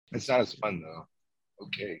It's not as fun though.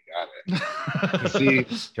 Okay, got it. See,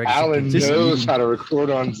 George, Alan knows how to record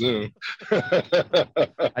on Zoom.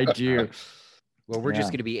 I do. Well, we're just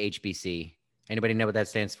going to be HBC. Anybody know what that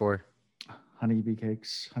stands for? Honeybee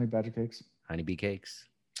cakes, honey badger cakes. Honeybee cakes.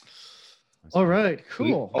 All right,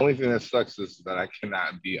 cool. The only thing that sucks is that I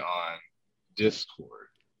cannot be on Discord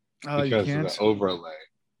because of the overlay.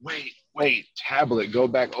 Wait, tablet, go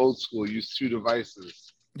back old school, use 2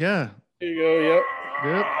 devices. Yeah. There you go,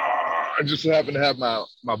 yep. I just happen to have my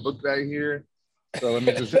book bag here. So let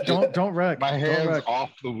me just don't wreck. My hands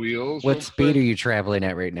off the wheels. What speed are you traveling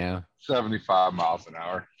at right now? 75 miles an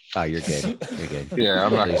hour. Oh, you're good. You're good. Yeah,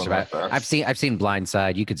 I'm not going survive. I've seen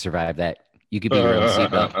Blindside. You could survive that. You could be your own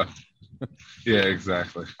seatbelt. Yeah,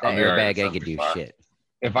 exactly. That airbag ain't gonna do shit.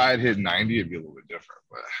 If I had hit 90, it'd be a little bit different,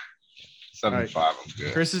 but 75, right. I'm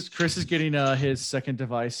good. Chris is getting his second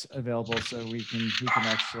device available, so we can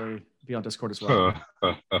actually be on Discord as well.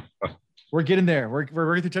 We're getting there. We're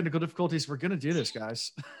working through technical difficulties. We're gonna do this,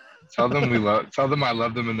 guys. Tell them I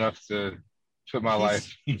love them enough to put my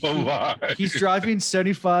life on the line. He's driving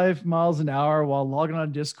 75 miles an hour while logging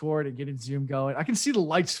on Discord and getting Zoom going. I can see the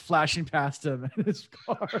lights flashing past him in his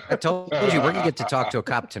car. I told you we're gonna get to talk to a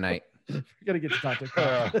cop tonight. We gotta get to talk to a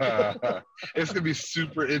cop. It's gonna be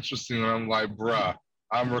super interesting when I'm like, bruh,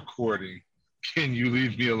 I'm recording. Can you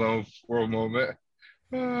leave me alone for a moment?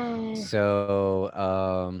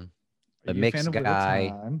 So the mixed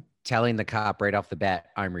guy telling the cop right off the bat,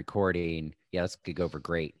 I'm recording. Yeah, this could go over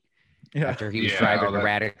great. Yeah. After he was driving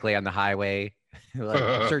erratically on the highway,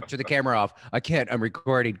 like, search the camera off. I can't. I'm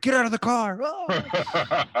recording. Get out of the car. Oh.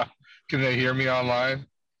 Can they hear me online?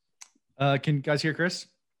 Can you guys hear Chris?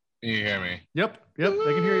 Can you hear me? Yep. They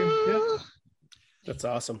can hear you. Yep. That's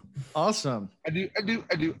awesome. Awesome. I do.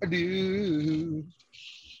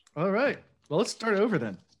 All right. Well, let's start over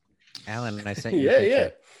then. Alan, I sent you. Yeah.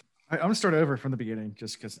 I'm gonna start over from the beginning,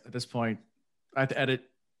 just because at this point I have to edit.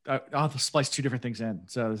 I'll have to splice 2 different things in,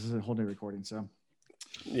 so this is a whole new recording. So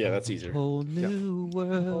yeah, that's easier. Whole new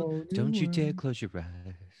world. Don't you dare close your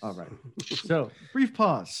eyes. All right. So brief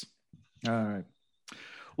pause. All right.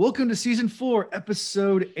 Welcome to season 4,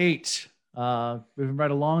 episode 8. Moving right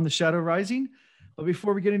along, the Shadow Rising. But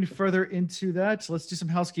before we get any further into that, let's do some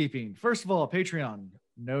housekeeping. First of all, Patreon.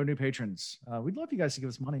 No new patrons. We'd love you guys to give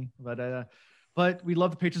us money, but we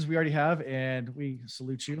love the patrons we already have, and we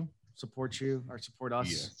salute you, support us.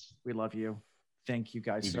 Yes. We love you. Thank you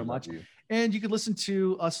guys so much. And you can listen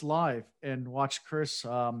to us live and watch Chris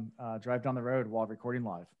drive down the road while recording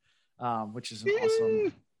live, which is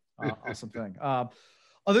an awesome thing.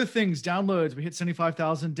 Other things, downloads. We hit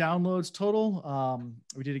 75,000 downloads total.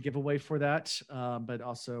 We did a giveaway for that, but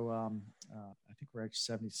also I think we're at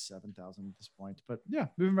 77,000 at this point. But yeah,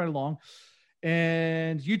 moving right along.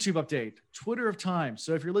 And YouTube update, Twitter of Time.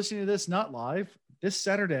 So if you're listening to this not live, this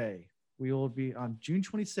Saturday, we will be on June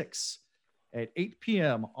 26th at 8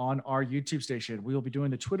 p.m. on our YouTube station. We will be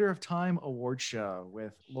doing the Twitter of Time award show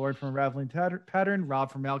with Lauren from Unraveling Pattern,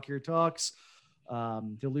 Rob from Malkier Talks,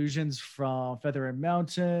 Delusions from Feather and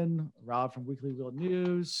Mountain, Rob from Weekly Wheel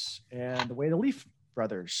News, and the Way the Leaf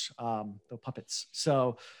Brothers, the puppets.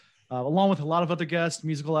 So along with a lot of other guests,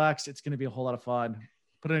 musical acts, it's going to be a whole lot of fun.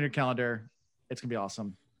 Put it on your calendar. It's going to be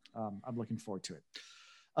awesome. I'm looking forward to it.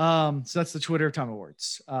 So that's the Twitter of Time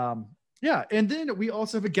Awards. Yeah. And then we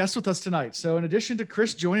also have a guest with us tonight. So in addition to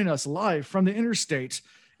Chris joining us live from the interstate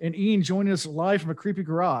and Ian joining us live from a creepy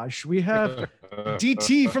garage, we have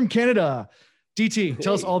DT from Canada. DT,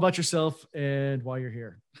 tell us all about yourself and why you're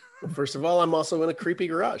here. Well, first of all, I'm also in a creepy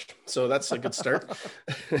garage, so that's a good start.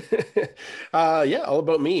 Yeah, all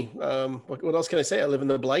about me. What else can I say? I live in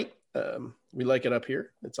the Blight. We like it up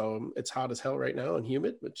here. It's hot as hell right now and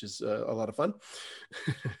humid, which is a lot of fun.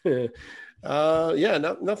 Yeah,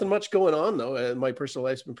 nothing much going on though. My personal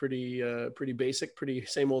life's been pretty basic, pretty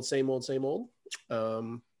same old.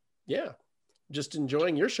 Yeah, just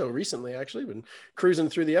enjoying your show recently. Actually, been cruising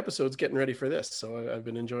through the episodes, getting ready for this. So I've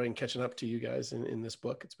been enjoying catching up to you guys in this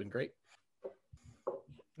book. It's been great.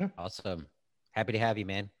 Yeah. Awesome. Happy to have you,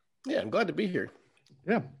 man. Yeah, I'm glad to be here.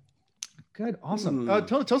 Yeah. Good. Awesome.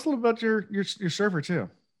 Tell us a little about your server too.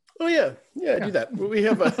 Oh yeah, I do that. We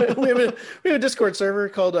have a Discord server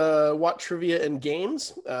called What Trivia and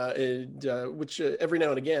Games, which every now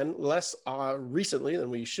and again, less recently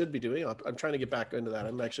than we should be doing. I'm trying to get back into that.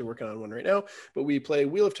 I'm actually working on one right now. But we play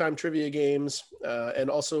Wheel of Time trivia games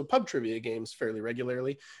and also pub trivia games fairly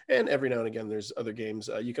regularly. And every now and again, there's other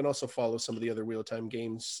games. You can also follow some of the other Wheel of Time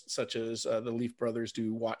games, such as the Leaf Brothers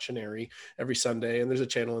do Watchinary every Sunday, and there's a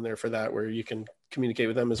channel in there for that where you can communicate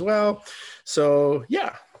with them as well. So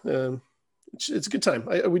yeah. it's a good time.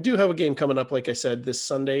 We do have a game coming up, like I said, this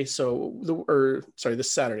Sunday. This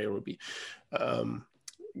Saturday it would be.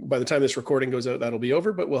 By the time this recording goes out, that'll be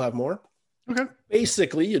over, but we'll have more. Okay.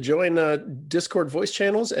 Basically, you join Discord voice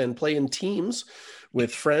channels and play in teams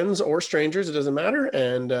with friends or strangers. It doesn't matter.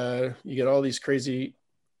 And you get all these crazy,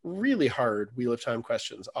 really hard Wheel of Time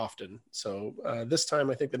questions often. So this time,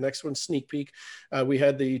 I think the next one, sneak peek, we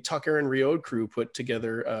had the Tucker and Riode crew put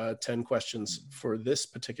together 10 questions for this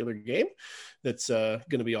particular game. That's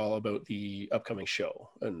going to be all about the upcoming show.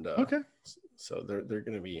 And okay. So they're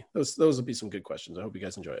going to be, those will be some good questions. I hope you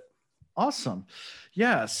guys enjoy it. Awesome.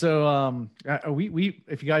 Yeah. So we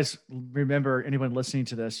if you guys remember, anyone listening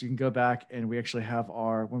to this, you can go back and we actually have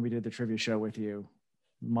when we did the trivia show with you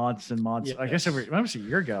months and months. Yes. I guess it was a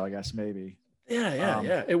year ago, I guess, maybe.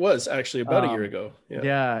 Yeah. It was actually about a year ago.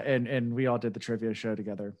 Yeah. And we all did the trivia show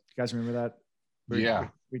together. You guys remember that?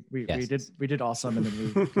 We did awesome, and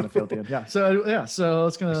then we kind of failed the end. Yeah. So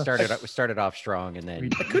it's gonna we started off strong, and then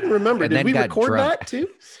I couldn't remember. Did we record that too?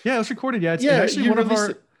 Yeah, it was recorded. Yeah, it's actually one of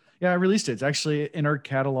our. Yeah, I released it. It's actually in our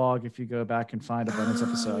catalog. If you go back and find a bonus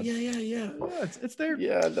episode. Yeah, it's there.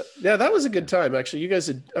 Yeah, that was a good time. Actually, you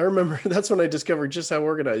guys I remember that's when I discovered just how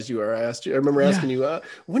organized you are. I remember asking you,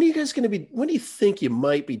 when are you guys going to be? When do you think you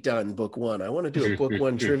might be done book one? I want to do a book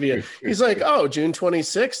one trivia. He's like, June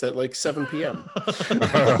 26th at like 7 p.m.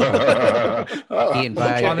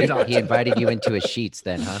 He invited you into his sheets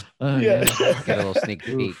then, huh? Yeah. Get a little sneak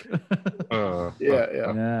peek.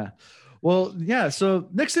 Yeah. Well, yeah. So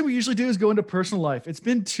next thing we usually do is go into personal life. It's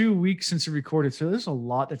been 2 weeks since we recorded, so there's a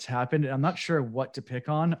lot that's happened. And I'm not sure what to pick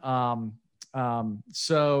on.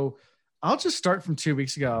 So I'll just start from 2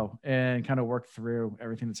 weeks ago and kind of work through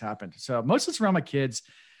everything that's happened. So most of it's around my kids.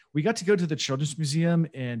 We got to go to the Children's Museum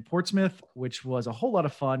in Portsmouth, which was a whole lot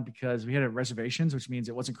of fun because we had reservations, which means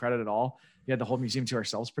it wasn't crowded at all. We had the whole museum to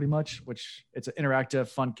ourselves pretty much, which it's an interactive,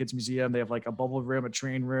 fun kids museum. They have like a bubble room, a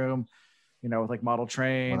train room, with like model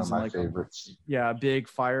trains. One of my and favorites. A big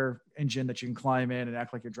fire engine that you can climb in and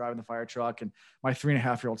act like you're driving the fire truck. And my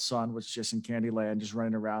 3.5-year-old son was just in Candyland, just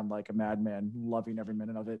running around like a madman, loving every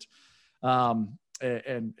minute of it.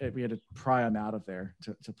 And we had to pry him out of there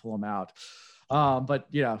to pull him out. But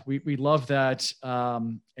yeah, we love that.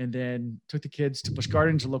 And then took the kids to Busch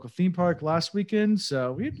Gardens, a local theme park last weekend.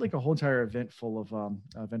 So we had like a whole entire eventful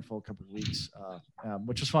couple of weeks,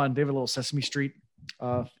 which was fun. They have a little Sesame Street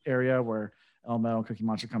area where Elmo and Cookie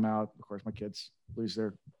Monster come out. Of course, my kids lose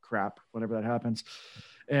their crap whenever that happens,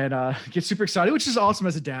 and get super excited, which is awesome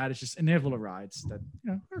as a dad. It's just, and they have little rides that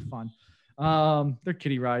are fun. They're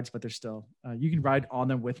kiddie rides, but they're still you can ride on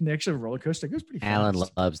them with them. They actually have a roller coaster. It goes pretty fast. Alan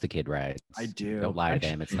loves the kid rides. I do. Don't lie to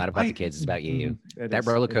him. It's not about the kids. It's about you. That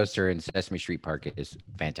roller coaster in Sesame Street Park is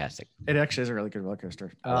fantastic. It actually is a really good roller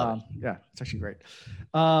coaster. I love it. Yeah, it's actually great.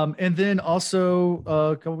 And then also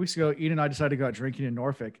a couple weeks ago, Ian and I decided to go out drinking in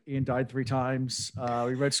Norfolk. Ian died 3 times.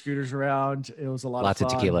 We rode scooters around. It was a lot of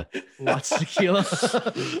fun. Lots of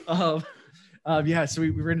tequila. So we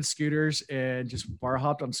rented scooters and just bar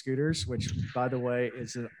hopped on scooters, which, by the way,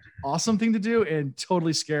 is an awesome thing to do and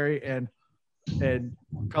totally scary, and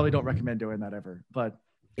probably don't recommend doing that ever. But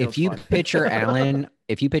if you picture Alan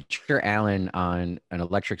on an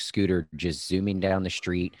electric scooter just zooming down the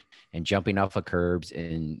street and jumping off of curbs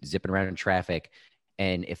and zipping around in traffic,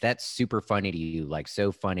 and if that's super funny to you, like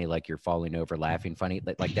so funny, like you're falling over laughing funny,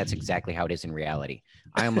 like that's exactly how it is in reality.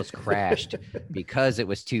 I almost crashed because it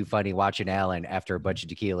was too funny watching Alan after a bunch of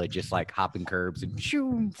tequila, just like hopping curbs and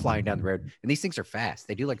shoo, flying down the road. And these things are fast.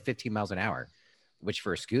 They do like 15 miles an hour, which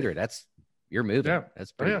for a scooter, you're moving. Yeah.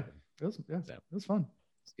 That's pretty. It was fun.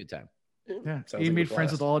 It's a good time. Yeah. He made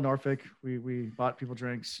friends with all in Norfolk. We bought people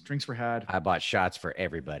drinks. Drinks were had. I bought shots for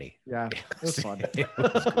everybody. Yeah. It was fun. It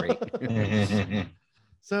was great.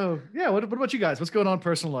 So yeah, what about you guys? What's going on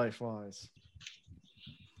personal life wise?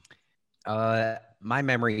 My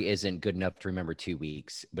memory isn't good enough to remember 2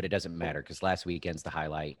 weeks, but it doesn't matter because last weekend's the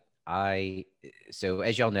highlight. So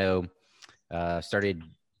as y'all know, started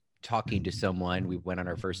talking to someone. We went on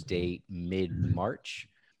our first date mid-March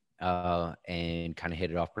and kind of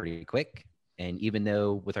hit it off pretty quick. And even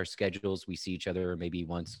though with our schedules, we see each other maybe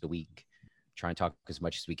once a week, try and talk as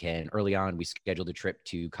much as we can. Early on, we scheduled a trip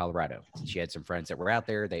to Colorado. She had some friends that were out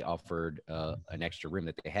there. They offered an extra room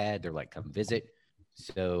that they had. They're like, come visit.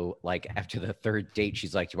 So like after the 3rd date,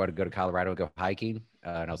 she's like, do you want to go to Colorado and go hiking?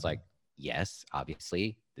 And I was like, yes,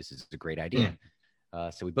 obviously. This is a great idea.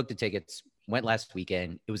 So we booked the tickets, went last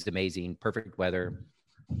weekend. It was amazing. Perfect weather.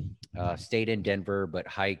 Stayed in Denver, but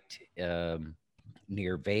hiked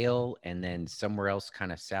near Vail and then somewhere else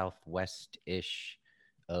kind of southwest-ish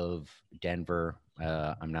of Denver.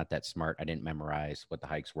 I'm not that smart. I didn't memorize what the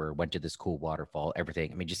hikes were. Went to this cool waterfall,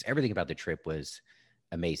 everything. I mean, just everything about the trip was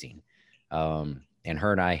amazing. And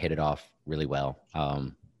her and I hit it off really well.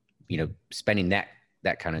 Spending that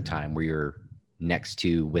kind of time where you're next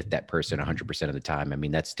to with that person 100% of the time. I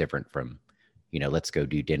mean, that's different from, let's go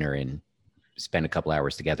do dinner and spend a couple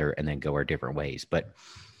hours together and then go our different ways. But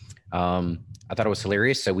I thought it was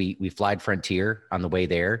hilarious. So we flied Frontier on the way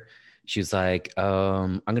there. She was like,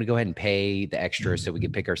 I'm going to go ahead and pay the extra so we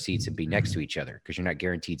can pick our seats and be next to each other, because you're not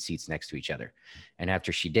guaranteed seats next to each other. And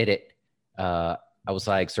after she did it, I was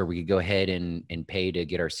like, so we could go ahead and pay to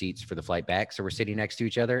get our seats for the flight back, so we're sitting next to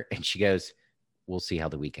each other. And she goes, we'll see how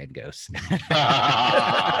the weekend goes.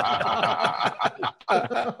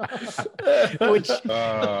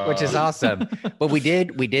 which is awesome. But we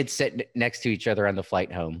did sit next to each other on the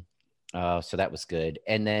flight home. So that was good.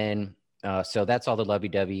 And then, so that's all the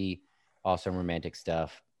lovey-dovey, awesome romantic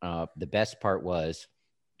stuff. The best part was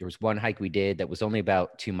there was one hike we did that was only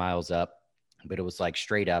about 2 miles up, but it was like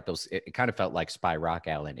straight up. It kind of felt like Spy Rock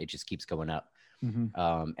Island. It just keeps going up.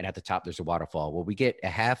 Mm-hmm. And at the top, there's a waterfall. Well, we get a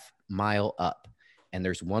half mile up, and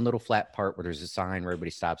there's one little flat part where there's a sign where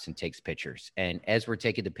everybody stops and takes pictures. And as we're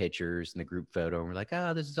taking the pictures and the group photo, and we're like,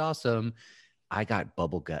 oh, this is awesome, I got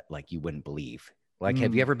bubble gut like you wouldn't believe. Like,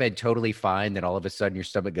 have you ever been totally fine, then all of a sudden your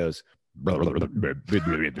stomach goes, and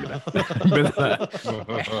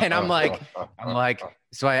I'm like,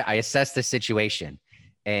 so I assessed the situation,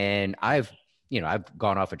 and I've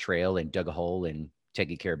gone off a trail and dug a hole and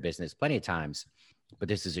taken care of business plenty of times, but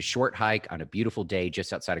this is a short hike on a beautiful day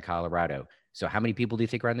just outside of Colorado. So how many people do you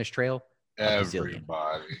think are on this trail?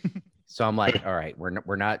 Everybody. So I'm like, all right,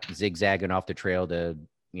 we're not zigzagging off the trail to,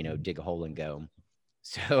 dig a hole and go.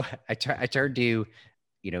 So I turned to,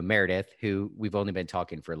 Meredith, who we've only been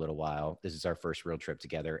talking for a little while. This is our first real trip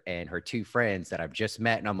together, and her two friends that I've just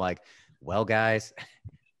met. And I'm like, well, guys,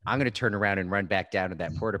 I'm going to turn around and run back down to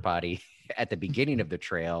that porta potty at the beginning of the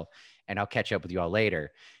trail, and I'll catch up with you all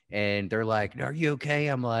later. And they're like, are you okay?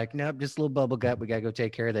 I'm like, nope, just a little bubble gut. We got to go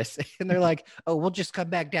take care of this. And they're like, oh, we'll just come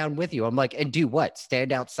back down with you. I'm like, and do what?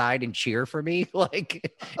 Stand outside and cheer for me?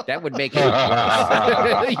 Like, that would make it worse.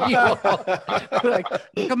 Like,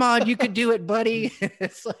 come on, you could do it, buddy.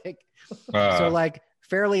 It's like, so like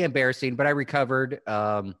fairly embarrassing, but I recovered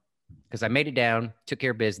because I made it down, took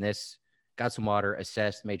care of business, got some water,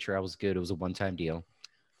 assessed, made sure I was good. It was a one-time deal.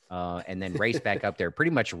 And then raced back up there,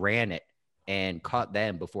 pretty much ran it and caught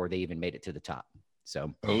them before they even made it to the top.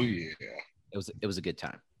 So, oh yeah, it was a good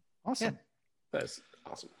time. Awesome. Yeah. That's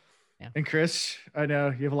awesome. Yeah. And Chris, I know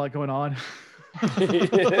you have a lot going on.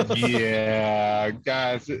 Yeah,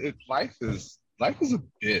 guys, life is a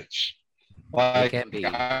bitch. Like, it can be.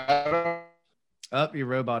 Up, you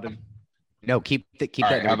roboted. No, keep that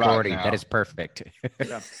in the recording. That is perfect.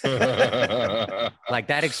 Like,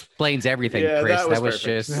 that explains everything, yeah, Chris. That was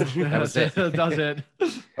it. That was it.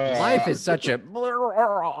 Life is such a.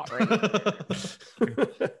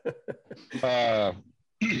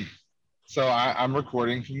 So I'm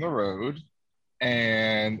recording from the road,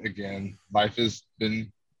 and again, life has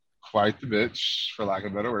been quite the bitch, for lack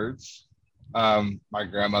of better words. My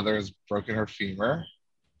grandmother has broken her femur.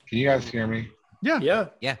 Can you guys hear me? Yeah.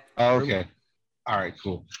 Oh, okay. All right,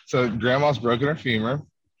 cool. So grandma's broken her femur.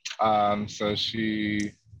 So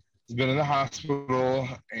she's been in the hospital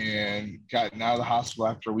and gotten out of the hospital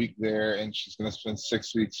after a week there, and she's going to spend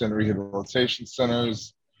 6 weeks in rehabilitation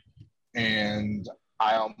centers. And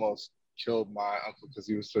I almost killed my uncle because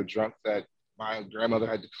he was so drunk that my grandmother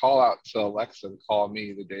had to call out to Alexa to call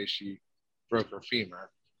me the day she broke her femur.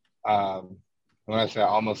 When I say I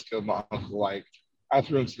almost killed my uncle, like, I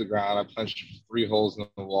threw him to the ground. I punched 3 holes in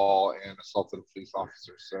the wall and assaulted a police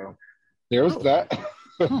officer. So there was that.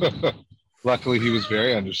 Luckily, he was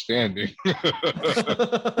very understanding.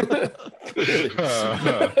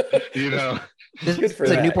 This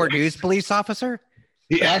is a Newport News police officer?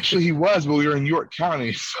 He was, but we were in York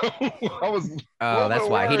County, so I was. Oh, that's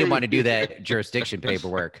why he didn't want to do that jurisdiction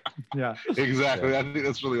paperwork. Yeah, exactly. I think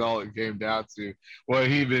that's really all it came down to. Well,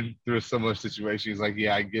 he'd been through a similar situation. He's like,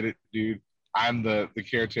 "Yeah, I get it, dude. I'm the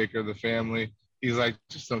caretaker of the family." He's like,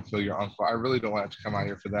 "Just don't kill your uncle. I really don't want to come out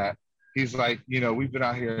here for that." He's like, we've been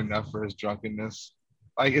out here enough for his drunkenness.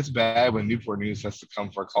 Like, it's bad when Newport News has to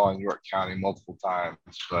come for a call in York County multiple times.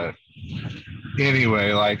 But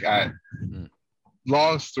anyway, like,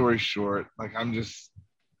 long story short, like, I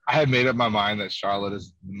had made up my mind that Charlotte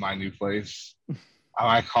is my new place.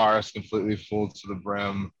 My car is completely full to the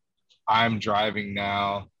brim. I'm driving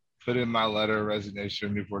now. Put in my letter of resignation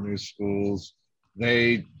of Newport News Schools.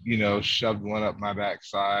 They, shoved one up my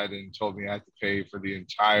backside and told me I had to pay for the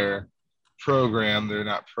entire program. They're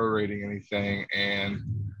not prorating anything. And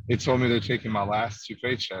they told me they're taking my last 2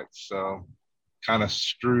 paychecks. So kind of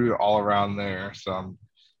screwed all around there. So I'm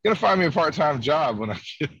going to find me a part-time job when I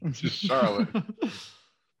get to Charlotte.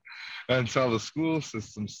 Until the school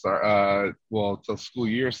system until school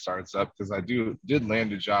year starts up, because I did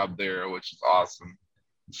land a job there, which is awesome.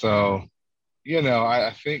 So,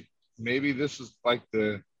 I think maybe this is like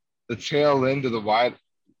the tail end of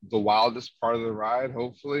the wildest part of the ride.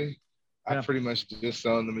 Hopefully, yeah. I pretty much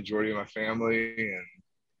disowned the majority of my family and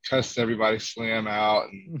cussed everybody slam out,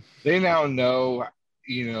 and they now know,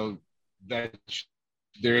 that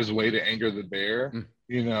there's a way to anger the bear,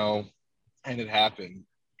 and it happened.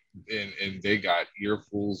 And they got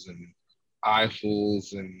earfuls and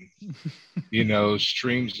eyefuls and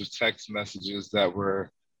streams of text messages that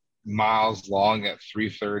were miles long at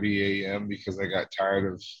 3:30 a.m. because I got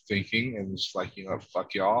tired of thinking and just like,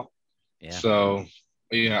 fuck y'all. Yeah. So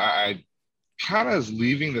I kind of is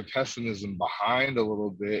leaving the pessimism behind a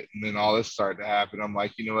little bit, and then all this started to happen. I'm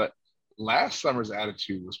like, you know what, last summer's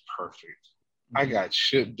attitude was perfect. I got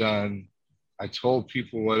shit done. I told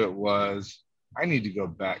people what it was. I need to go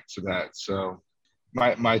back to that. So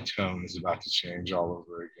my tone is about to change all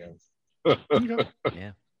over again.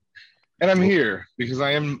 Yeah. And I'm here because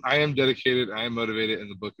I am dedicated, I am motivated, and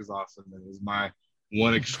the book is awesome. And it is my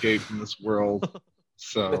one escape from this world.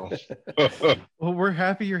 So well, we're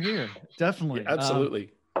happy you're here. Definitely. Yeah,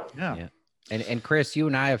 absolutely. Yeah. And Chris, you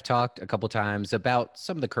and I have talked a couple times about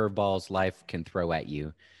some of the curveballs life can throw at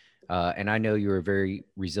you. And I know you're a very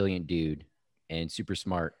resilient dude and super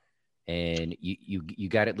smart. And you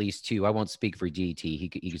got at least 2. I won't speak for DT. He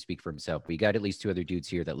can speak for himself. But you got at least 2 other dudes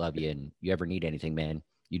here that love you. And you ever need anything, man,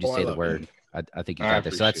 you just say the word. I think you got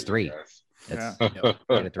this. So that's 3. That's 3.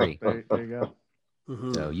 There you go.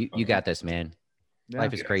 Mm-hmm. So you got this, man. Yeah.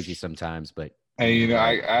 Life is crazy sometimes, but. And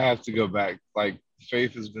I have to go back. Like,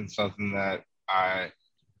 faith has been something that I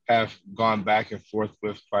have gone back and forth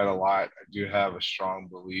with quite a lot. I do have a strong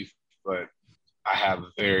belief, but I have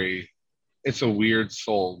it's a weird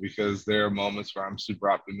soul, because there are moments where I'm super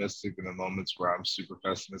optimistic and the moments where I'm super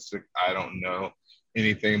pessimistic. I don't know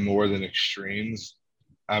anything more than extremes.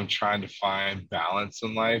 I'm trying to find balance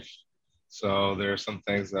in life. So there are some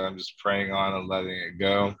things that I'm just praying on and letting it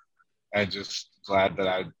go. And just glad that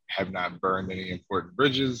I have not burned any important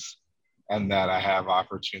bridges and that I have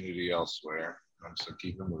opportunity elsewhere. I'm just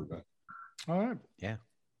keeping moving. All right. Yeah.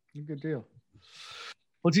 Good deal.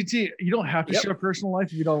 Well, TT, you don't have to share personal life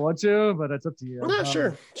if you don't want to, but it's up to you. No,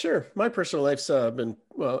 sure. My personal life's been,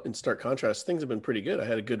 well, in stark contrast, things have been pretty good. I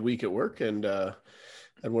had a good week at work, and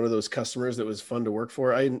had one of those customers that was fun to work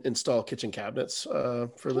for. I install kitchen cabinets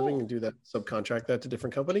for a living and do that, subcontract that to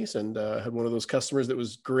different companies, and had one of those customers that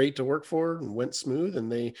was great to work for and went smooth,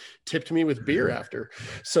 and they tipped me with beer after.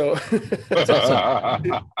 So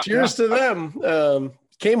cheers to them.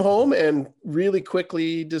 Came home and really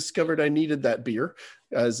quickly discovered I needed that beer.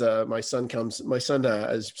 As my son,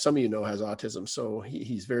 as some of you know, has autism. So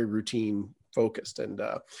he's very routine focused, and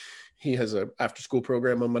he has a after school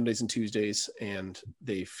program on Mondays and Tuesdays, and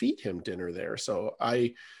they feed him dinner there. So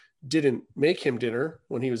I didn't make him dinner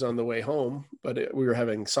when he was on the way home, but we were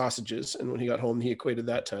having sausages. And when he got home, he equated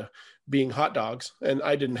that to being hot dogs. And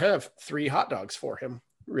I didn't have 3 hot dogs for him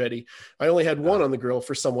ready. I only had 1 on the grill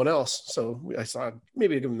for someone else. So I thought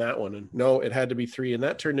maybe I'd give him that one. And no, it had to be 3. And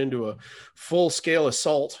that turned into a full scale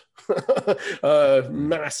assault,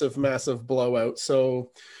 massive blowout.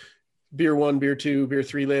 So beer 1, beer 2, beer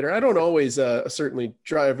 3 later. I don't always certainly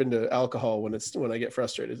drive into alcohol when I get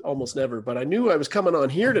frustrated, almost never, but I knew I was coming on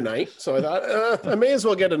here tonight. So I thought I may as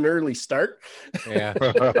well get an early start. Yeah.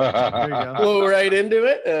 Blow right into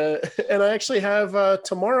it. And I actually have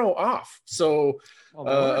tomorrow off. So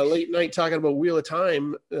a late night talking about Wheel of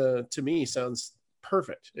Time to me sounds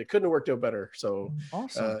perfect. It couldn't have worked out better. So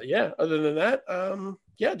awesome. Other than that,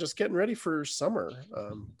 just getting ready for summer.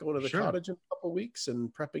 Going to the cottage in a couple of weeks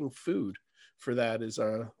and prepping food for that is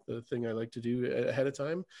the thing I like to do ahead of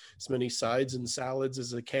time. As many sides and salads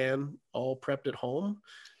as I can, all prepped at home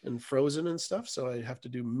and frozen and stuff. So I have to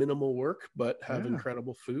do minimal work, but have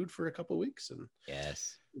incredible food for a couple of weeks and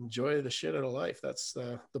enjoy the shit out of life. That's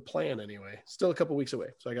the plan anyway. Still a couple of weeks away.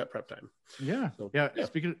 So I got prep time.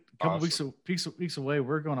 Speaking of a couple weeks away,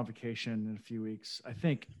 we're going on vacation in a few weeks. I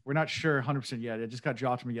think we're not sure 100% yet. It just got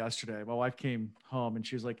dropped to me yesterday. My wife came home and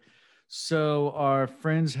she was like, so our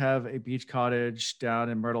friends have a beach cottage down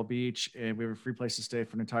in Myrtle Beach and we have a free place to stay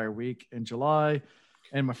for an entire week in July.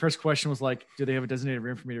 And my first question was like, do they have a designated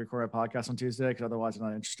room for me to record a podcast on Tuesday? Because otherwise I'm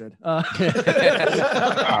not interested.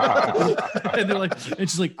 And they're like, and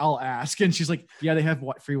she's like, I'll ask. And she's like, yeah, they have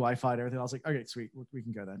free Wi-Fi and everything. I was like, okay, sweet, we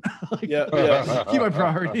can go then. Like, yeah. Keep my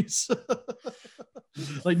priorities.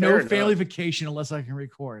 Like no family vacation unless I can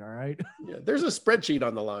record. All right. Yeah, there's a spreadsheet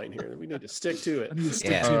on the line here. We need to stick to it.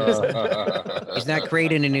 He's not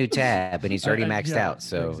creating a new tab, and he's already maxed out.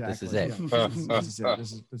 So exactly. This is it. Yeah. This is it.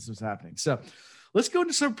 This is what's happening. So let's go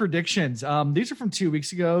into some predictions. These are from 2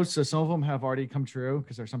 weeks ago, so some of them have already come true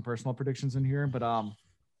because there's some personal predictions in here. But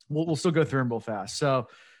we'll still go through them real fast. So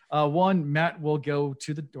one, Matt will go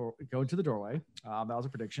into the doorway. That was a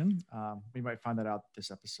prediction. We might find that out this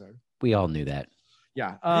episode. We all knew that.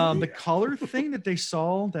 Yeah. The collar thing that they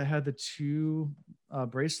saw that had the two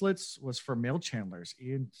bracelets was for male channelers.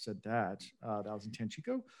 Ian said that. That was in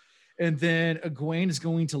Tanchico. And then Egwene is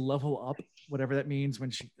going to level up, whatever that means when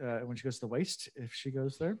she goes to the waist, if she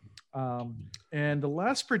goes there. And the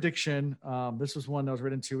last prediction, this was one that was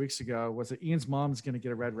written 2 weeks ago, was that Ian's mom is going to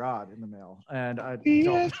get a red rod in the mail. And I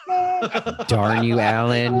don't. Darn you,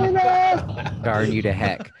 Alan. Darn you to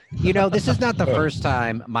heck. You know, this is not the first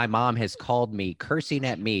time my mom has called me cursing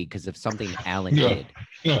at me because of something Alan did.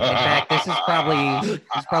 In fact, this is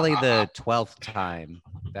probably the 12th time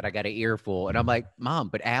that I got an earful, and I'm like, Mom,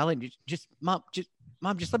 but Alan, just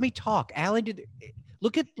let me talk. Alan did.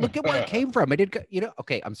 Look at where it came from. I did,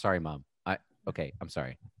 Okay, I'm sorry, Mom. I'm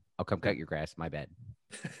sorry. I'll come cut your grass. My bad.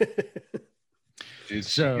 Did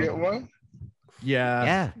she get one?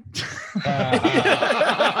 Yeah.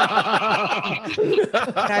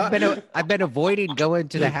 I've been avoiding going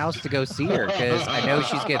to the house to go see her because I know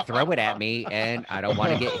she's gonna throw it at me, and I don't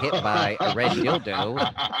want to get hit by a red dildo.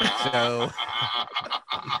 So.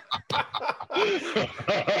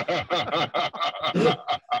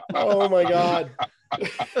 Oh my God.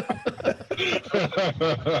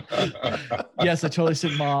 Yes, I totally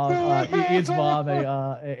sent Ian's mom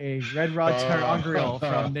a red rod Terangriel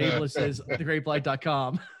from Nameless's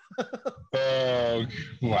thegreatblight.com. Oh,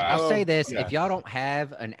 wow. I'll say this: if y'all don't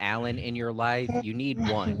have an Alan in your life, you need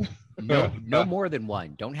one. No more than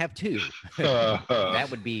one. Don't have two. That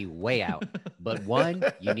would be way out. But one,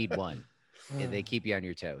 you need one. And they keep you on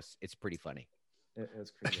your toes. It's pretty funny.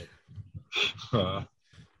 It's pretty good.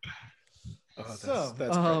 That's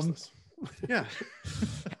priceless. Yeah.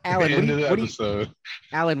 Alan,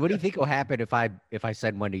 what do you think will happen if I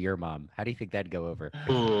send one to your mom? How do you think that'd go over?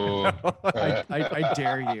 I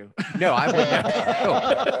dare you. No, I would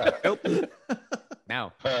not.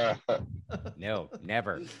 Nope. No,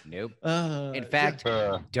 never. Nope. In fact,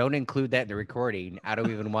 don't include that in the recording. I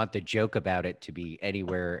don't even want the joke about it to be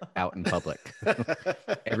anywhere out in public.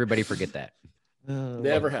 Everybody forget that.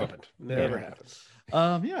 Never happened.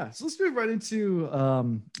 So let's move right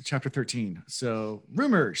into chapter 13. So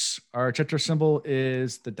rumors. Our chapter symbol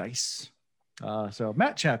is the dice. So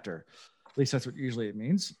Matt chapter, at least that's what usually it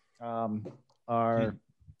means. Our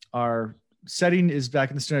setting is back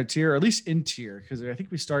in the standard tier, or at least in tier, because I think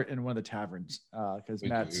we start in one of the taverns. Because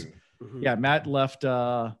Matt left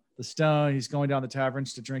the stone. He's going down the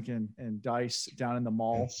taverns to drink and dice down in the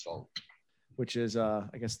mall, which is I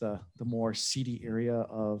guess the more seedy area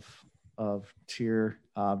of tier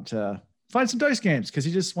to find some dice games, because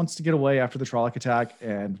he just wants to get away after the Trolloc attack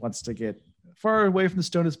and wants to get far away from the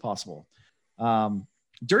stone as possible.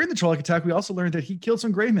 During the Trolloc attack, we also learned that he killed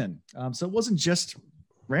some Greymen. So it wasn't just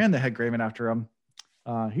Rand that had Greymen after him.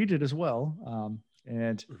 He did as well.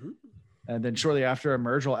 And then shortly after,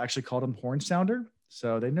 Emergil actually called him Hornsounder.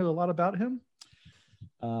 So they knew a lot about him.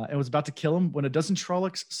 And was about to kill him when a dozen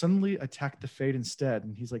Trollocs suddenly attacked the Fade instead.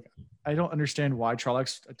 And he's like, I don't understand why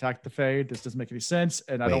Trollocs attacked the Fade. This doesn't make any sense.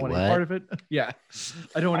 And I don't want any part of it. Yeah.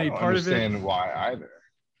 I don't want any part of it. I don't understand why either.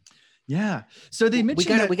 Yeah. So they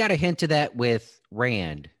mentioned we got a hint of that with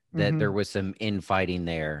Rand, that there was some infighting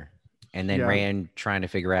there. And then Rand trying to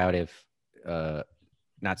figure out if,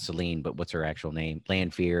 not Celine, but what's her actual name?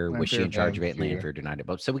 Lanfear. Was she in charge of it? And Lanfear denied it.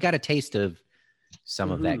 But so we got a taste of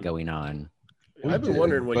some of that going on. I've been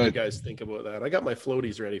wondering what you guys think about that. I got my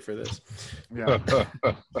floaties ready for this. Yeah.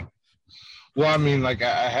 Well, I mean, like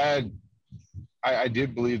I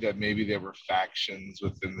did believe that maybe there were factions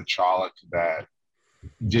within the Trolloc that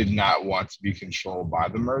did not want to be controlled by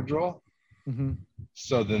the Myrddraal.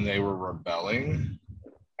 So then they were rebelling.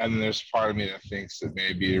 And then there's part of me that thinks that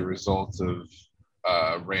maybe a result of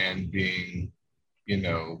Rand being,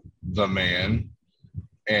 the man,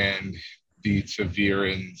 and the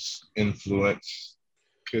Taviran's influence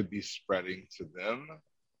could be spreading to them.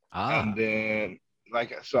 And then,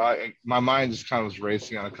 my mind just kind of was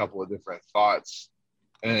racing on a couple of different thoughts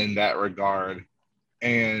in that regard.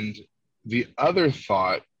 And the other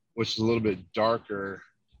thought, which is a little bit darker,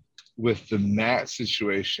 with the Matt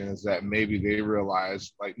situation is that maybe they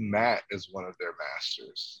realize like Matt is one of their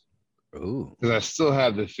masters. Ooh. Because I still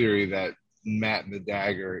have the theory that Matt and the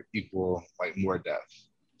dagger equal like more death.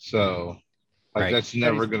 So like that's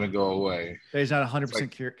never going to go away. He's not 100%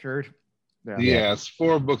 cured. Yeah, it's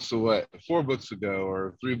 4 books away, 4 books ago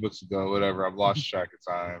or 3 books ago, whatever. I've lost track of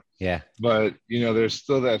time. Yeah. But, there's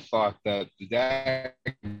still that thought that the dagger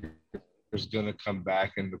is going to come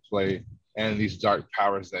back into play, and these dark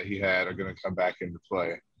powers that he had are going to come back into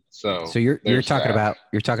play. So you're talking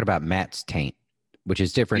about Matt's taint, which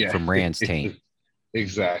is different from Rand's taint.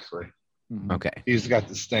 Exactly. Okay. He's got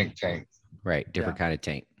the stink taint. Right. Different kind of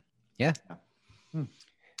taint. Yeah.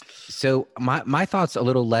 So my thoughts a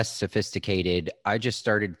little less sophisticated. I just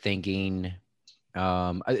started thinking,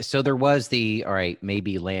 so there was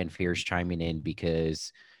maybe Lanfear's chiming in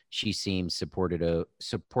because she seems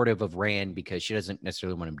supportive of Rand because she doesn't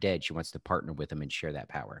necessarily want him dead. She wants to partner with him and share that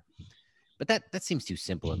power. But that seems too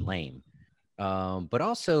simple and lame. But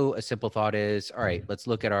also a simple thought is, all right, let's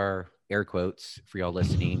look at our air quotes for y'all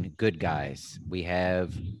listening. Good guys. We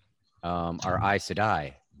have our Aes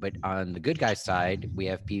Sedai. But on the good guy side, we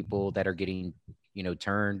have people that are getting,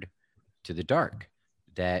 turned to the dark.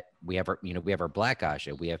 That we have our Black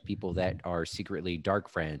Asha. We have people that are secretly dark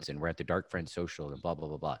friends, and we're at the dark friend social, and blah blah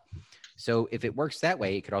blah blah. So if it works that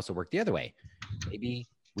way, it could also work the other way. Maybe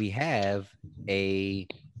we have a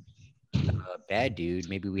bad dude.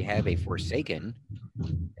 Maybe we have a Forsaken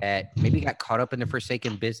that maybe got caught up in the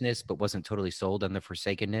Forsaken business, but wasn't totally sold on the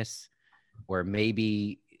Forsakenness, or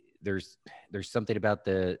maybe there's something about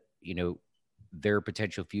the, their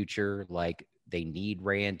potential future. Like they need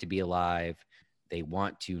Rand to be alive. They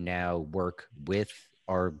want to now work with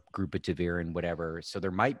our group of Ta'Veren, whatever. So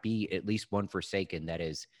there might be at least one Forsaken that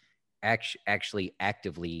is actually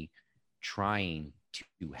actively trying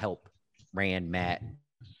to help Rand, Matt,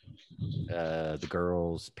 the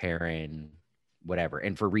girls, Perrin, whatever.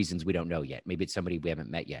 And for reasons we don't know yet. Maybe it's somebody we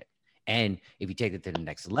haven't met yet. And if you take it to the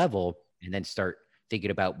next level and then start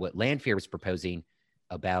thinking about what Lanfear was proposing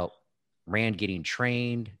about Rand getting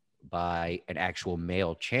trained by an actual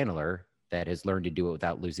male channeler that has learned to do it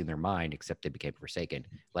without losing their mind, except it became Forsaken.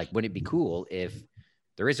 Like, wouldn't it be cool if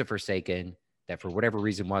there is a Forsaken that for whatever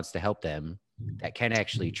reason wants to help them that can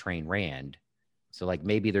actually train Rand? So like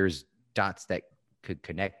maybe there's dots that could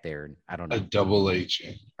connect there. I don't know. A double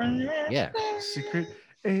agent. Yeah. Secret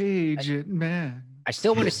agent man. I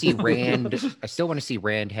still want to see Rand. I still want to see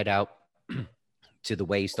Rand head out to the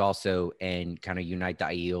waste also and kind of unite the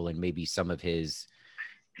Aiel, and maybe some of his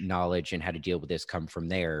knowledge and how to deal with this come from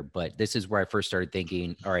there. But this is where I first started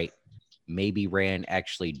thinking, all right, maybe Rand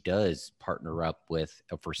actually does partner up with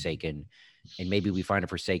a Forsaken, and maybe we find a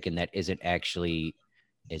Forsaken that isn't actually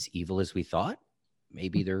as evil as we thought.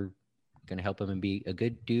 Maybe they're going to help him and be a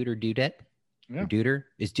good dude or dudette. Yeah. Duder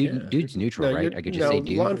is dude's neutral, right? I could just say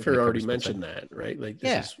dude. Lanfear already mentioned that, right? Like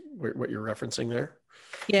this is what you're referencing there.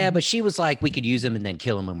 Yeah, but she was like, we could use him and then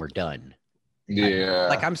kill him when we're done. Yeah.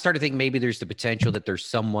 I'm starting to think maybe there's the potential that there's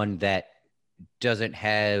someone that doesn't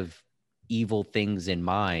have evil things in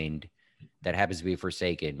mind that happens to be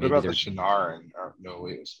Forsaken. What about the Shannara? No,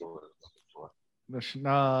 wait, it's still looking for. The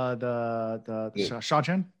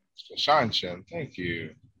Sha-Chen? Sha-Chen, thank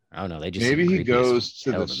you. I don't know. They just maybe he goes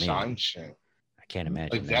to the Sha-Chen. I can't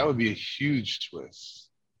imagine. Like that would be a huge twist.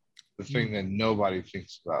 The thing that nobody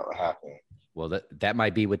thinks about happening. Well, that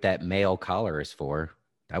might be what that male collar is for.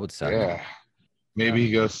 That would suck. Yeah. Maybe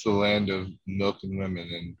he goes to the land of milk and women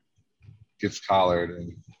and gets collared.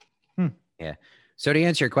 And yeah. So to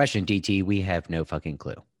answer your question, DT, we have no fucking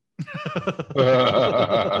clue.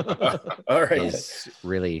 All right. It's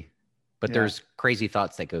really, but there's crazy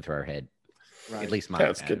thoughts that go through our head. Right. At least mine.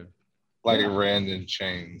 That's good. Like Rand in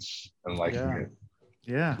chains and liking it.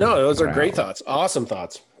 Yeah. No, those are great thoughts. Awesome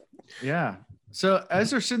thoughts. Yeah. So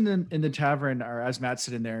as they're sitting in the tavern, or as Matt's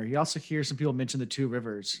sitting there, he also hears some people mention the Two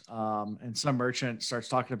Rivers. And some merchant starts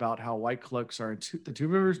talking about how White Cloaks are in the Two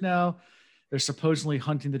Rivers now. They're supposedly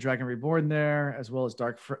hunting the Dragon Reborn there, as well as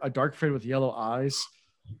a dark friend with yellow eyes.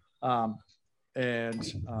 And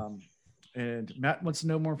Matt wants to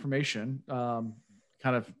know more information.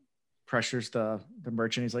 Kind of pressures the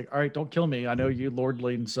merchant. He's like, all right, don't kill me. I know you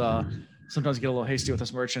lordlings sometimes get a little hasty with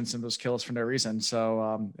us merchants and just kill us for no reason. So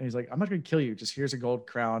and he's like, I'm not going to kill you. Just here's a gold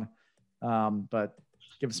crown. But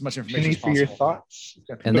give us as much information as possible. For your thoughts.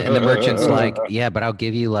 And the merchant's like, yeah, but I'll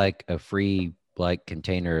give you like a free like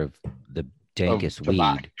container of the dankest weed.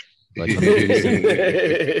 Like,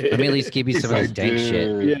 let me at least give you some of this dank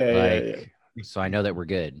shit. So I know that we're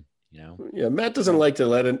good. Yeah, Matt doesn't like to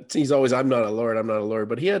let it. He's always, I'm not a lord,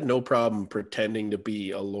 but he had no problem pretending to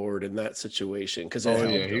be a lord in that situation because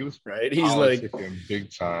he was right. He's like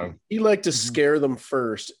big time. He liked to scare them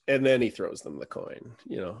first, and then he throws them the coin.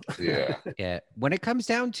 Yeah, yeah. When it comes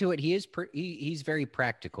down to it, he's very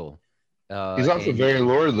practical. He's also very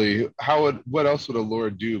lordly. What else would a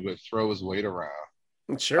lord do but throw his weight around?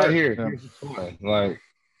 Sure. Here's the coin. Like.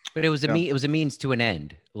 But it was it was a means to an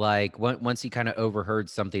end. Like once he kind of overheard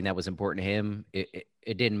something that was important to him,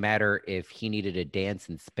 it didn't matter if he needed a dance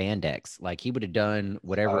in spandex. Like he would have done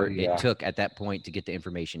whatever it took at that point to get the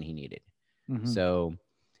information he needed. Mm-hmm. So,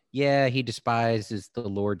 yeah, he despises the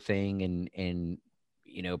Lord thing and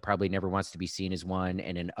probably never wants to be seen as one.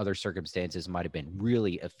 And in other circumstances might have been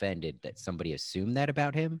really offended that somebody assumed that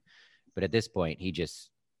about him. But at this point, he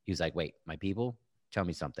was like, wait, my people, tell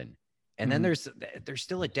me something. And then there's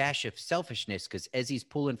still a dash of selfishness because as he's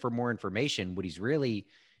pulling for more information, what he's really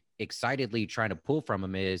excitedly trying to pull from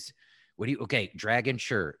him is, dragon,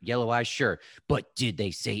 sure, yellow eyes, sure, but did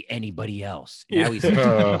they say anybody else? Now he's talking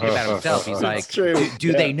about himself. He's like,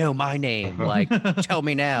 do they know my name? Like, tell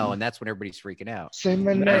me now. And that's when everybody's freaking out. Say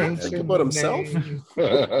my name. Think about himself.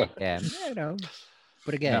 Yeah,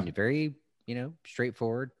 But again, very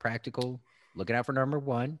straightforward, practical, looking out for number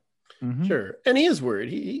one. Mm-hmm. Sure, and he is worried.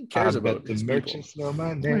 He cares about the merchants know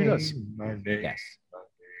my name. He does. My name. Yes.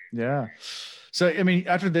 Yeah. So I mean,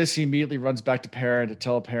 after this, he immediately runs back to Perrin to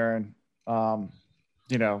tell Perrin,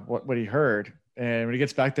 what he heard. And when he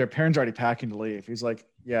gets back there, Perrin's already packing to leave. He's like,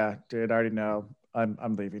 "Yeah, dude, I already know.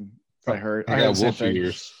 I'm leaving. I heard. I heard wolf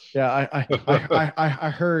ears. Yeah, I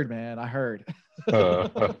heard, man. I heard.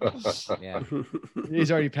 Yeah,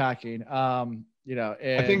 he's already packing. And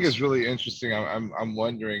I think it's really interesting. I'm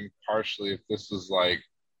wondering partially if this was like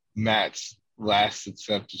Matt's last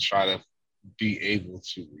attempt to try to be able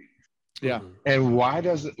to leave. Yeah. And why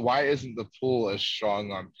isn't the pull as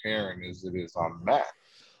strong on Perrin as it is on Matt?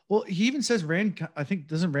 Well, he even says Rand. I think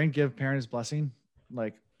doesn't Rand give Perrin his blessing?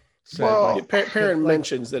 Perrin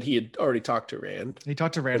mentions that he had already talked to Rand. He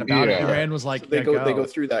talked to Rand about it. And Rand was like, so they go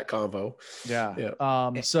through that convo.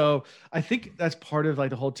 Yeah. So I think that's part of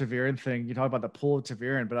like the whole Ta'Veren thing. You talk about the pull of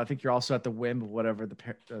Ta'Veren, but I think you're also at the whim of whatever the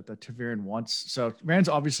Ta'Veren wants. So Rand's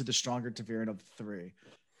obviously the stronger Ta'Veren of the three.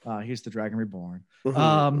 He's the Dragon Reborn.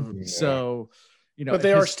 So, but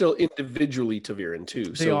they are still individually Ta'Veren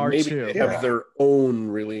too. So they have their own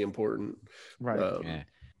really important.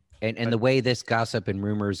 Right. And the way this gossip and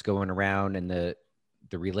rumors going around and the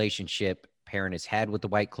relationship Perrin has had with the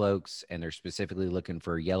White Cloaks, and they're specifically looking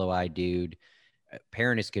for a yellow-eyed dude,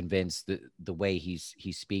 Perrin is convinced the way he's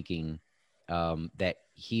speaking that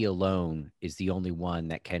he alone is the only one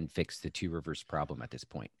that can fix the Two Rivers problem at this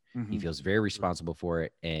point. Mm-hmm. He feels very responsible for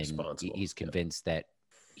it, and he's convinced that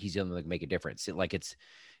he's the only one that can make a difference.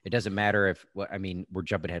 It doesn't matter we're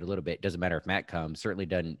jumping ahead a little bit. It doesn't matter if Matt comes. Certainly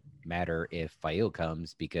doesn't matter if Fail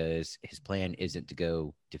comes, because his plan isn't to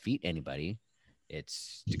go defeat anybody.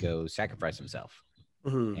 It's to go sacrifice himself.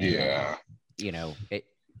 Mm-hmm. And,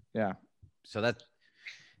 So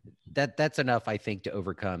that's enough, I think, to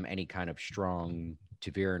overcome any kind of strong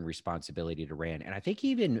Ta'Veren responsibility to Rand. And I think he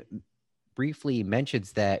even briefly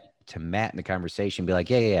mentions that to Matt in the conversation, be like,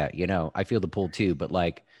 yeah, I feel the pull too, but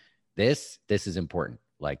like this is important.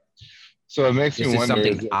 Like, so it makes me wonder,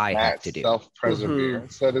 something I have to do.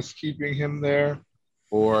 Self-perseverance that is keeping him there,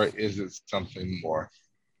 or is it something more?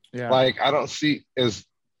 Yeah. Like, I don't see, as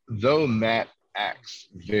though Matt acts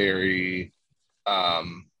very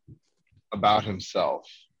about himself.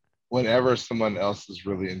 Whenever someone else is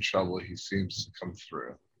really in trouble, he seems to come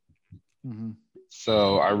through. Mm-hmm.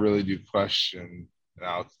 So I really do question, and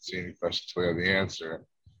I'll continue to question until we have the answer,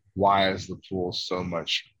 why is the pool so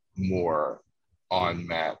much more on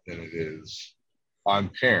Matt than it is on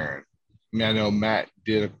Perrin? I mean, I know Matt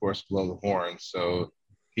did, of course, blow the horn, so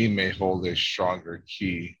he may hold a stronger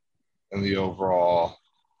key in the overall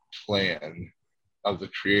plan of the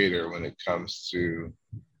creator when it comes to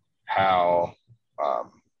how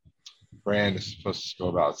Rand is supposed to go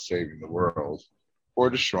about saving the world or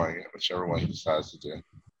destroying it, whichever one he decides to do.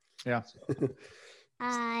 Yeah.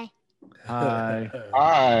 Hi.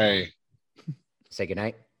 Hi. Say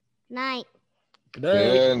goodnight. Night.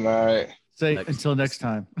 Good night. Say until next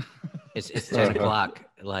time. It's 10 o'clock.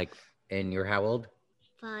 Like, and you're how old?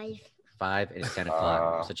 5. 5, and it's 10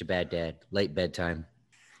 o'clock. I'm such a bad dad. Late bedtime.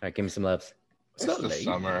 All right, give me some loves. It's not late.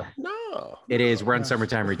 Summer. No. It is. We're on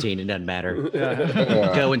summertime routine. It doesn't matter.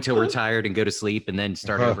 Go until we're tired and go to sleep and then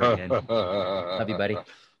start over again. Love you, buddy.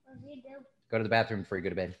 Go to the bathroom before you go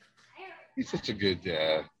to bed. He's such a good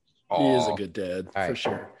dad. He is a good dad, for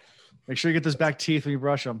sure. Make sure you get those back teeth when you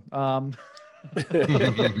brush them.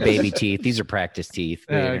 Baby teeth. These are practice teeth.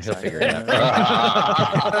 Yeah, He'll exactly. figure it out.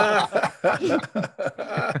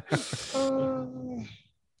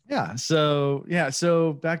 So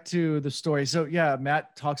back to the story. So yeah,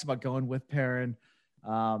 Matt talks about going with Perrin,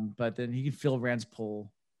 but then he can feel Rand's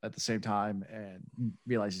pull at the same time and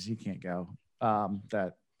realizes he can't go.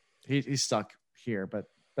 That he's stuck here, but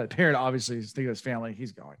Perrin obviously is thinking of his family.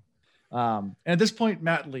 He's going. And at this point,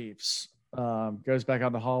 Matt leaves, goes back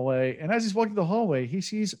on the hallway, and as he's walking the hallway, he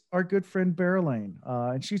sees our good friend Berylane,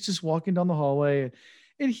 and she's just walking down the hallway,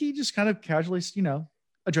 and he just kind of casually,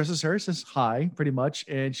 addresses her, says hi, pretty much,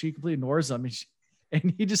 and she completely ignores him,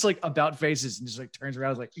 and he just like about faces and just like turns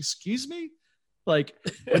around, like, "Excuse me, like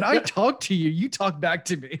when I talk to you, you talk back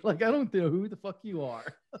to me. Like I don't know who the fuck you are."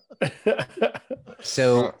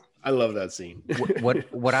 So I love that scene.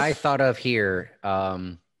 what I thought of here.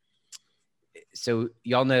 So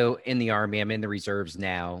y'all know in the Army, I'm in the reserves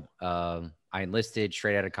now. I enlisted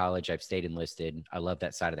straight out of college. I've stayed enlisted. I love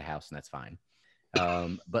that side of the house, and that's fine.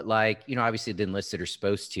 But like, obviously the enlisted are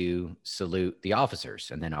supposed to salute the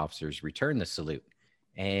officers, and then officers return the salute.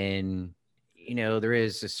 And, there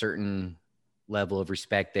is a certain level of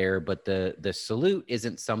respect there, but the salute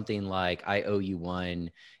isn't something like I owe you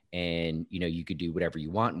one and, you could do whatever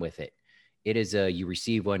you want with it. It is you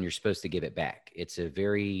receive one, you're supposed to give it back. It's a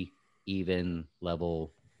very even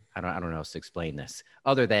level. I don't know how to explain this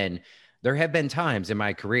other than there have been times in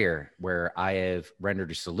my career where I have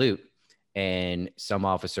rendered a salute and some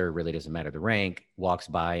officer, really doesn't matter the rank, walks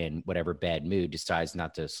by in whatever bad mood, decides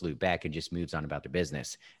not to salute back and just moves on about their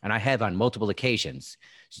business. And I have on multiple occasions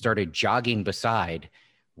started jogging beside,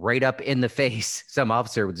 right up in the face, some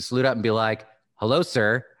officer would salute up and be like, "Hello,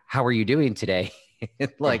 sir. How are you doing today?"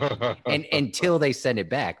 Like, and until they send it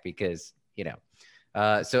back, because,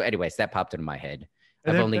 so anyways, that popped into my head.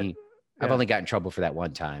 I've only got in trouble for that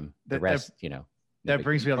one time. The rest, that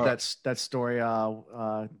brings me up that story.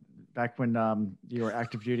 Back when you were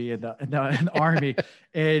active duty in the Army,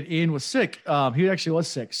 and Ian was sick. He actually was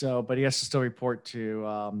sick, but he has to still report to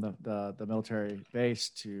the military base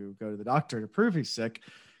to go to the doctor to prove he's sick.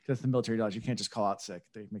 Because the military does, you can't just call out sick;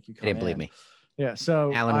 they make you come. They didn't believe me. Yeah,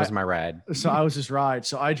 so Alan was my ride. So I was his ride.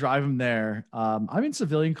 So I drive him there. I'm in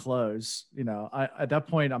civilian clothes. At that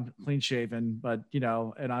point I'm clean shaven, but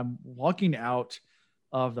and I'm walking out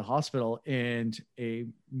of the hospital, and it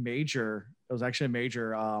was actually a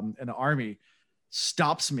major in the Army,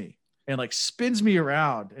 stops me and like spins me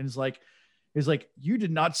around and is like, "You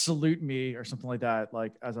did not salute me," or something like that.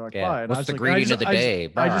 Like as I walked by, and what's I was the like, greeting of the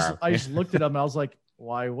day? I just looked at him and I was like,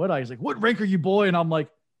 "Why would I?" He's like, "What rank are you, boy?" And I'm like,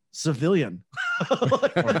 "Civilian."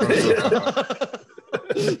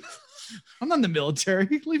 I'm not in the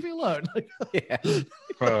military. Leave me alone.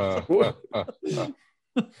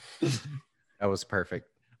 That was perfect.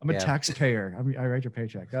 I'm a taxpayer. I write your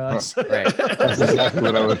paycheck. Right. That's exactly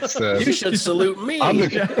what I would say. You should salute me. You want to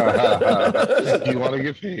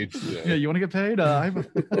get paid? Yeah, you want to get paid?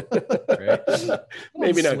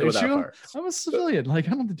 Maybe not go that far. I'm a civilian. Like I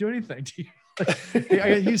don't have to do anything to you.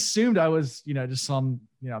 He assumed I was, just some,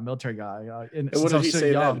 military guy. And what did he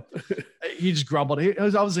say young, he just grumbled. He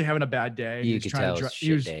was obviously having a bad day. You could tell.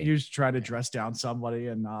 He was trying to dress down somebody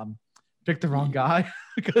and picked the wrong guy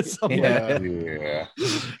because not me.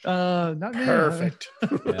 Perfect.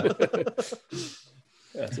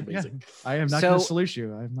 That's amazing. I am not going to salute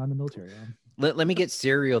you. I'm not in the military. Let me get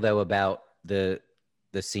serial though about the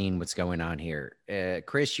scene, what's going on here.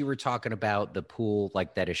 Chris, you were talking about the pool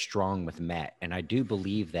like that is strong with Matt, and I do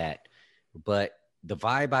believe that, but the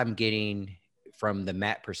vibe I'm getting from the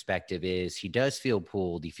Matt perspective is he does feel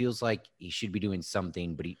pulled. He feels like he should be doing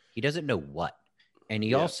something, but he doesn't know what. And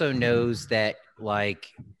he also knows that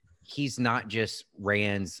like he's not just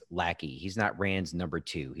Rand's lackey. He's not Rand's number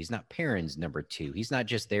two. He's not Perrin's number two. He's not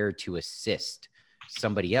just there to assist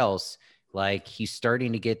somebody else. Like he's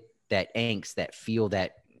starting to get that angst, that feel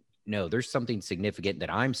that no, there's something significant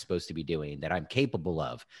that I'm supposed to be doing, that I'm capable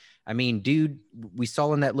of. I mean, dude, we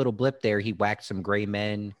saw in that little blip there, he whacked some gray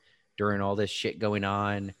men during all this shit going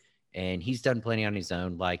on, and he's done plenty on his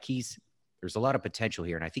own. Like there's a lot of potential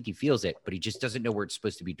here, and I think he feels it, but he just doesn't know where it's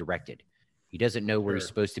supposed to be directed. He doesn't know where he's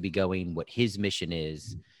supposed to be going, what his mission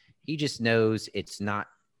is. He just knows it's not,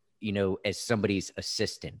 as somebody's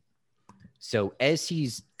assistant. So as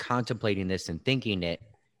he's contemplating this and thinking it,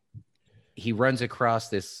 he runs across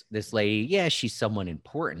this lady. Yeah, she's someone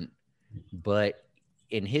important, but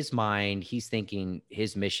in his mind, he's thinking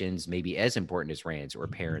his mission's maybe as important as Rand's or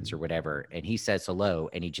Perrin's or whatever. And he says hello,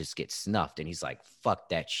 and he just gets snuffed, and he's like, "Fuck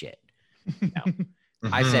that shit." No.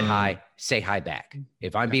 I said hi, say hi back.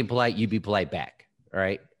 If I'm being polite, you be polite back. All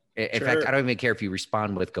right. In fact, I don't even care if you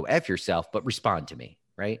respond with "go F yourself," but respond to me,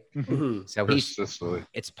 right? Mm-hmm. So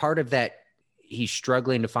it's part of that. He's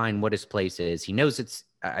struggling to find what his place is. He knows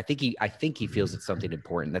I think he feels it's something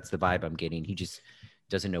important. That's the vibe I'm getting. He just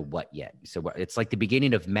doesn't know what yet. So it's like the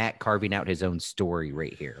beginning of Matt carving out his own story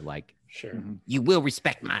right here. Like, sure, you will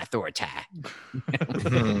respect my authority.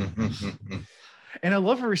 And I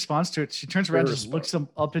love her response to it. She turns around, just looks him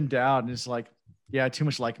up and down, and is like, "Yeah, too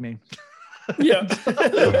much like me." Yeah.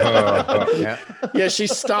 Yeah. She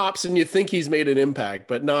stops, and you think he's made an impact,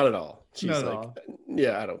 but not at all. She's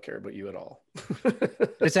yeah, I don't care about you at all.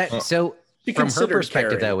 Is that so? From her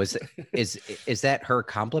perspective, though, is that her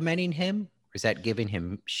complimenting him? Or is that giving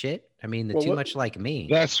him shit? I mean, too much like me.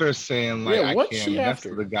 That's her saying, like, I what's can't she mess after?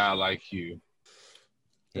 with a guy like you.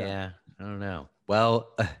 Yeah, I don't know. Well,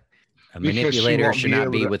 a manipulator should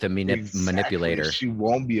not be with a manipulator. She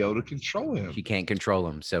won't be able to control him. She can't control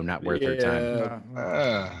him, so not worth her time.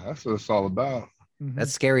 That's what it's all about.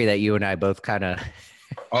 That's scary that you and I both kind of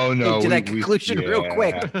to that conclusion real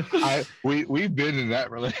quick. We've been in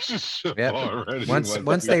that relationship already.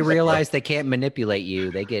 Once they realize they can't manipulate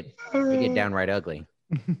you, they get downright ugly.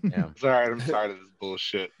 Yeah. Sorry, I'm tired of this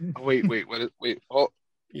bullshit. Oh, wait. Oh,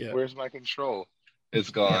 yeah. Where's my control? It's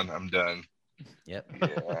gone. I'm done. Yep.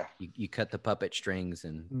 Yeah. You cut the puppet strings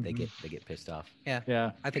and they get pissed off. Yeah.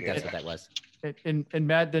 Yeah. I think that's what that was. And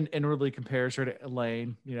Matt then inwardly compares her to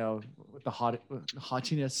Elaine, with the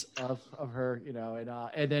haughtiness of her,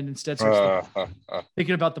 and then instead starts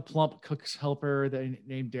thinking about the plump cook's helper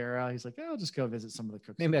named Dara. He's like, I'll just go visit some of the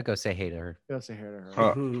cooks. Maybe I'll go say hey to her. Go say hey to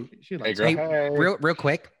her. She likes hey, real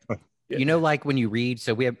quick. Like when you read,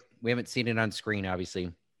 so we haven't seen it on screen,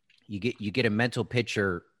 obviously. You get a mental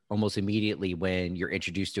picture almost immediately when you're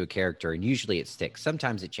introduced to a character, and usually it sticks.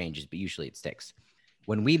 Sometimes it changes, but usually it sticks.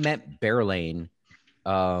 When we met Bearlane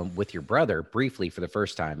with your brother briefly for the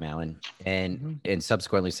first time, Alan, and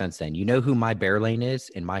subsequently since then, you know who my Bearlane is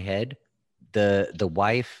in my head? The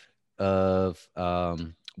wife of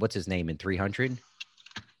what's his name in 300?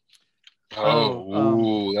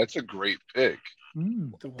 That's a great pick.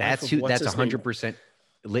 That's 100%.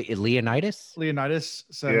 Leonidas? Leonidas,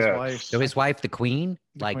 so his wife. So his wife, the queen,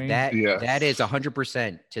 queen. That. Yes. That is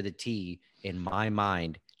 100% to the T in my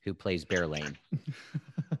mind. Who plays Bearlane?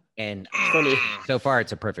 And so far,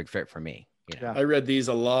 it's a perfect fit for me. Yeah. I read these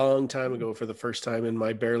a long time ago for the first time, and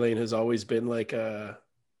my Bearlane has always been like a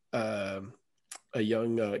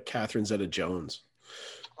young Catherine Zeta-Jones.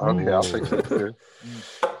 Okay, I'll take that too.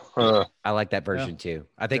 I like that version too.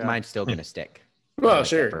 I think mine's still gonna stick. Well,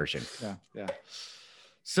 sure. Version. Yeah.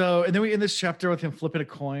 So, and then we end this chapter with him flipping a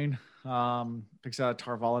coin. Picks out a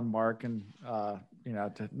Tarvalin mark and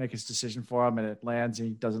to make his decision for him, and it lands, and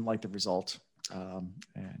he doesn't like the result. And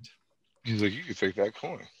he's like, you can take that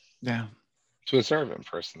coin. Yeah. To a servant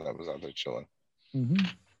person that was out there chilling. Mm-hmm.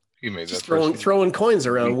 He made just that throwing coins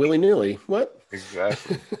around willy-nilly. What?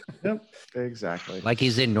 Exactly. Yep. Exactly. Like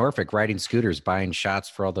he's in Norfolk riding scooters, buying shots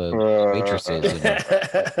for all the waitresses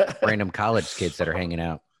and random college kids that are hanging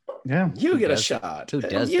out. Yeah. You get a shot. Who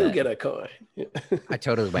does you that? get a coin. I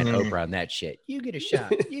totally went Oprah on that shit. You get a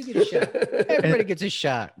shot. You get a shot. Everybody gets a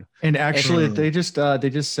shot. And actually, they just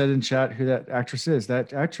said in chat who that actress is.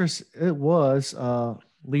 That actress, it was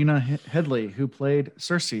Lena Headey, who played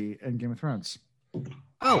Cersei in Game of Thrones.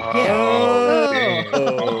 Oh yeah.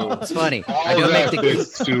 Oh, it's funny. I don't make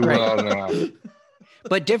the too well now.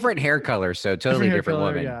 But different hair color, so totally different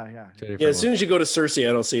woman. Yeah. As soon as you go to Cersei,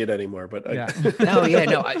 I don't see it anymore. But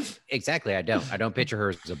exactly. I don't picture her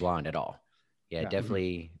as a blonde at all. Yeah,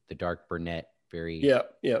 definitely the dark brunette. Very. Yeah.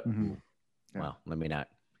 Mm-hmm. Well, let me not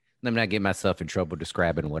get myself in trouble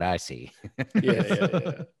describing what I see.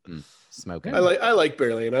 Yeah. Smoking. I like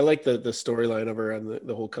Bearlane. I like the storyline of her and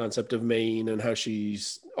the whole concept of Maine and how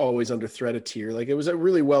she's always under threat of Tyr. Like, it was a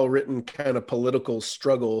really well written kind of political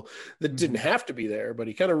struggle that didn't have to be there, but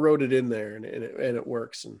he kind of wrote it in there, and it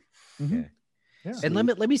works. And And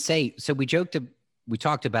let me say, so we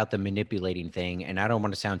talked about the manipulating thing, and I don't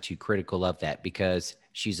want to sound too critical of that, because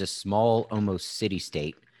she's a small, almost city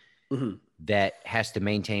state that has to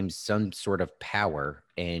maintain some sort of power,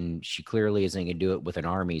 and she clearly isn't going to do it with an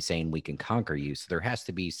army saying we can conquer you. So there has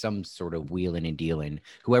to be some sort of wheeling and dealing.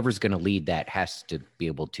 Whoever's going to lead that has to be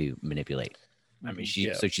able to manipulate. I mean,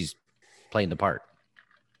 so she's playing the part,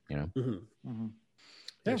 Yeah,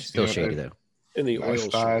 she's still shady though. In the oil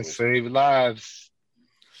spies save lives.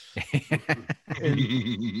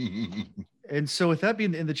 And so, with that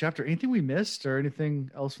being in the chapter, anything we missed or anything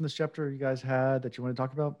else from this chapter you guys had that you want to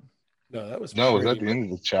talk about? No, that was was that the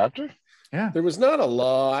end of the chapter? Yeah, there was not a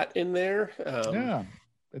lot in there. Yeah,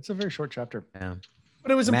 it's a very short chapter. Yeah,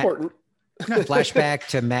 but it was important. Flashback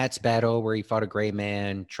to Matt's battle where he fought a gray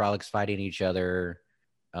man. Trollocs fighting each other.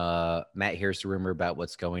 Matt hears the rumor about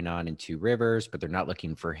what's going on in Two Rivers, but they're not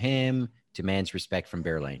looking for him. Demands respect from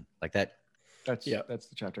Bear Lane. Like that. That's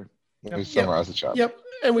the chapter. We summarize the chapter. Yep.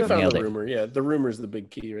 And we found Nailed the it. rumor. Yeah, the rumor is the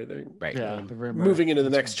big key right there. Right. Yeah, the rumor. Moving into the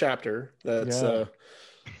next chapter, that's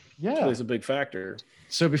yeah, is a big factor.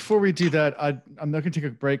 So before we do that, I'm not going to take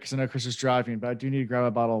a break because I know Chris is driving, but I do need to grab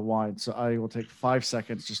a bottle of wine. So I will take 5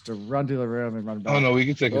 seconds just to run to the room and run back. Oh no, we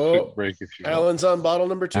can take a quick break if you want. Alan's on bottle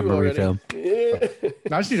number 2 already.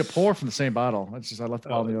 I just need to pour from the same bottle. It's just I left the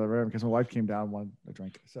bottle in the other room because my wife came down and wanted a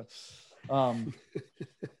drink. So I'm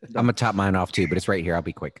gonna top mine off too, but it's right here. I'll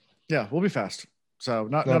be quick. Yeah, we'll be fast. So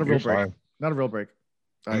not a real break. Fine. Not a real break.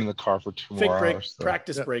 I'm in the car for 2 Fake more break, hours. So.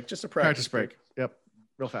 practice break, just a Practice break. Yep,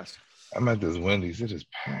 real fast. I'm at this Wendy's. It is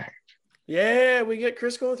packed. Yeah, we get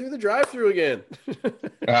Chris going through the drive-through again.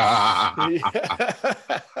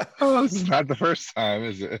 Oh, this is not the first time,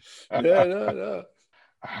 is it? No.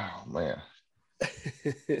 Oh man.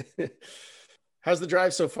 How's the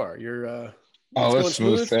drive so far? You're it's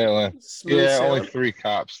smooth sailing. Smooth sailing? Only 3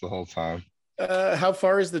 cops the whole time. How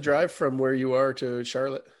far is the drive from where you are to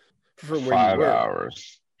Charlotte? From where 5 you were?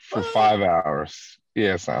 hours. For 5 hours.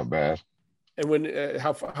 Yeah, it's not bad. And when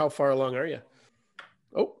how far along are you?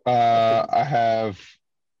 Oh, I have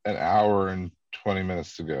an hour and 20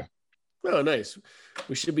 minutes to go. Oh, nice.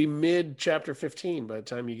 We should be mid chapter 15 by the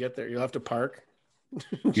time you get there. You'll have to park.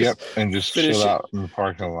 Yep, and just chill out in the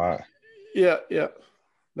parking lot. Yeah.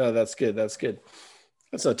 No, that's good. That's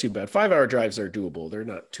not too bad. 5-hour drives are doable. They're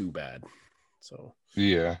not too bad. So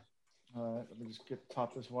yeah. All right, let me just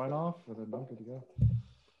top this wine off, and then I'm good to go.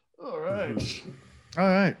 All right.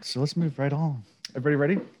 So let's move right on. Everybody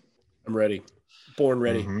ready? I'm ready. Born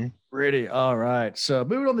ready. Mm-hmm. Ready. All right. So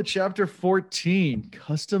moving on to chapter 14,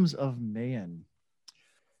 Customs of Man.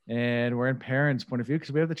 And we're in Perrin's point of view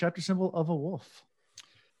because we have the chapter symbol of a wolf.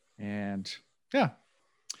 And yeah,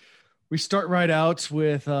 we start right out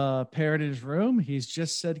with Perrin in his room. He's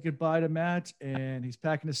just said goodbye to Matt and he's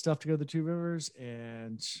packing his stuff to go to the Two Rivers.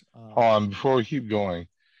 And hold on, before we keep going,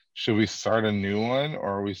 should we start a new one or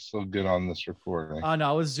are we still good on this recording? Oh,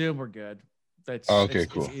 no, with Zoom, we're good. Cool.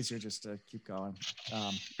 It's easier just to keep going.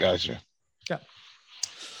 Gotcha. Yeah.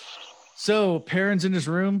 So Perrin's in his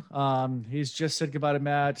room. He's just said goodbye to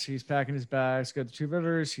Matt. He's packing his bags, go to Two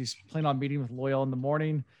Rivers. He's planning on meeting with Loyal in the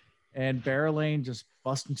morning. And Bear Lane just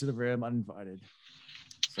busts into the room uninvited.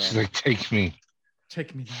 So, she's like, take me.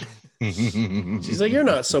 Take me now. She's like, you're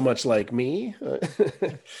not so much like me.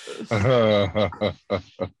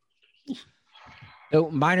 So,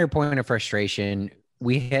 minor point of frustration.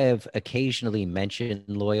 We have occasionally mentioned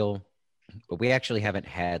Loyal, but we actually haven't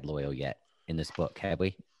had Loyal yet in this book, have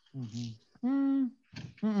we?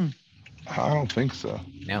 Mm-hmm. I don't think so.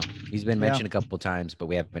 No, he's been mentioned a couple of times, but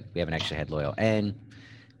we haven't actually had Loyal, and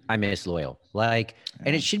I miss Loyal.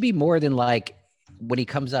 And it should be more than like when he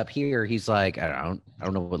comes up here, he's like, I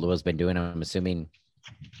don't know what Loyal's been doing. I'm assuming,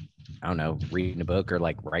 I don't know, reading a book or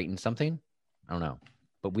like writing something. I don't know,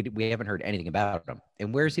 but we haven't heard anything about him.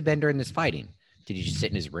 And where's he been during this fighting? Did he just sit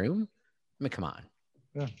in his room? I mean, come on.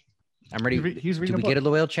 Yeah. I'm ready. He's reading. Do we get a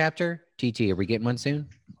Loyal chapter? TT, are we getting one soon?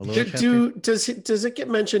 Does it get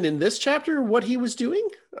mentioned in this chapter what he was doing?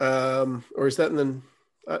 Or is that in the?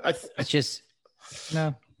 It's just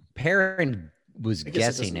no. Perrin was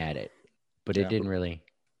guessing at it, but it didn't really.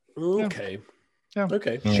 Okay. Yeah.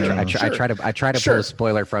 Okay. Sure. I try to pull a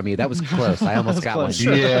spoiler from you. That was close. I almost got one.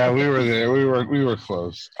 Yeah, we were there. We were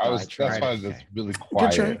close. That's why I was really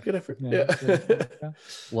quiet. Good try. Good effort. Yeah.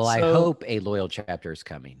 Well, I hope a Loyal chapter is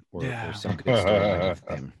coming, or some good story with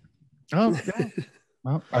him. Oh, yeah.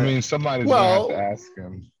 Well, I mean, somebody's gonna have to ask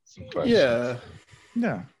him some questions.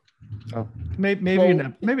 Yeah. Oh,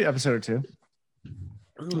 maybe episode or two.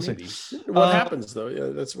 We'll see. What happens though? Yeah,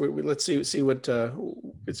 that's let's see what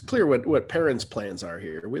it's clear what Perrin's plans are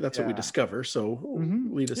here. That's what we discover. So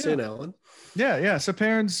lead us in, Alan. Yeah. So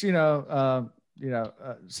Perrin's, since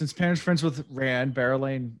Perrin's friends with Rand, Bear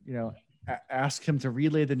Lane, ask him to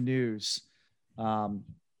relay the news,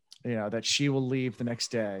 that she will leave the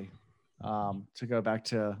next day, to go back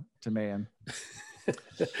to Mayan.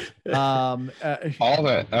 All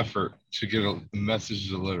that effort to get a message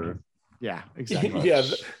delivered. Yeah, exactly. Yeah,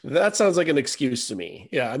 that sounds like an excuse to me.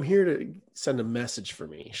 Yeah, I'm here to send a message for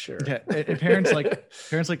me. Sure. Yeah, and parents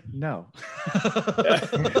like no.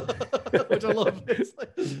 Which I love. It's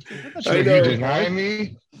like, so you deny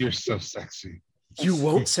me? You're so sexy. You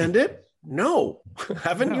won't send it? No.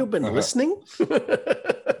 Haven't you been listening?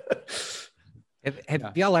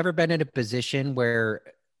 Have y'all ever been in a position where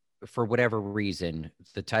for whatever reason,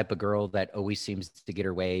 the type of girl that always seems to get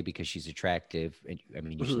her way because she's attractive. And I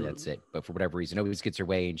mean, usually that's it. But for whatever reason, always gets her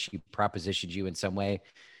way and she propositions you in some way.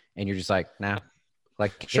 And you're just like, nah.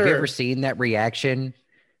 Like, have you ever seen that reaction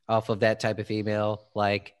off of that type of female?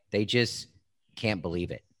 Like, they just can't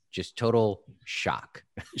believe it. Just total shock.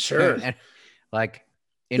 Sure. And, like,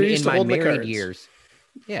 in my married years,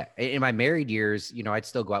 in my married years, you know, I'd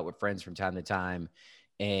still go out with friends from time to time.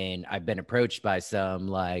 And I've been approached by some,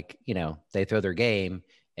 like, you know, they throw their game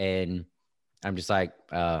and I'm just like,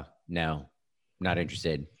 no, not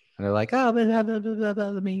interested. And they're like, oh, blah, blah, blah, blah, blah,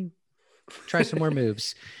 let me try some more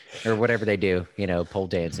moves or whatever they do, you know, pole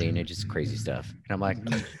dancing and just crazy stuff. And I'm like,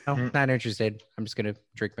 no, not interested. I'm just going to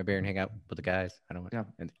drink my beer and hang out with the guys. I don't want to.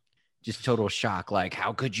 And just total shock. Like,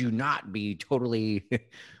 how could you not be totally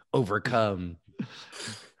overcome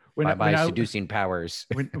by my seducing powers?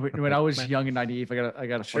 When I was young and naive, I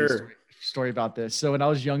got a funny story about this. So when I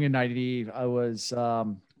was young and naive, I was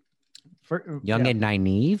and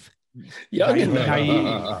naive. Young and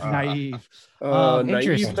naive.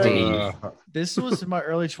 Interesting. This was in my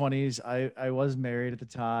early 20s. I was married at the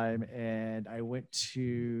time, and I went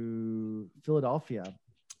to Philadelphia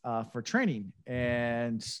for training,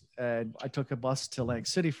 and I took a bus to Atlantic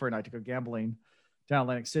City for a night to go gambling down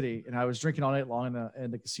Atlantic City, and I was drinking all night long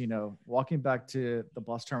in the casino, walking back to the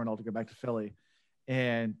bus terminal to go back to Philly,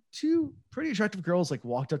 and two pretty attractive girls like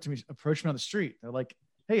walked up to me, approached me on the street. They're like,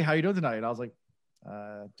 "Hey, how you doing tonight?" And I was like,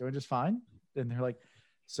 "Doing just fine." And they're like,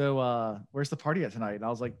 "So where's the party at tonight?" And I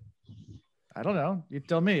was like, "I don't know. You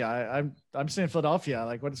tell me. I'm staying in Philadelphia.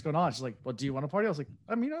 Like, what's going on?" She's like, "Well, do you want to party?" I was like,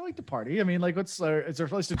 "I mean, I like to party. I mean, like, is there a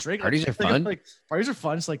place to drink? Parties are fun. Like, parties are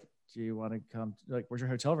fun." It's like, "Do you want to come? Like, where's your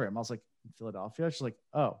hotel room?" I was like, "In Philadelphia." She's like,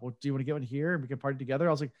 "Oh, well, do you want to get one here and we can party together?"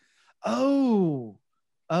 I was like, "Oh,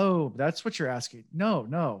 that's what you're asking." No.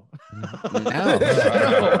 No.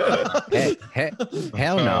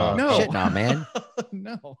 Hell no. No. Shit no, man.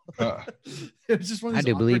 No. It was just one of I these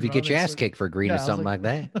do believe you awkward get your ass moments, kicked for agreeing to something like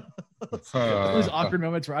that. Those awkward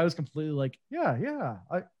moments where I was completely like, yeah.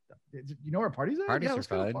 You know where parties at? Parties yeah, are let's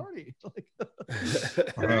go to a fun. party.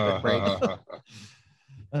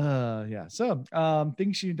 Yeah. So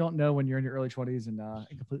things you don't know when you're in your early 20s and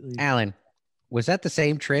completely. Alan, was that the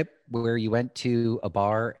same trip where you went to a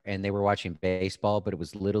bar and they were watching baseball, but it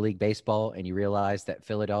was Little League baseball, and you realized that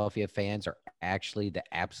Philadelphia fans are actually the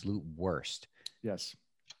absolute worst? Yes.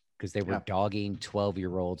 Because they were dogging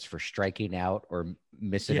 12-year-olds for striking out or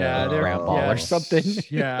missing a ground ball or something.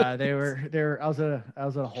 Yeah, they were. I was at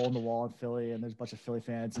a hole in the wall in Philly, and there's a bunch of Philly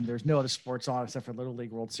fans, and there's no other sports on except for Little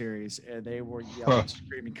League World Series, and they were yelling,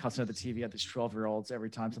 screaming, cussing at the TV at these 12-year-olds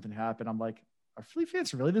every time something happened. I'm like, are Philly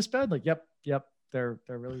fans really this bad? Like, yep, they're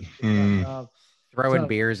really throwing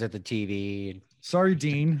beers at the TV. Sorry,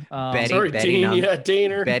 Dean. Dean.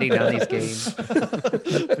 Daner. Betting on these games.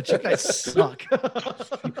 But you guys suck.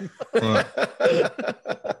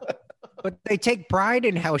 But they take pride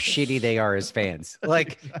in how shitty they are as fans.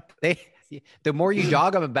 Like, the more you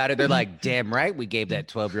dog them about it, they're like, damn right, we gave that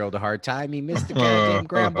 12-year-old a hard time. He missed the goddamn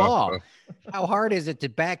ground ball. How hard is it to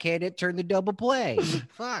backhand it, turn the double play?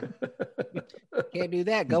 Fuck. Can't do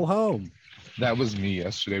that. Go home. That was me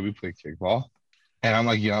yesterday. We played kickball. And I'm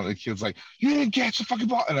like yelling at the kids, like, "You didn't catch the fucking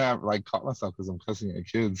ball." And I like caught myself because I'm cussing at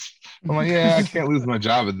kids. I'm like, yeah, I can't lose my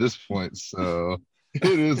job at this point. So it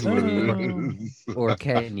is what it is. Or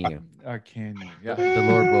can you? Yeah. The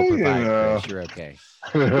Lord will provide. Chris. You're okay.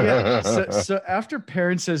 Yeah. So after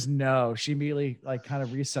Perrin says no, she immediately like kind of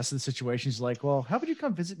reassesses the situation. She's like, "Well, how about you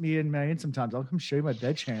come visit me in Maine sometimes? I'll come show you my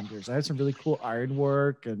bed chambers. I have some really cool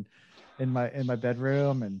ironwork and in my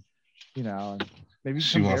bedroom, and you know." And maybe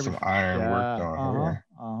she wants some iron work on her.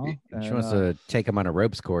 She wants to take him on a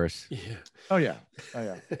ropes course. Yeah. Oh yeah.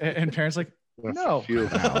 And parents like, no.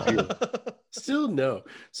 Still no.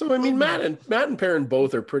 So I mean, Matt and Perrin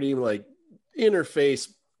both are pretty like interface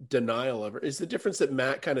denial of her. Is the difference that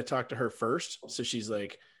Matt kind of talked to her first, so she's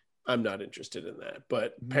like, I'm not interested in that.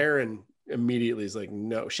 But Perrin immediately is like,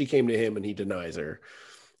 no. She came to him and he denies her.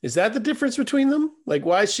 Is that the difference between them? Like,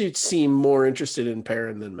 why does she seem more interested in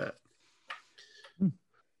Perrin than Matt?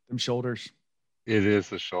 Them shoulders. It is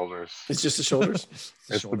the shoulders. It's just the shoulders.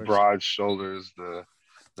 It's the broad shoulders, the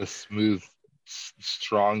smooth,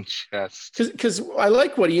 strong chest. Because I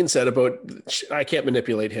like what Ian said about I can't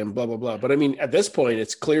manipulate him, blah blah blah. But I mean, at this point,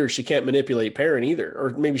 it's clear she can't manipulate Perrin either, or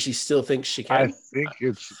maybe she still thinks she can. I think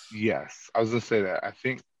it's yes. I was gonna say that. I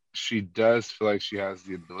think she does feel like she has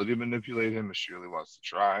the ability to manipulate him if she really wants to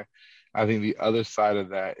try. I think the other side of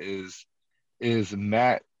that is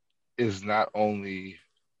Matt is not only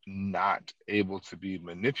not able to be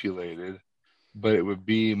manipulated, but it would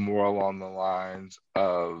be more along the lines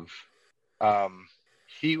of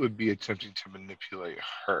he would be attempting to manipulate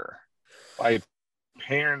her. Like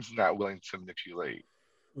Perrin's not willing to manipulate.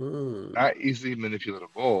 Not easily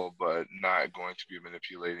manipulatable, but not going to be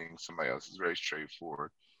manipulating somebody else. Is very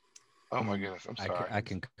straightforward. Oh my goodness, I'm sorry. I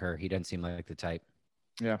concur. He doesn't seem like the type.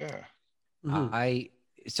 Yeah.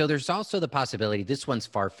 So there's also the possibility, this one's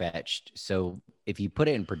far-fetched. So if you put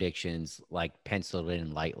it in predictions, like penciled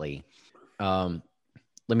in lightly,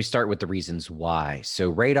 let me start with the reasons why. So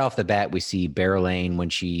right off the bat, we see Berylane, when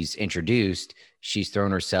she's introduced, she's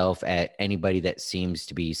thrown herself at anybody that seems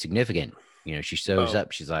to be significant. You know, she shows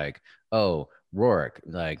up, she's like, oh, Rourke,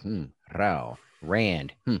 like, Rao,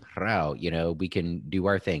 Rand, Rao, you know, we can do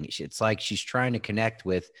our thing. It's like she's trying to connect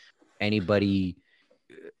with anybody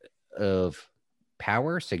of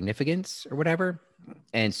power, significance, or whatever.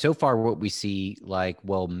 And so far what we see, like,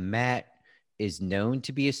 well, Matt is known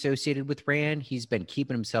to be associated with Rand. He's been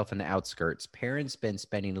keeping himself in the outskirts. Perrin's been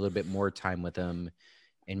spending a little bit more time with him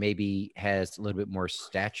and maybe has a little bit more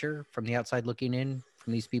stature from the outside looking in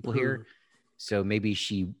from these people here. So maybe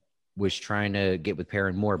she was trying to get with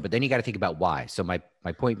Perrin more, but then you got to think about why. So my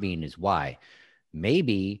point being is why.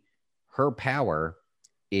 Maybe her power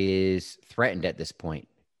is threatened at this point.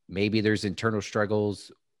 Maybe there's internal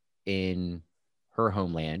struggles in her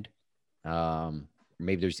homeland.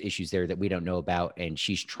 Maybe there's issues there that we don't know about, and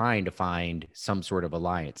she's trying to find some sort of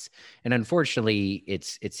alliance. And unfortunately,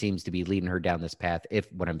 it seems to be leading her down this path,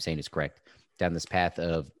 if what I'm saying is correct, down this path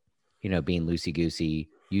of, you know, being loosey-goosey,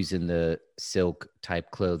 using the silk type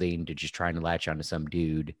clothing to just trying to latch onto some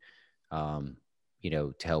dude, you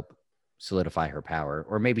know, to help solidify her power.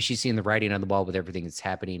 Or maybe she's seeing the writing on the wall with everything that's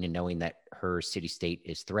happening and knowing that her city-state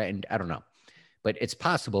is threatened. I don't know. But it's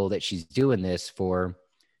possible that she's doing this for,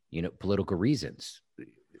 you know, political reasons,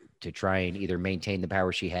 to try and either maintain the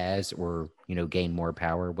power she has or, you know, gain more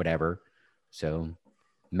power, whatever. So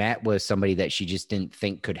Matt was somebody that she just didn't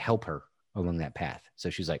think could help her along that path.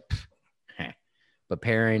 So she's like, heh. But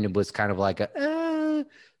Perrin was kind of like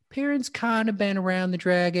Perrin's kind of been around the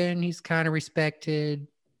dragon. He's kind of respected,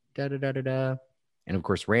 da-da-da-da-da. And of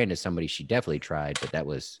course, Rand is somebody she definitely tried, but that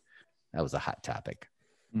was a hot topic.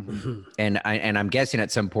 And I'm guessing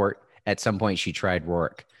at some point she tried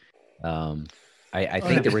Rourke. I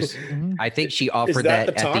think there was. I think she offered that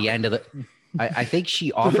at the end of the. I think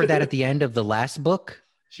she offered that at the end of the last book.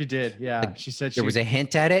 She did, yeah. Like, she said there was a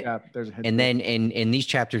hint at it. Yeah, there's a hint. And then in these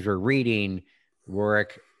chapters we're reading,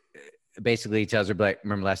 Rourke basically tells her, like,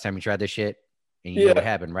 remember last time we tried this shit? And you know what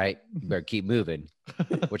happened, right? You better keep moving.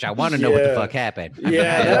 Which I want to know what the fuck happened.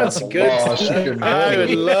 Yeah, that's good. I would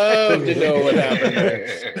love to know what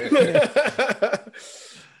happened.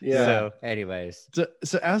 Yeah. So, anyways.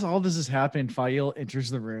 So as all this is happening, Fail enters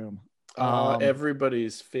the room.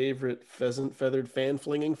 Everybody's favorite pheasant feathered fan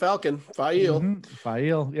flinging falcon, Fail.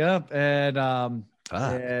 Fail, yeah. And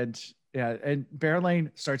Berylane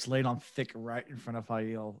starts laying on thick right in front of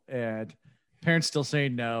Fail, and Perrin's still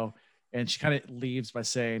saying no, and she kind of leaves by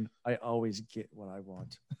saying, "I always get what I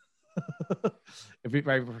want."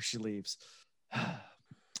 Right before she leaves.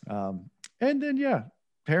 And then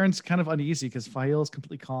Perrin's kind of uneasy because Fail is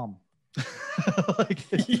completely calm. Like,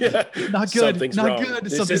 not good. Something's not wrong. good.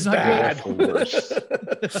 This Something's is not bad. good.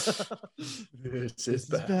 This is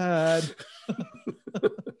bad.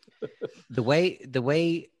 The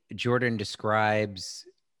way Jordan describes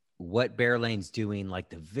what Berlane's doing, like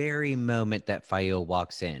the very moment that Fail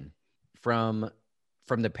walks in, from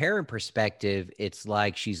the parent perspective, it's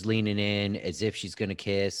like she's leaning in as if she's going to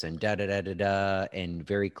kiss and da-da-da-da-da and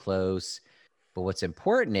very close. But what's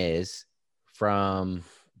important is, from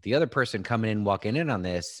the other person coming in, walking in on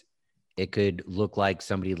this, it could look like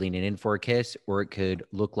somebody leaning in for a kiss, or it could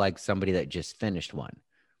look like somebody that just finished one.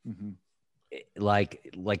 Like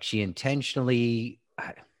she intentionally,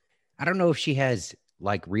 I don't know if she has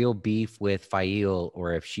like real beef with Fail,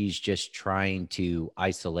 or if she's just trying to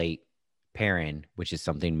isolate Perrin, which is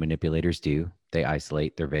something manipulators do. They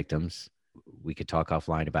isolate their victims. We could talk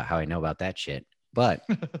offline about how I know about that shit. But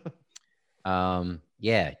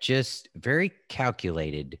just very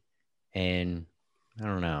calculated. And I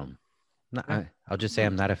don't know. I'll just say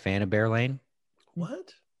I'm not a fan of Berylane.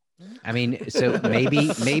 What? I mean, so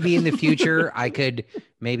maybe in the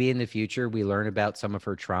future we learn about some of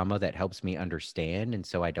her trauma that helps me understand, and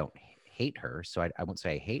so I don't hate her. So I won't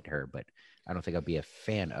say I hate her, but I don't think I'll be a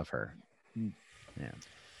fan of her. Yeah,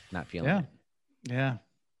 not feeling it. Yeah.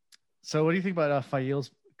 So what do you think about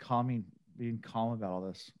Fail's being calm about all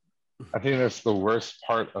this? I think that's the worst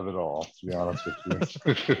part of it all, to be honest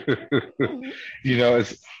with you. You know,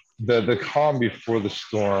 it's the calm before the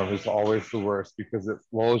storm is always the worst, because it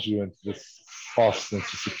lulls you into this false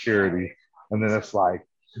sense of security. And then it's like,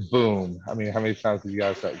 boom. I mean, how many times have you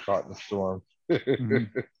guys got caught in a storm?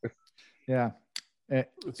 Yeah.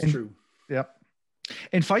 It's true. Yep.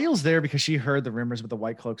 And Fail's there because she heard the rumors with the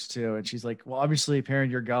white cloaks too. And she's like, well, obviously, Perrin,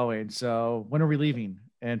 you're going. So when are we leaving?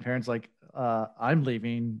 And Perrin's like, I'm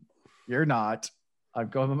leaving. You're not. I'm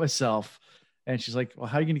going by myself. And she's like, well,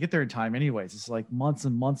 how are you going to get there in time anyways? It's like months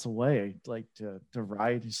and months away, like to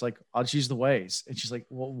ride. He's like, I'll just use the ways. And she's like,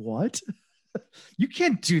 well, what? You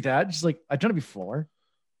can't do that. She's like, I've done it before.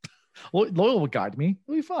 Loyal will guide me.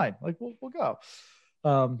 It'll be fine. Like we'll go.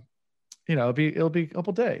 It'll be a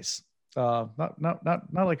couple days. Not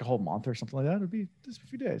like a whole month or something like that. It'll be just a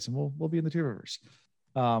few days, and we'll be in the Two Rivers.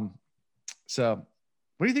 So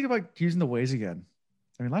what do you think about using the ways again?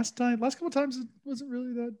 I mean, last couple of times it wasn't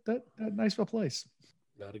really that nice of a place.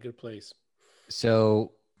 Not a good place.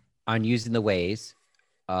 So on using the ways,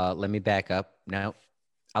 let me back up. Now,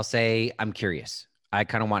 I'll say I'm curious. I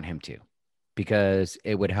kind of want him to, because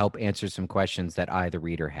it would help answer some questions that I, the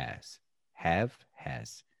reader, has.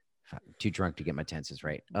 Too drunk to get my tenses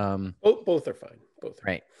right. Both are fine. Both are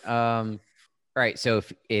right. All right. So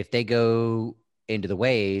if they go into the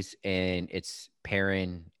ways and it's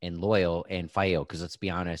Perrin and Loyal and Fael, because let's be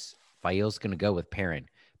honest, Fael's going to go with Perrin.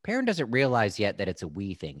 Perrin doesn't realize yet that it's a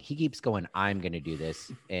we thing. He keeps going, I'm going to do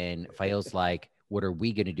this. And Fael's like, what are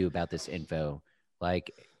we going to do about this info?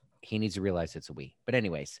 Like, he needs to realize it's a we. But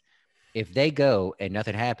anyways, if they go and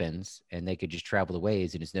nothing happens and they could just travel the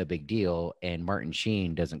ways and it's no big deal, and Martin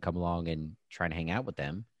Sheen doesn't come along and try and hang out with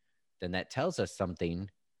them, then that tells us something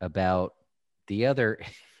about the other.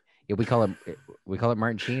 Yeah, we call it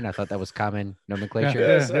Martin Sheen. I thought that was common nomenclature.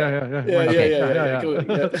 Yeah.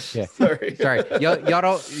 Sorry.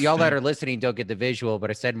 Y'all that are listening don't get the visual, but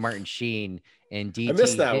I said Martin Sheen, and DT I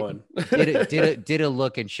missed that one. did a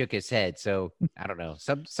look and shook his head. So I don't know.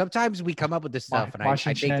 Sometimes we come up with this stuff, and I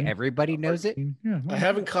think everybody knows it. I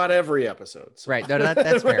haven't caught every episode. So. Right. No,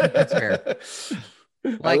 that's fair. That's fair.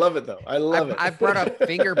 Like, I love it though. I love it. I brought up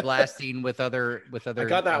finger blasting with other I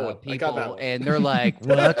got that one. people, I got that one. And they're like,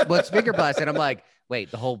 what's finger blasting? I'm like, wait,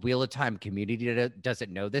 the whole Wheel of Time community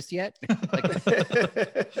doesn't know this yet?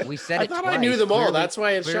 Like, we said I it thought twice. I knew them all. Clearly, That's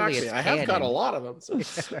why it shocks me. I have got a lot of them.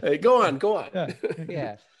 So. Hey, go on.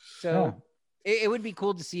 Yeah. So it would be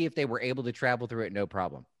cool to see if they were able to travel through it no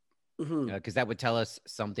problem, because that would tell us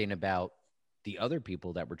something about the other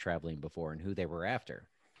people that were traveling before and who they were after.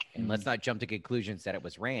 And let's not jump to conclusions that it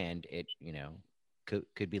was Rand. It,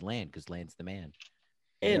 could be Land, because Land's the man.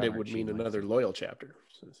 And it would mean another Loyal chapter.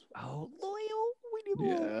 Oh, Loyal. We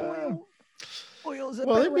need Loyal. Loyal's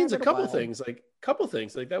well, it means a couple things. Like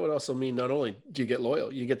that would also mean not only do you get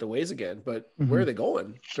Loyal, you get the ways again, but where are they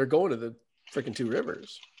going? They're going to the freaking Two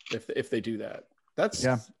Rivers if they do that. That's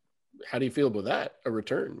How do you feel about that? A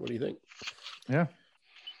return? What do you think? Yeah.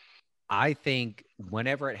 I think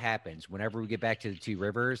whenever it happens, whenever we get back to the Two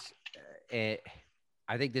Rivers, I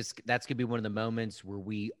think that's going to be one of the moments where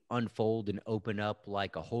we unfold and open up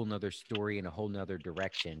like a whole nother story in a whole nother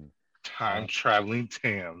direction. Time traveling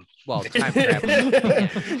Tam. Well, time traveling. Yeah.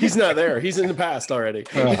 He's not there. He's in the past already.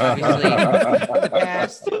 Obviously, in the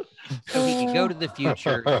past, so he can go to the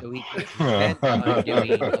future, so he can prevent the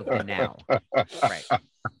undoing of the now. Right.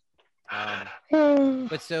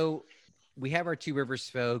 But so we have our Two Rivers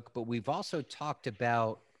folk, but we've also talked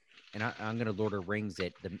about, and I'm going to Lord of Rings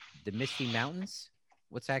it, the Misty Mountains.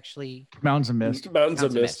 What's actually Mountains of Mist? Mountains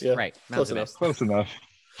of Mist. Yeah, right. Mountains of Mist. Close enough.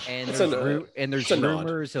 And there's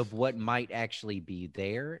rumors of what might actually be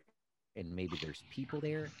there, and maybe there's people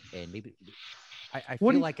there, and maybe I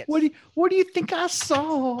feel like it's. What do you think I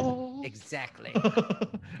saw? Exactly.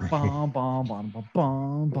 Bom, bom, bom, bom,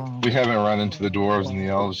 bom, bom. We haven't run into the dwarves and the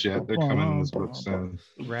elves yet. They're coming in this book soon.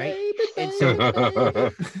 Right. And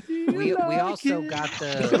so we also got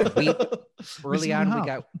the weep early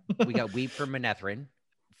on. We got weep from Manethrin,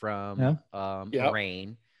 from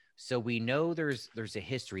Moraine. So we know there's a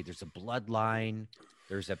history, there's a bloodline,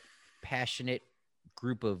 there's a passionate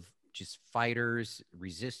group of just fighters,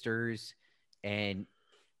 resistors, and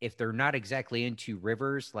if they're not exactly in Two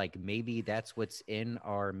Rivers, like maybe that's what's in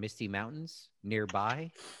our Misty Mountains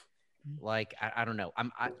nearby. Like I don't know.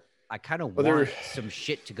 I kind of want some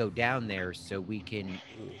shit to go down there so we can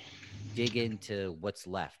dig into what's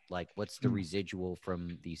left. Like what's the residual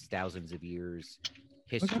from these thousands of years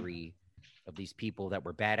history of these people that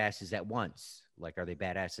were badasses at once. Like, are they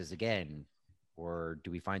badasses again? Or do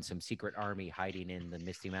we find some secret army hiding in the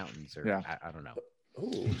Misty Mountains? Or I don't know.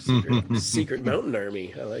 Oh, secret mountain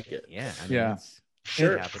army. I like it. Yeah. I mean,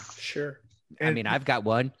 Sure. I mean, I've got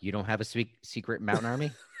one. You don't have a secret mountain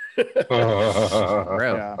army?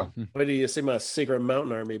 Bro. What do you say, my secret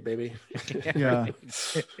mountain army, baby? Yeah.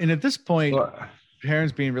 And at this point,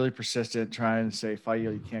 Perrin's being really persistent, trying to say,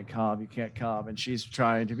 Fail, you can't come, you can't come. And she's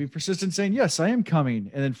trying to be persistent, saying, yes, I am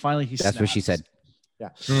coming. And then finally he That's snaps. what she said. Yeah.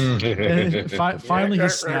 And then finally he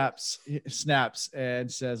snaps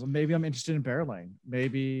and says, well, maybe I'm interested in Barrelane.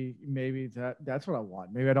 Maybe that's what I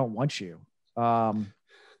want. Maybe I don't want you.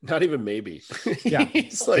 Not even maybe. Yeah.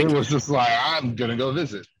 He's like, it was just like, I'm gonna go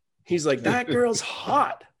visit. He's like, that girl's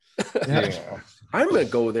hot. Yeah. I'm gonna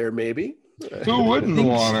go there, maybe. Who wouldn't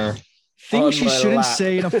want her? Things you shouldn't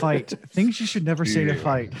say in a fight. Things you should never say in a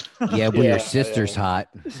fight. Yeah, when your sister's hot.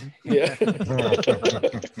 Yeah.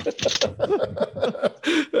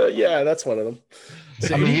 Yeah, that's one of them.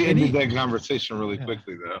 So he ended that conversation really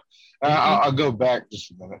quickly, though. I'll go back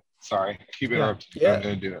just a minute. Sorry, keep interrupting. I'm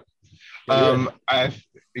going to do it.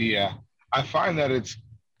 I find that it's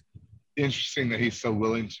interesting that he's so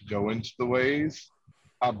willing to go into the ways,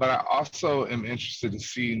 but I also am interested to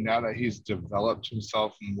see now that he's developed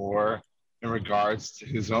himself more in regards to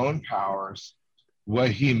his own powers, what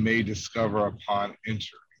he may discover upon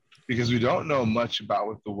entering. Because we don't know much about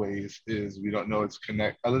what the ways is. We don't know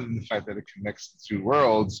other than the fact that it connects the two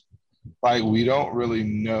worlds. Like, we don't really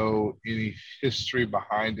know any history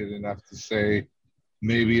behind it enough to say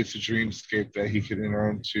maybe it's a dreamscape that he could enter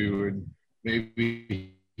into, and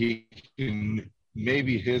maybe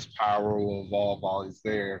his power will evolve while he's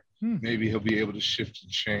there. Maybe he'll be able to shift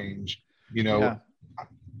and change.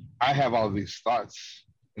 I have all these thoughts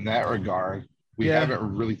in that regard. We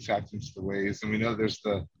haven't really tapped into the ways, and we know there's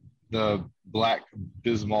the black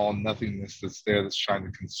abysmal nothingness that's there that's trying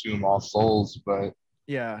to consume all souls, but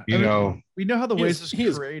we know how the ways was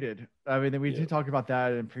created. I mean, we did talk about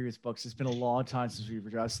that in previous books. It's been a long time since we've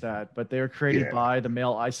addressed that, but they were created by the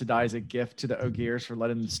male Aes Sedai as a gift to the Ogiers for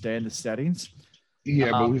letting them stay in the settings.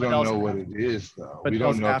 Yeah, but we don't know what it is, though. We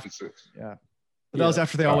don't know if it's but that was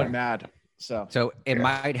after they all went mad. So it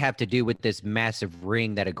might have to do with this massive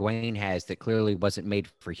ring that Egwene has that clearly wasn't made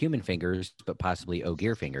for human fingers, but possibly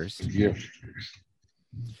Ogier fingers. Yeah.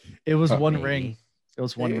 It was one ring. It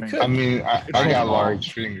was one ring. I mean, I got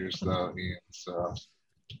large fingers, though, Ian, so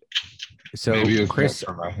maybe Chris,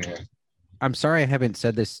 from my hand. I'm sorry I haven't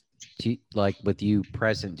said this to, like, with you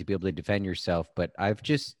present to be able to defend yourself, but I've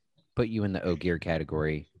just put you in the Ogier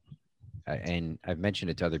category, and I've mentioned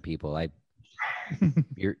it to other people.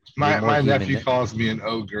 My nephew calls me an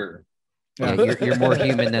ogre. Yeah, you're more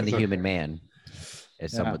human than the human man,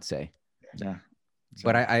 as some would say. Yeah,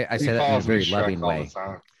 but I say that in a very loving way.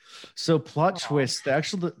 So plot twist: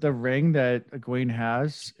 the ring that Egwene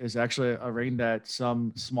has is actually a ring that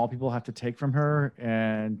some small people have to take from her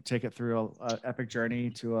and take it through an epic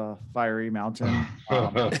journey to a fiery mountain.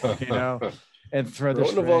 And throw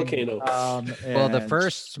this in a volcano. Well, the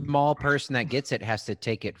first small person that gets it has to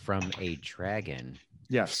take it from a dragon.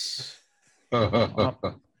 Yes. From the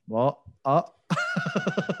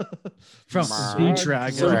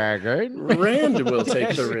dragon. Rand will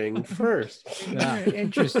take the ring first.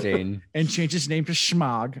 Interesting. And change his name to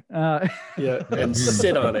Schmog. And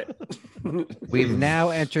sit on it. We've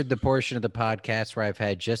now entered the portion of the podcast where I've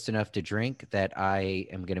had just enough to drink that I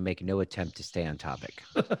am going to make no attempt to stay on topic.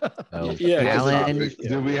 So, Alan,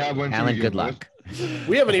 good luck.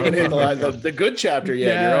 We haven't even hit the good chapter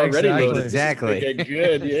yet. Yeah, you're already loaded. Exactly. Okay,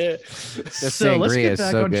 good. Yeah. So let's get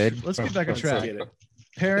back on good. Let's get back on track.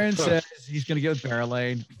 Perrin says he's going to get with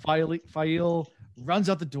Barrelane. Fail runs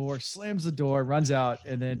out the door, slams the door, runs out,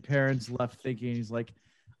 and then Perrin's left thinking, he's like,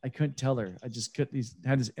 I couldn't tell her. I just couldn't. He's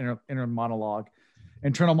had this internal monologue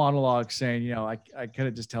saying, I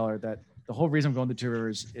couldn't just tell her that the whole reason I'm going to Two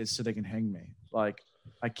Rivers is so they can hang me. Like,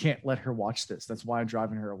 I can't let her watch this. That's why I'm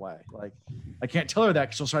driving her away. Like, I can't tell her that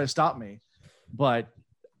because she'll try to stop me, but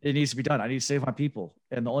it needs to be done. I need to save my people.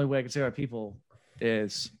 And the only way I can save my people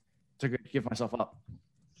is to give myself up.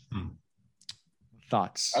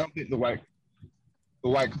 Thoughts? I don't think the white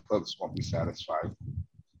cloaks won't be satisfied.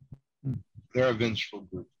 They're a vengeful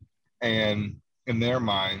group, and in their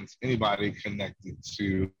minds, anybody connected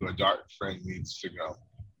to a dark friend needs to go.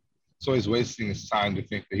 So he's wasting his time to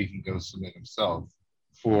think that he can go submit himself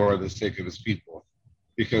for the sake of his people,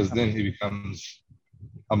 because then he becomes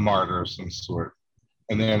a martyr of some sort,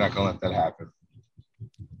 and they're not going to let that happen.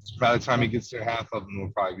 By the time he gets there, half of them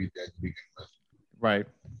will probably be dead to begin with. Right.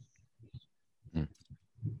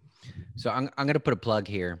 So I'm going to put a plug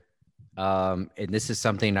here. And this is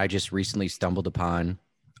something I just recently stumbled upon.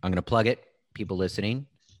 I'm going to plug it. People listening,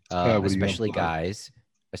 especially guys,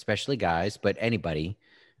 but anybody.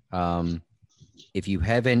 If you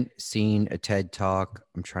haven't seen a TED Talk,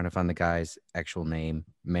 I'm trying to find the guy's actual name.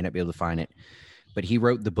 May not be able to find it. but he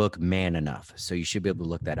wrote the book Man Enough. So you should be able to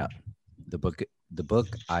look that up. The book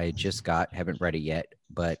I just got, haven't read it yet,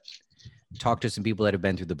 but talked to some people that have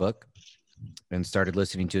been through the book and started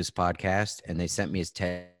listening to his podcast, and they sent me his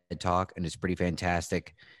TED Talk, and it's pretty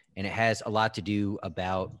fantastic. And it has a lot to do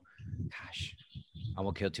about, gosh, I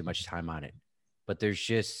won't kill too much time on it, but there's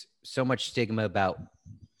just so much stigma about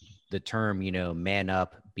the term, man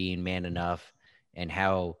up, being man enough, and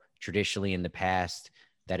how traditionally in the past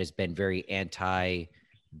that has been very anti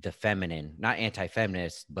the feminine, not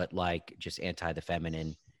anti-feminist, but like just anti the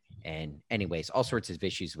feminine. And anyways, all sorts of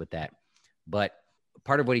issues with that. But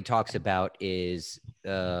part of what he talks about is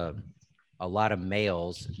a lot of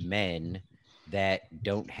men that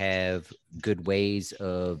don't have good ways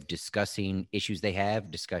of discussing issues they have,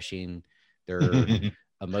 discussing their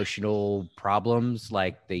emotional problems.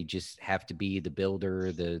 Like they just have to be the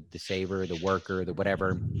builder, the saver, the worker, the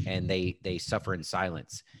whatever, and they suffer in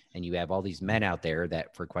silence. And you have all these men out there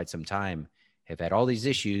that for quite some time have had all these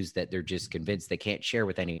issues that they're just convinced they can't share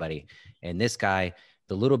with anybody. And this guy,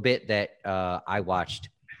 the little bit that I watched,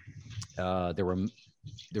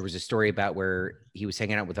 there was a story about where he was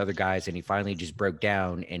hanging out with other guys and he finally just broke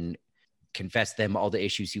down and confessed them all the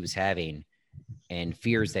issues he was having and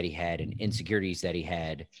fears that he had and insecurities that he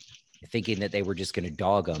had, thinking that they were just going to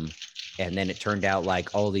dog him. And then it turned out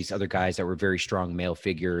like all these other guys that were very strong male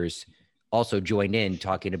figures also joined in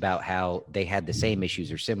talking about how they had the same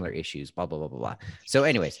issues or similar issues, blah, blah, blah, blah, blah. So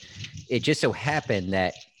anyways, it just so happened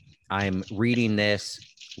that I'm reading this,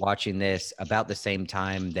 watching this about the same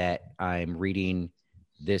time that I'm reading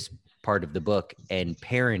this part of the book. And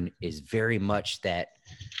Perrin is very much that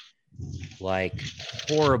like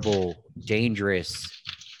horrible, dangerous,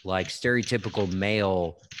 like stereotypical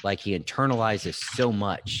male, like he internalizes so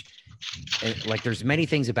much. And like there's many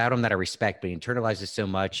things about him that I respect, but he internalizes so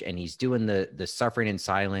much, and he's doing the suffering in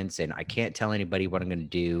silence, and I can't tell anybody what I'm going to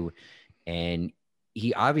do. And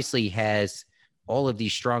he obviously has all of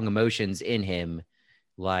these strong emotions in him,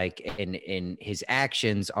 like, and his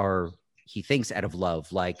actions are, he thinks out of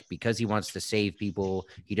love, like because he wants to save people.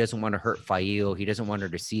 He doesn't want to hurt Fail. He doesn't want her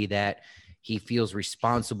to see that. He feels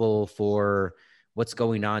responsible for what's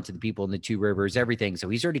going on to the people in the Two Rivers, everything. So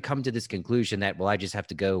he's already come to this conclusion that, well, I just have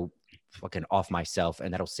to go fucking off myself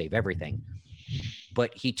and that'll save everything.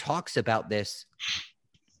 But he talks about this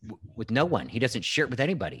with no one. He doesn't share it with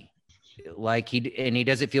anybody. Like he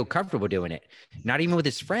doesn't feel comfortable doing it. Not even with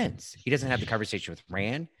his friends. He doesn't have the conversation with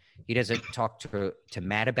Rand. He doesn't talk to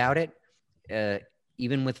Matt about it.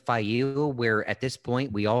 Even with Fail, where at this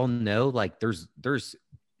point we all know like there's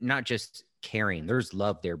not just caring, there's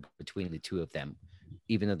love there between the two of them,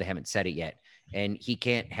 even though they haven't said it yet. And he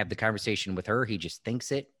can't have the conversation with her. He just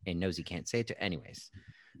thinks it and knows he can't say it to anyways.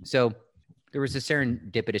 So there was a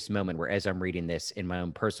serendipitous moment where as I'm reading this in my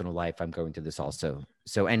own personal life, I'm going through this also.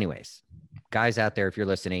 So anyways, guys out there, if you're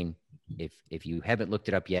listening, if you haven't looked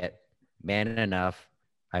it up yet, Man Enough,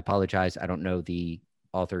 I apologize. I don't know the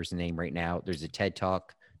author's name right now. There's a TED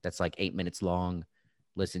Talk that's like 8 minutes long.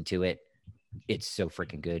 Listen to it. It's so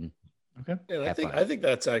freaking good. Okay. And I think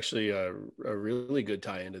that's actually a really good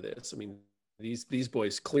tie into this. I mean, these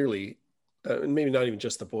boys clearly, and maybe not even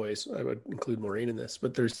just the boys, I would include Maureen in this,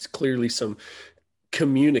 but there's clearly some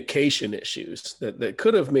communication issues that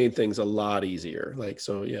could have made things a lot easier. Like,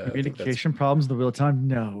 so yeah. Communication problems in the real time?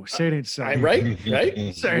 No, say it ain't so. Right? Say it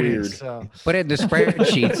ain't so. Put it in the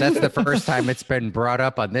spreadsheets. That's the first time it's been brought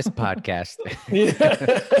up on this podcast.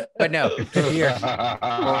 But no, here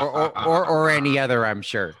or any other, I'm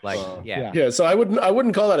sure. Like, yeah. So I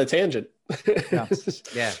wouldn't call that a tangent.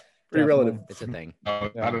 Yeah. Pretty relative. It's a thing.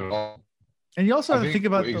 Not at all. And you also have to think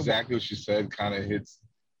about exactly what she said. Kind of hits.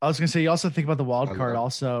 I was gonna say you also think about the wild card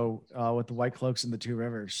also with the White Cloaks and the Two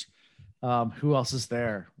Rivers. Who else is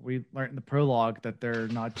there? We learned in the prologue that they're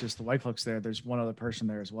not just the White Cloaks there. There's one other person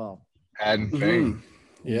there as well. Haddon Fane.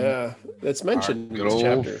 Yeah, that's mentioned. Our good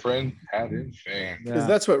old friend Haddon Fane. Because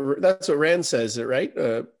that's what Rand says, right?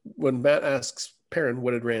 When Matt asks Perrin,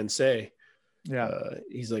 "What did Rand say?" Yeah,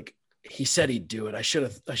 he's like, "He said he'd do it. I should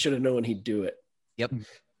have known he'd do it." Yep.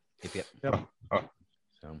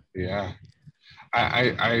 So yeah,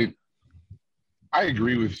 I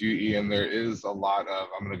agree with you, Ian. There is a lot of,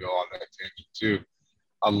 I'm going to go on that tangent too,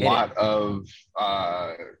 a lot of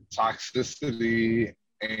toxicity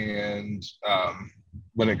and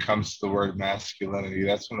when it comes to the word masculinity.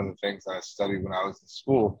 That's one of the things that I studied when I was in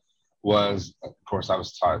school was, of course, I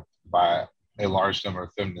was taught by a large number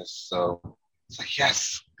of feminists. So it's like,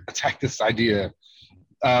 yes, attack this idea.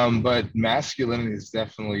 But masculinity is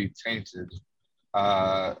definitely tainted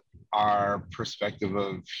our perspective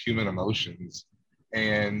of human emotions.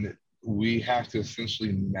 And we have to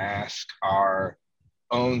essentially mask our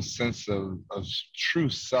own sense of true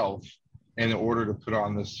self in order to put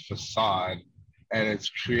on this facade. And it's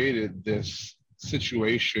created this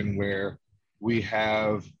situation where we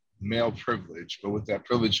have male privilege, but with that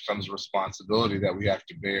privilege comes responsibility that we have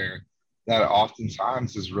to bear that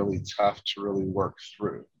oftentimes is really tough to really work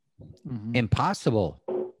through. Impossible.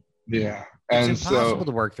 Yeah. It's impossible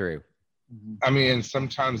to work through. I mean, and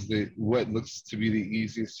sometimes what looks to be the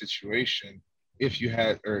easiest situation, the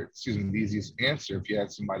easiest answer, if you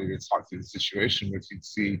had somebody to talk through the situation with, you'd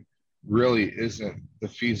see really isn't the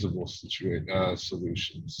feasible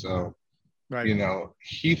solution. So,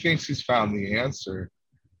 he thinks he's found the answer,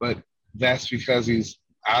 but that's because he's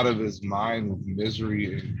out of his mind with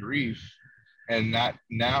misery and grief. And that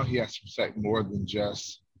now he has to protect more than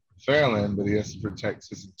just Fairland, but he has to protect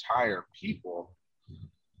his entire people.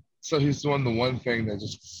 So he's doing the one thing that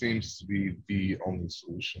just seems to be the only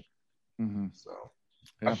solution. So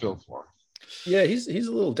I feel for him. Yeah, he's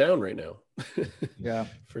a little down right now. Yeah,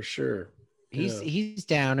 for sure. He's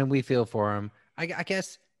down, and we feel for him. I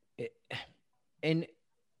guess. And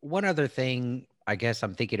one other thing, I guess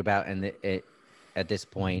I'm thinking about, at this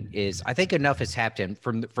point is, I think enough has happened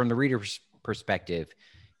from the reader's perspective.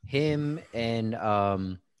 Him and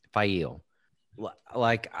Fail,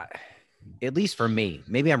 like, at least for me,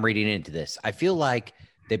 maybe I'm reading into this, I feel like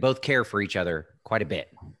they both care for each other quite a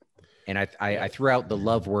bit. And I threw out the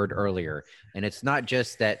love word earlier, and it's not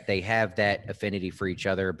just that they have that affinity for each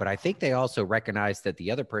other, but I think they also recognize that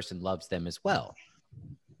the other person loves them as well.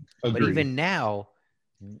 Agreed. But even now,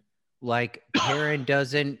 like, Perrin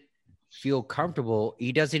doesn't feel comfortable.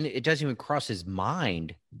 It doesn't even cross his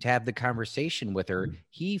mind to have the conversation with her.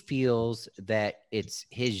 He feels that it's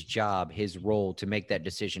his job, his role to make that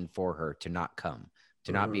decision for her, to not come,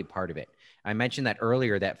 to not be a part of it. I mentioned that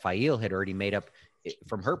earlier, that Fail had already made up,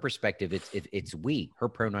 from her perspective, it's we. Her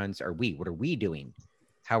pronouns are we. What are we doing?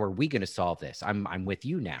 How are we going to solve this? I'm with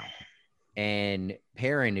you now. And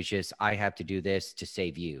Perrin is just, I have to do this to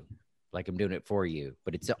save you. Like, I'm doing it for you.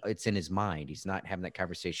 But it's in his mind. He's not having that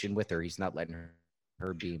conversation with her. He's not letting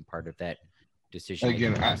her being part of that decision.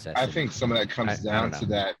 Again, I think some of that comes down to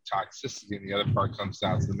that toxicity, and the other part comes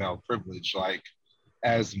down to the male privilege. Like,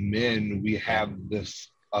 as men, we have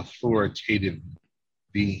this authoritative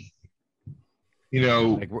being.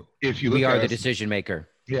 Like, if you look, we are the decision maker.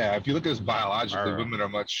 Yeah, if you look at us biologically, women are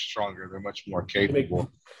much stronger. They're much more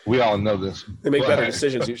capable. We all know this. They make better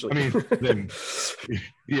decisions usually. I mean,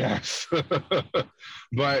 yes.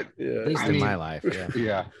 But at least in my life,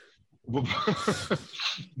 yeah.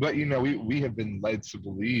 But we have been led to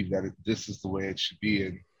believe that this is the way it should be,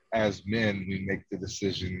 and as men, we make the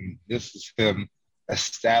decision. This is him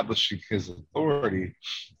establishing his authority,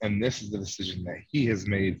 and this is the decision that he has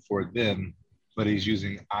made for them. But he's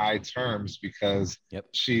using I terms because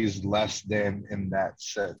she's less than in that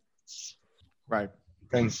sense. Right.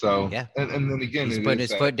 And so, and then again, he's putting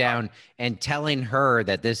his foot down and telling her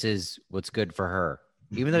that this is what's good for her,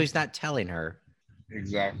 even though he's not telling her.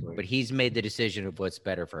 Exactly. But he's made the decision of what's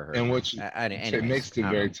better for her. And which it makes it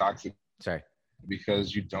very toxic. Sorry.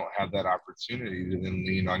 Because you don't have that opportunity to then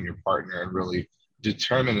lean on your partner and really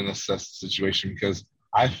determine and assess the situation. Because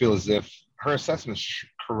I feel as if her assessment is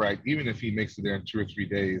correct. Even if he makes it there in 2 or 3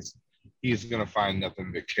 days, he's going to find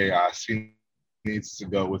nothing but chaos. He needs to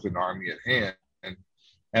go with an army at hand.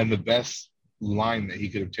 And the best line that he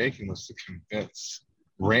could have taken was to convince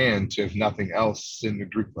Rand to, if nothing else, send a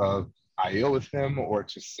group of Aiel with him, or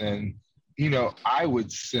to send, I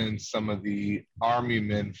would send some of the army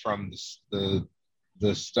men from the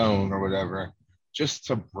stone or whatever, just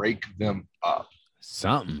to break them up.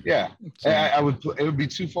 Something. Yeah. I would. It would be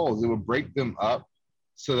twofold. It would break them up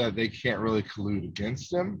so that they can't really collude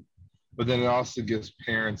against him, but then it also gives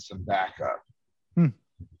parents some backup.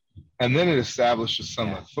 And then it establishes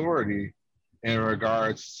some authority in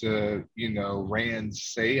regards to, Rand's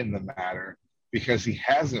say in the matter, because he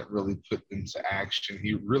hasn't really put them to action.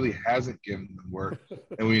 He really hasn't given them work.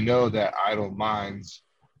 And we know that idle minds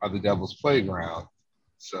are the devil's playground.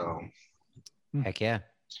 So. Heck yeah.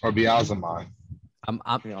 Or Beelzebub.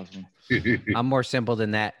 I'm more simple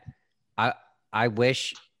than that. I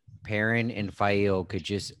wish Perrin and Fail could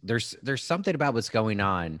just, there's something about what's going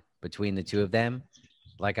on between the two of them.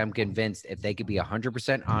 Like, I'm convinced if they could be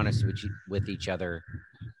 100% honest with each other,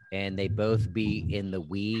 and they both be in the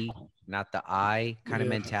we, not the I kind of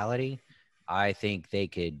mentality, I think they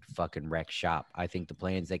could fucking wreck shop. I think the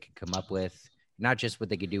plans they could come up with, not just what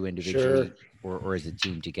they could do individually or as a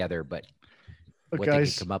team together, but what they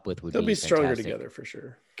could come up with would they'll be stronger fantastic. together for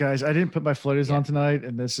sure. Guys, I didn't put my floaties on tonight,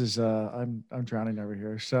 and this is I'm drowning over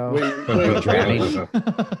here. So wait. Drowning.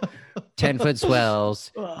 10-foot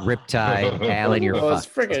swells, riptide, Alan, you're it's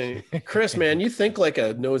fucked. freaking Chris, man. You think like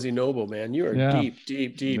a nosy noble, man. You are deep.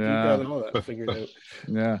 You got all that figured out.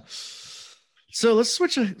 Yeah. So let's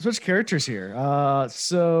switch characters here.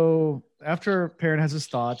 So after Perrin has his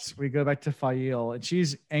thoughts, we go back to Fail, and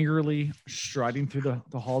she's angrily striding through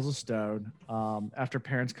the halls of stone after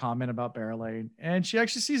Perrin's comment about Barrelane, and she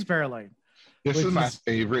actually sees Barrelane. This is my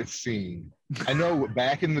favorite scene. I know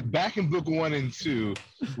back in book 1 and 2,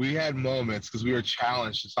 we had moments because we were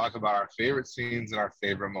challenged to talk about our favorite scenes and our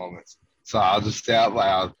favorite moments. So I'll just say out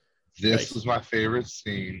loud, this was my favorite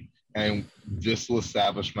scene. And this will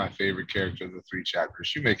establish my favorite character of the 3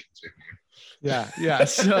 chapters. You may continue. Yeah.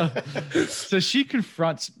 So she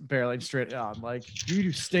confronts Barrelane straight on, like, you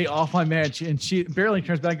need to stay off my man. Barrelane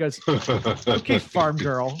turns back and goes, okay, farm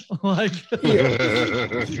girl. Like,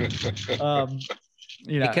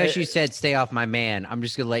 because you said stay off my man, I'm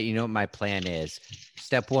just gonna let you know what my plan is.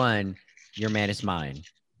 Step 1, your man is mine.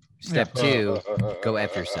 Step 2, go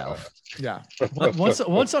F yourself. Yeah.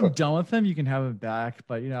 Once I'm done with him, you can have him back.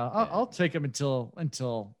 But I'll take him until I'm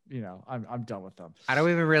done with him. I don't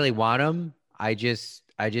even really want him. I just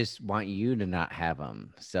want you to not have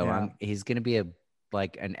him. So he's gonna be an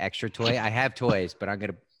extra toy. I have toys, but I'm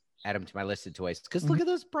gonna add him to my list of toys because look at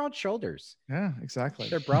those broad shoulders. Yeah, exactly.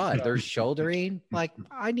 They're broad. They're shouldering. Like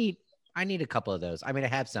I need a couple of those. I mean, I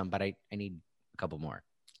have some, but I need a couple more.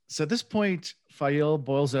 So at this point, Fail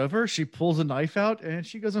boils over. She pulls a knife out and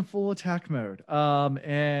she goes in full attack mode.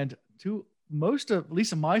 And to at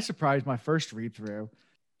least of my surprise, my first read through,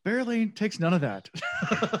 Barrelane takes none of that.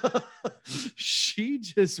 She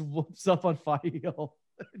just whoops up on Fail.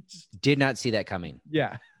 Did not see that coming.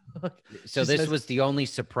 Yeah. So this was the only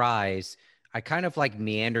surprise. I kind of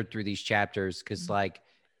meandered through these chapters because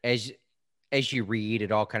as you read,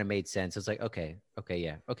 it all kind of made sense. It's like, okay,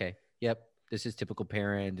 yep. This is typical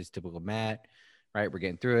Perrin. This is typical Matt, right? We're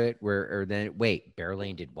getting through it. Wait,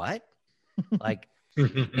 Barrelane did what?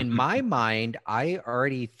 In my mind, I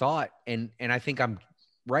already thought, and I think I'm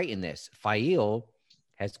right in this. Fail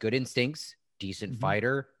has good instincts, decent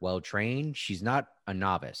fighter, well-trained. She's not a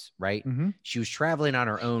novice, right? She was traveling on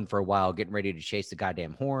her own for a while, getting ready to chase the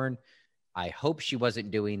goddamn horn. I hope she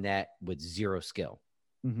wasn't doing that with zero skill.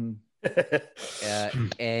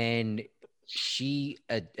 And she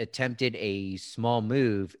attempted a small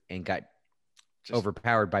move and got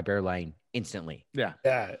overpowered by Barrelane instantly. Yeah.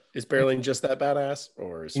 Is Barrelane just that badass,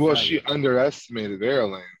 or she underestimated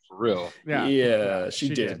Barrelane for real? Yeah, she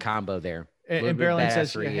did a combo there. And Barrelane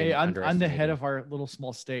says, "Hey, I'm the head of our little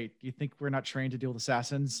small state. Do you think we're not trained to deal with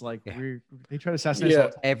assassins? Like they try to assassinate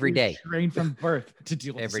us every day. Trained from birth to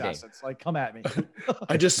deal with assassins. Like, come at me."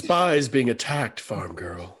 I despise being attacked, farm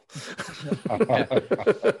girl.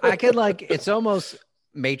 I could it's almost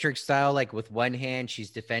Matrix style. Like with one hand, she's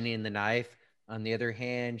defending the knife. On the other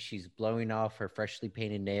hand, she's blowing off her freshly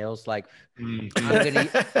painted nails. Like I'm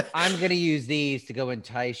gonna use these to go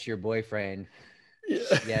entice your boyfriend.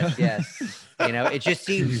 Yes. It just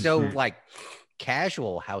seems so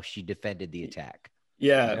casual how she defended the attack.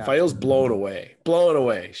 Fail's blown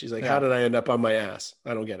away. She's like, how did I end up on my ass?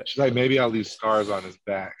 I don't get it. She's like, maybe I'll leave scars on his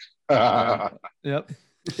back. Yep.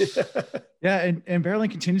 And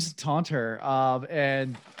Barrelane continues to taunt her.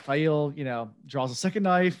 And Fail, draws a second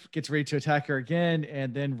knife, gets ready to attack her again,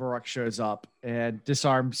 and then Rourke shows up and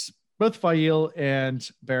disarms both Fail and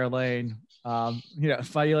Barrelane.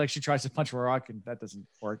 Fail actually tries to punch Rourke, and that doesn't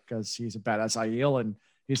work because he's a badass Aiel, and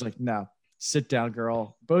he's like, "No, sit down,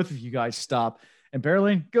 girl. Both of you guys stop." And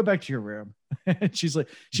Barrelane, go back to your room. And she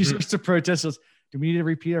starts to protest. Says, "Do we need to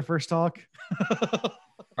repeat our first talk?" All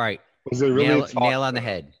right. Was it really nail on the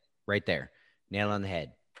head right there? Nail on the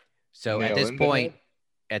head. So at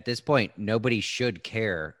this point, nobody should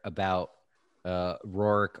care about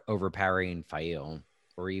Rourke overpowering Fail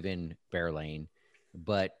or even Barrelane,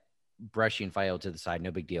 but brushing Fail to the side, no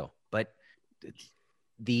big deal. But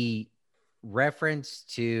the reference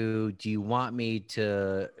to, do you want me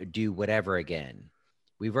to do whatever again?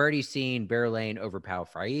 We've already seen Barrelane overpower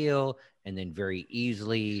Fail, and then very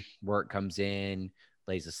easily Rourke comes in,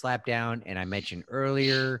 lays a slap down. And I mentioned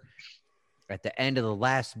earlier at the end of the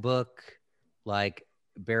last book,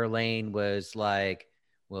 Barrelane was like,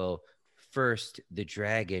 well, first the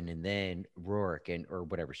dragon and then Rourke, or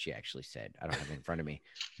whatever she actually said. I don't have it in front of me.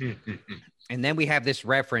 And then we have this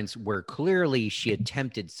reference where clearly she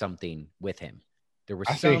attempted something with him. There was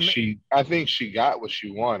I think she got what she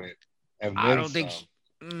wanted. And I don't think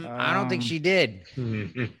I don't think she did.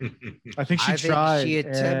 I think she tried. She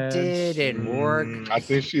attempted, and Rourke. I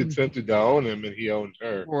think she attempted to own him, and he owned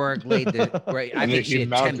her. Rourke laid the right. I think she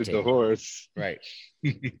mounted the horse. Right.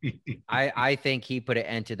 I think he put an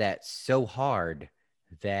end to that so hard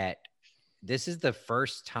that this is the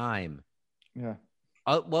first time. Yeah.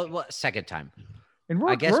 Well, second time. And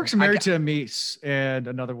Rourke's married to Amis and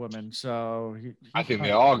another woman, so I think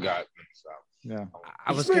they all got mixed up. Yeah.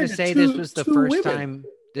 I was going to say this was the first time.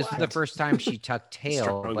 This was the first time she tucked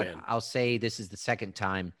tail, but I'll say this is the second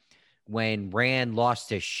time when Rand lost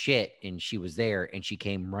his shit and she was there and she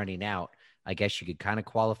came running out. I guess you could kind of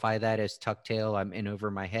qualify that as tuck tail. I'm in over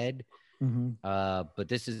my head. But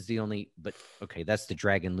this is the only, but okay, that's the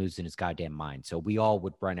dragon losing his goddamn mind. So we all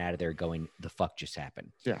would run out of there going, the fuck just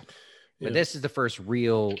happened. Yeah. But this is the first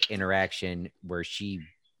real interaction where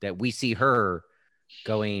that we see her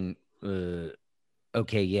going,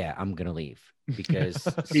 okay, yeah, I'm going to leave because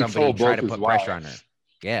somebody tried to put pressure on her.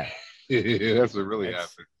 Yeah. That's what really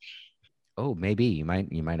happened. Oh, maybe you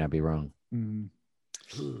might not be wrong.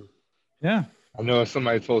 Yeah. I know if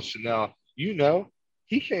somebody told Chanel,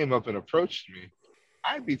 he came up and approached me,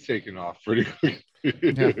 I'd be taking off pretty quick.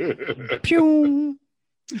 Pew.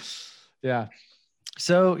 Yeah.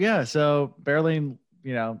 So Berlin,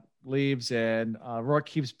 leaves, and Rourke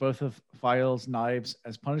keeps both of File's knives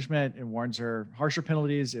as punishment and warns her harsher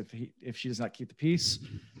penalties if she does not keep the peace.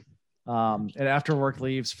 And after Rourke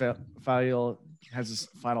leaves, File has this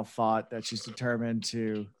final thought that she's determined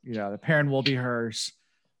to, the Perrin will be hers,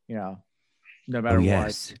 no matter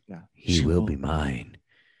what. Yeah, he will be mine.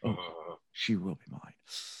 She will be mine.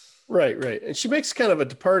 Right. And she makes kind of a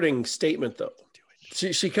departing statement, though.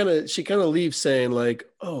 She kind of leaves saying like,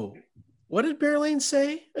 "Oh, what did Berlin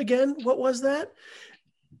say again? What was that?"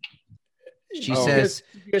 She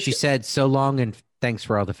said, "So long and thanks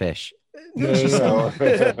for all the fish." No.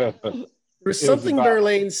 There's something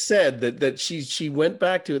Berlin said that she went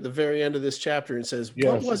back to at the very end of this chapter and says,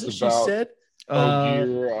 "What was it she said?"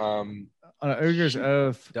 Ogier's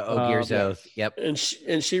Oath. The Ogier's Oath. Yep.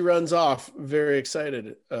 And she runs off very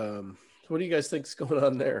excited. What do you guys think is going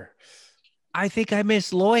on there? I think I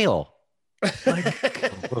miss Loyal.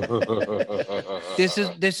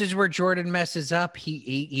 This is where Jordan messes up.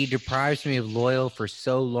 He deprives me of Loyal for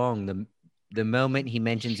so long. The moment he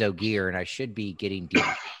mentions Ogier, and I should be getting deep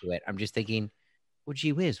into it, I'm just thinking, well,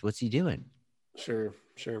 gee whiz, what's he doing? Sure.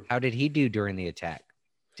 How did he do during the attack?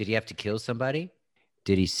 Did he have to kill somebody?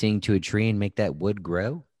 Did he sing to a tree and make that wood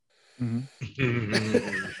grow into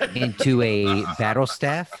a battle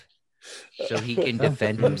staff so he can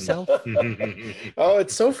defend himself? Oh,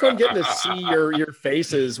 it's so fun getting to see your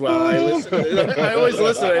faces while I listen. I always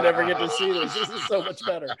listen. I never get to see this. This is so much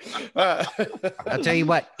better. I'll tell you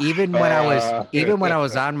what. Even when I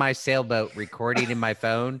was on my sailboat recording in my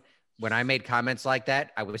phone, when I made comments like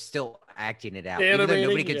that, I was still acting it out. Even though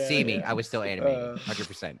nobody could see me, I was still animating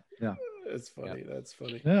 100%. Yeah. That's funny. Yeah. That's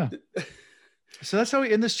funny. Yeah. So that's how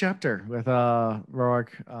we end this chapter with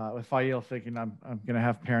Rourke, with Fael thinking I'm gonna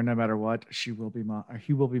have Perrin no matter what. She will be mine.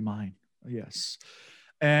 He will be mine. Yes.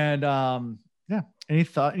 And Any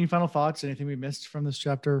final thoughts? Anything we missed from this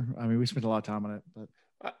chapter? I mean, we spent a lot of time on it,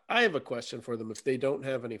 but I have a question for them if they don't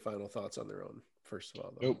have any final thoughts on their own. First of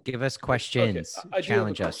all, though. Give us questions. Okay.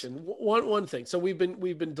 Challenge us. One thing. So we've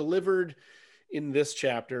been delivered in this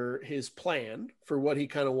chapter his plan for what he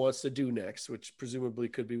kind of wants to do next, which presumably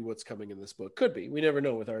could be what's coming in this book. Could be. We never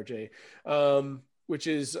know with RJ. Which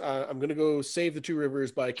is I'm going to go save the Two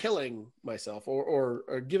Rivers by killing myself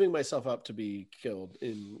or giving myself up to be killed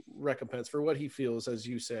in recompense for what he feels, as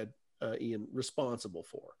you said, Ian, responsible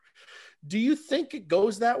for. Do you think it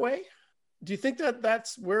goes that way? Do you think that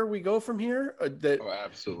that's where we go from here?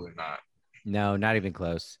 Absolutely not. No, not even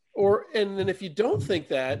close. And then if you don't think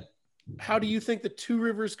that, how do you think the Two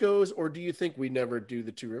Rivers goes? Or do you think we never do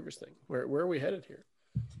the Two Rivers thing? Where are we headed here?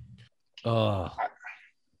 Oh,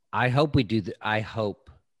 I hope we do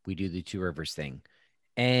the Two Rivers thing.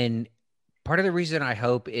 And part of the reason I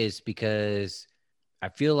hope is because I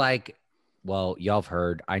feel like, well, y'all have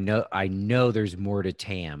heard, I know there's more to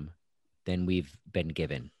Tam than we've been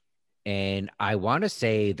given. And I want to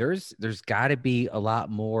say there's got to be a lot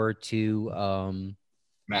more to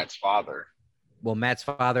Matt's father. Well, Matt's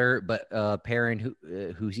father, but Perrin,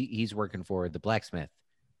 who he's working for, the blacksmith.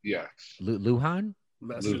 Yes. Luhan?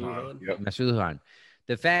 Master Luhan. Yep. Master Luhan.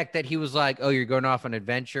 The fact that he was like, oh, you're going off on an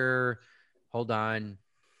adventure. Hold on.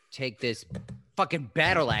 Take this fucking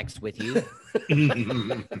battle axe with you.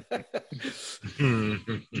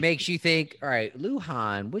 Makes you think, all right,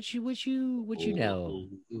 Luhan, what you know?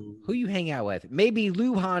 Who you hang out with? Maybe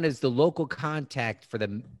Luhan is the local contact for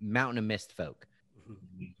the Mountain of Mist folk.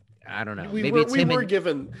 I don't know. We were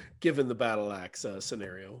given the battle axe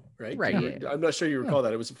scenario, right? Right. I'm not sure you recall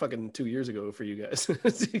that. It was fucking 2 years ago for you guys.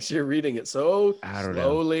 You're reading it so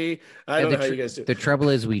slowly. I don't know how you guys do it. The trouble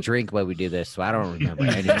is we drink while we do this, so I don't remember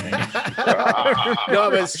anything. No,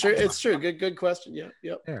 but it's true. It's true. Good question.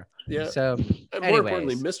 Yeah. So, and more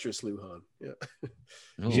importantly, Mistress Luhan. Yeah.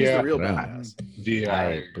 She's the real badass. Yeah, I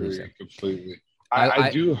agree completely. I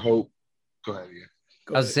do hope. Go ahead, Ian.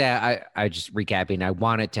 I was say I just recapping. I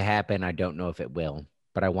want it to happen. I don't know if it will,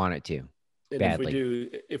 but I want it to. And badly.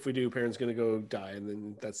 if we do, Perrin's gonna go die, and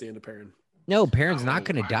then that's the end of Perrin. No, Perrin's not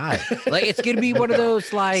gonna die. Like it's gonna be one of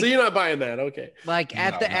those like. So you're not buying that, okay? Like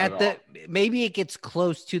at the maybe it gets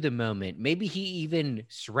close to the moment. Maybe he even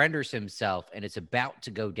surrenders himself, and it's about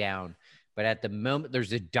to go down. But at the moment,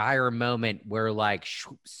 there's a dire moment where like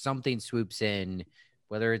something swoops in,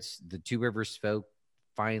 whether it's the Two Rivers folk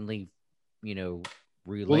finally,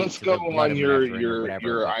 relate. Well, let's go on your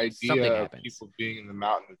idea of happens. People being in the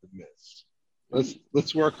mountain of the mist.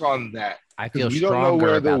 Let's work on that. I feel we stronger don't know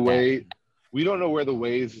where about the way that. we don't know where the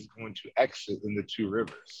ways is going to exit in the Two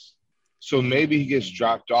Rivers. So maybe he gets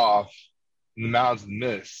dropped off in the mountains of the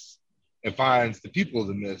mist and finds the people of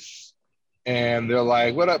the mist, and they're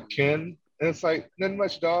like, "What up, Ken?" And it's like, "Nothing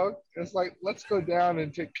much, dog." And it's like, "Let's go down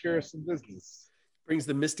and take care of some business." Brings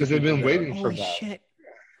the mystic. Because they've been waiting for Holy that. shit.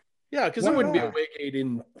 Yeah, because there wouldn't be a Waygate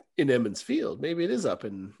in Emmons Field. Maybe it is up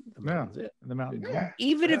in the mountains. In the mountains. Yeah.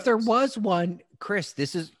 Even if there was one, Chris,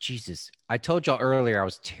 this is Jesus. I told y'all earlier I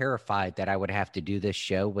was terrified that I would have to do this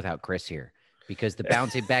show without Chris here because the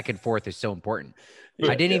bouncing back and forth is so important.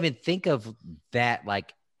 I didn't even think of that.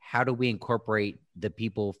 Like, how do we incorporate the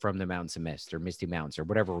people from the Mountains of Mist or Misty Mountains or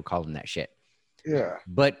whatever we're calling that shit? Yeah.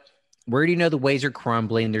 But we already know the ways are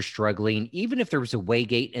crumbling. They're struggling. Even if there was a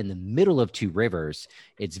Waygate in the middle of Two Rivers,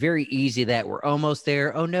 it's very easy that we're almost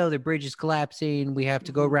there. Oh, no, the bridge is collapsing. We have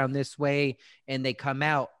to go around this way. And they come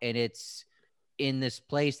out, and it's in this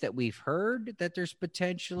place that we've heard that there's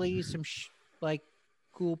potentially some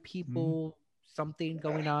cool people, something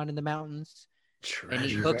going on in the mountains. Treasure. And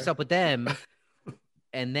he hooks up with them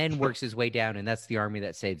and then works his way down. And that's the army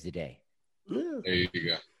that saves the day. Yeah. There you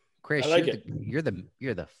go. Chris, I like you're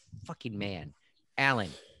the fucking man.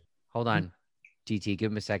 Alan, hold on. TT,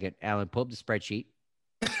 give him a second. Alan, pull up the spreadsheet.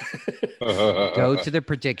 Go to the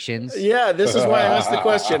predictions. Yeah, this is why I asked the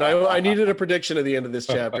question. I needed a prediction at the end of this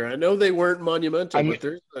chapter. I know they weren't monumental,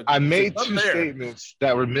 but I made two statements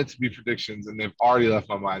that were meant to be predictions, and they've already left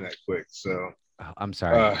my mind that quick. So I'm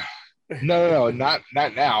sorry. No, not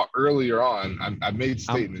now. Earlier on, I made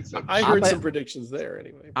statements. I heard some predictions there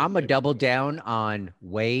anyway. I'm a double down on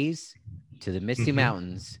ways to the Misty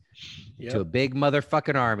Mountains to a big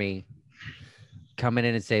motherfucking army coming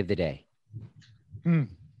in and save the day. I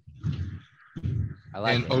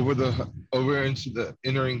like and it. over into the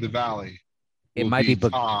entering the valley. It might be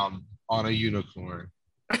Tom on a unicorn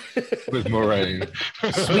with Moraine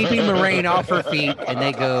sweeping Moraine off her feet, and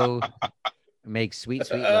they go. Make sweet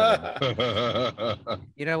love.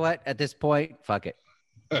 You know what? At this point, fuck it.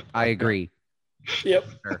 I agree. Yep.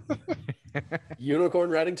 Sure.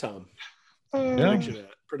 Unicorn riding Tom.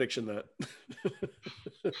 Prediction that.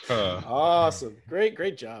 Awesome.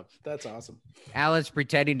 Great job. That's awesome. Alan's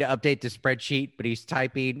pretending to update the spreadsheet, but he's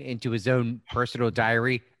typing into his own personal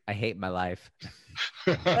diary. I hate my life.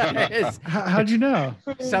 How'd you know?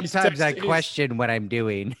 Sometimes I question what I'm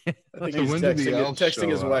doing. I think he's texting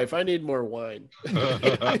his wife. I need more wine.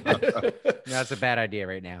 That's a bad idea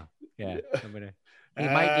right now. Yeah, he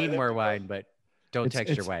might need more wine, but don't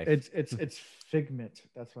text your wife. It's Figment.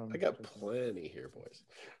 That's what I got plenty here, boys.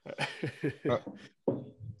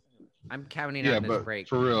 I'm counting on this break.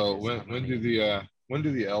 For real, when do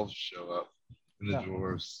the elves show up and the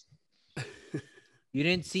dwarves? You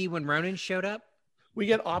didn't see when Ronan showed up? We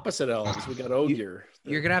get opposite elves. We got Ogier.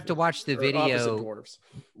 You're gonna have to watch the video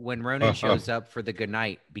when Ronan shows up for the good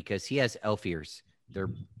night because he has elf ears.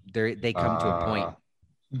 They come to a point.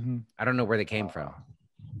 Mm-hmm. I don't know where they came from.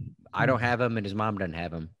 I don't have them, and his mom doesn't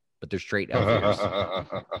have them, but they're straight elf ears.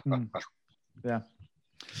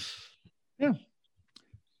 Yeah.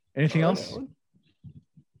 Anything else? All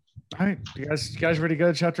right, you guys ready to go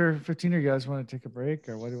to chapter 15, or you guys want to take a break,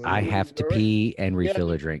 or what? I have to pee and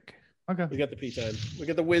refill a drink. Okay. We got the pee time. We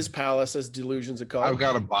got the Whiz Palace as Delusions of Call. I've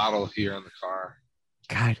got a bottle here in the car.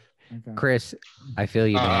 God, okay. Chris, I feel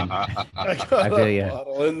you, man. I feel you.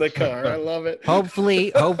 Bottle in the car. I love it. Hopefully,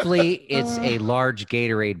 it's a large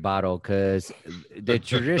Gatorade bottle because the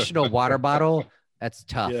traditional water bottle, that's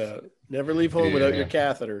tough. Yeah. Never leave home without your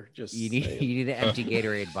catheter. Just you need an empty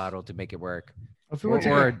Gatorade bottle to make it work.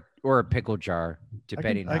 or a pickle jar,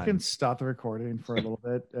 depending I can stop the recording for a little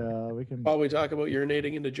bit. We can. While we talk about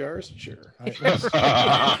urinating into jars, sure.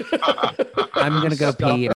 I'm gonna go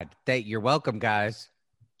pee. You're welcome, guys.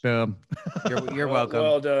 Boom. You're welcome.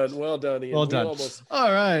 Well done, Ian. Well done.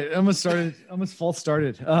 All right, almost false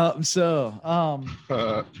started. Premature.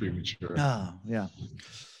 Yeah.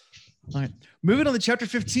 All right, moving on to chapter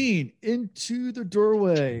 15, Into the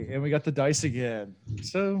Doorway, and we got the dice again.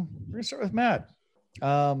 So we're gonna start with Matt.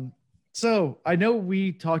 So I know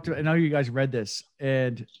we talked about, I know you guys read this,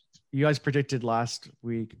 and you guys predicted last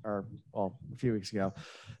week, or a few weeks ago,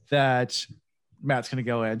 that Matt's going to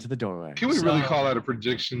go into the doorway. Can we really call that a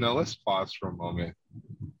prediction? No, let's pause for a moment.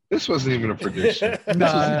 This wasn't even a prediction. This is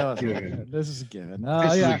a given. This is a given.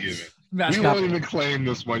 We won't even claim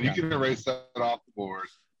this one. You can erase that off the board.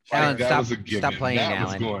 Alan, stop playing,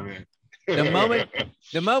 Alan.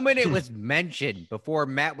 The moment it was mentioned, before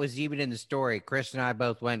Matt was even in the story, Chris and I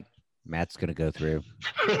both went, Matt's going to go through.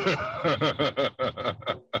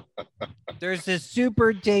 There's this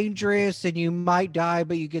super dangerous and you might die,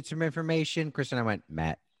 but you get some information. Chris and I went,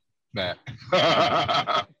 Matt. Yeah.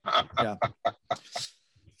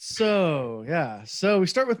 So we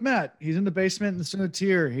start with Matt. He's in the basement in the center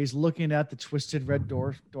tier. He's looking at the twisted red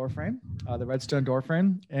door frame, the redstone door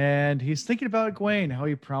frame, and he's thinking about Gwen, how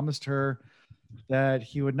he promised her that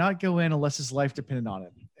he would not go in unless his life depended on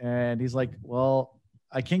it. And he's like, well,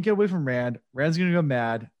 I can't get away from Rand. Rand's going to go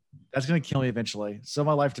mad. That's going to kill me eventually. So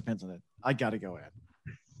my life depends on it. I got to go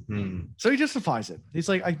in. So he justifies it. He's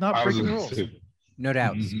like, I'm not breaking the rules. No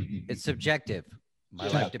doubt. It's subjective. My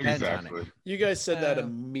life depends on it. You guys said that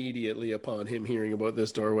immediately upon him hearing about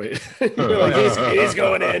this doorway. Like, he's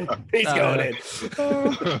going in. He's going in.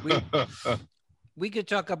 We could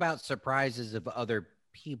talk about surprises of other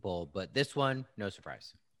people, but this one, no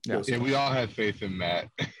surprise. Yeah, we all had faith in Matt.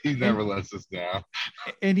 He never lets us down.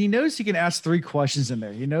 And he knows he can ask 3 questions in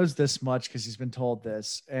there. He knows this much because he's been told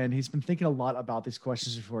this, and he's been thinking a lot about these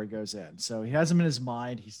questions before he goes in. So he has them in his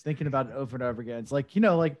mind. He's thinking about it over and over again. It's like,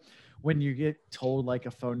 like when you get told like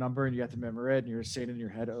a phone number and you have to remember it and you're saying it in your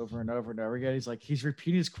head over and over and over again. He's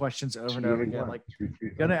repeating his questions over and over again. Like,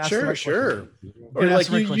 gonna ask sure. Or like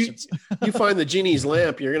you find the genie's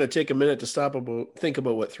lamp, you're gonna take a minute to think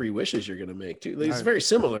about what 3 wishes you're gonna make too. It's very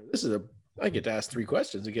similar. I get to ask 3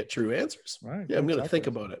 questions and get true answers. Right. Yeah, I'm gonna think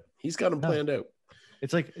about it. He's got them planned out.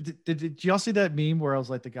 It's like, did y'all see that meme where I was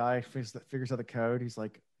like, the guy figures out the code? He's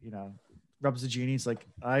like, rubs the genie. He's like,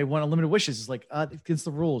 I want unlimited wishes. It's like, against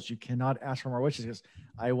the rules. You cannot ask for more wishes. He goes,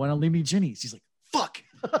 I want unlimited genies. He's like, fuck.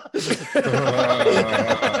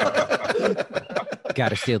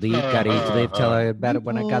 Gotta still eat, gotta eat to live. Tell her about it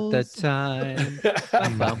when I got the time.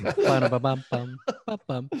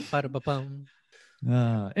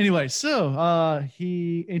 Anyway, so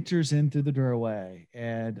he enters in through the doorway,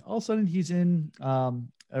 and all of a sudden he's in a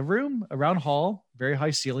room, a round hall, very high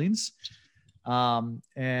ceilings,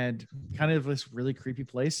 and kind of this really creepy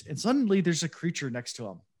place. And suddenly there's a creature next to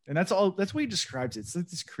him, and that's what he describes it. It's like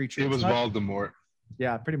this creature. It was Voldemort.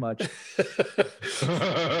 Yeah, pretty much.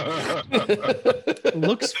 It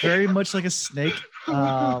looks very much like a snake.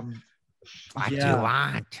 What do you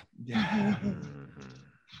want? Yeah.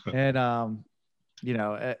 And and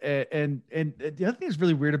the other thing that's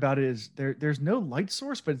really weird about it is there's no light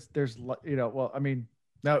source, but there's the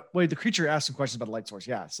creature asked some questions about the light source.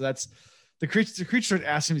 Yeah, so that's the creature. The creature started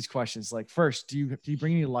asking these questions like, first, do you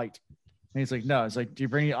bring any light? And he's like, no. It's like, do you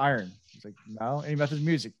bring any iron? He's like, no. Any methods of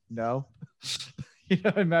music? No.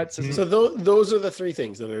 And Matt says, so those are the 3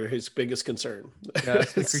 things that are his biggest concern. Yeah,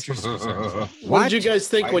 that's the creature's concern. What did you guys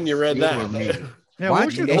think when you read that? Yeah, what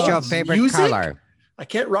is your favorite color? I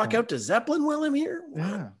can't rock out to Zeppelin while I'm here.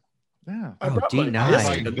 Yeah. I brought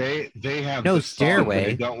D9. They have no the stairway.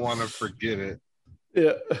 They don't want to forget it.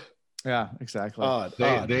 Yeah, exactly.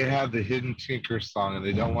 They have the Hidden Tinker song, and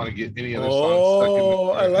they don't want to get any other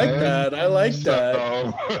songs stuck in that. I like that.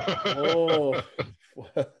 Oh,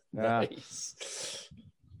 nice.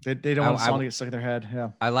 They don't want a song to get stuck in their head. Yeah.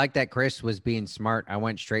 I like that Chris was being smart. I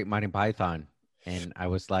went straight Monty Python, and I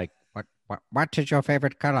was like, "What is your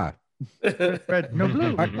favorite color? Red, no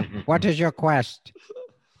blue. What is your quest?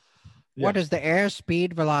 Yeah. What is the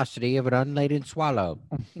airspeed velocity of an unladen swallow?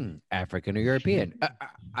 African or European?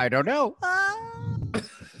 I don't know."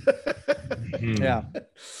 Yeah.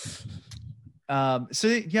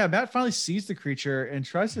 Matt finally sees the creature and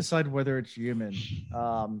tries to decide whether it's human.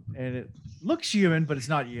 And it looks human, but it's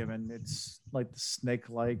not human. It's like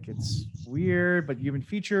snake-like. It's weird, but human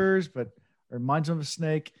features, but it reminds him of a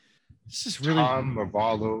snake. It's just really Tom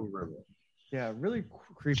Marvallo River. Yeah, really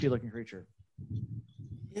creepy looking creature.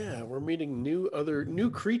 Yeah, we're meeting new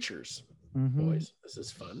creatures. Boys, this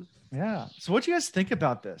is fun. Yeah. So what do you guys think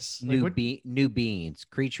about this? New beings.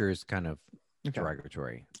 Creatures kind of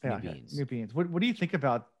derogatory. Yeah, new beings. What do you think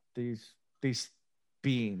about these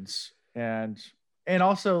beings? And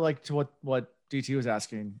also like to what DT was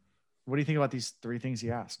asking, what do you think about these three things he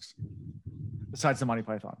asks? Besides the Monty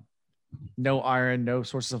Python. No iron, no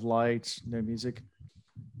sources of light, no music.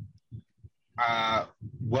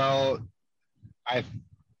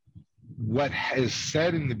 What is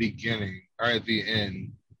said in the beginning or at the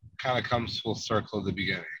end kind of comes full circle at the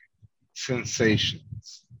beginning.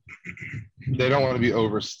 Sensations. They don't want to be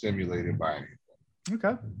overstimulated by anything.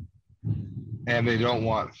 Okay. And they don't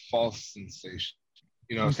want false sensation.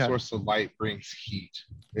 A source of light brings heat.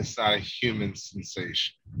 It's not a human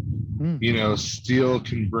sensation. Steel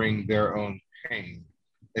can bring their own pain.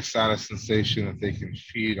 It's not a sensation that they can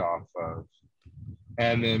feed off of.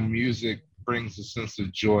 And then music brings a sense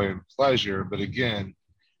of joy and pleasure, but again,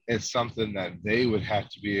 it's something that they would have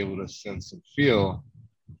to be able to sense and feel.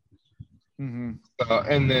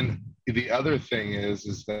 And then the other thing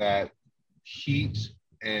is that heat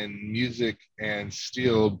and music and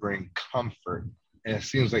steel bring comfort. And it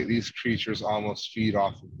seems like these creatures almost feed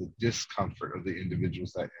off of the discomfort of the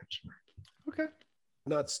individuals that enter. Okay.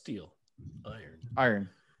 Not steel,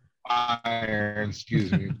 Iron,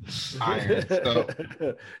 excuse me. Iron. So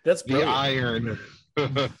that's the iron.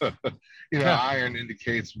 Iron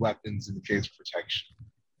indicates weapons, indicates protection.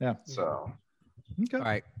 Yeah. So. Okay. All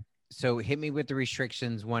right. So hit me with the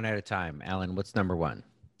restrictions one at a time. Alan, what's number one?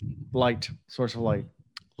 Light. Source of light.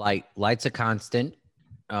 Light's a constant.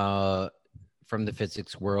 From the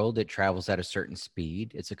physics world, it travels at a certain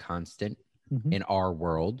speed. It's a constant in our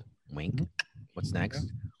world. Wink. What's next?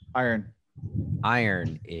 Iron.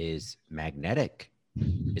 Iron is magnetic.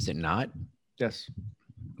 Is it not? Yes.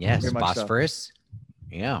 Yes. Very much Phosphorus. So.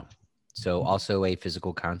 Yeah. So also a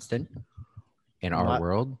physical constant in our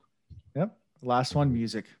world. Yep. Last one,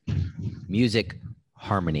 music. Music,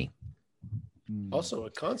 harmony. Also a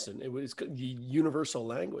constant. It was the universal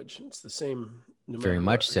language. It's the same. Very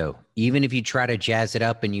much so. Even if you try to jazz it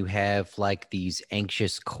up and you have like these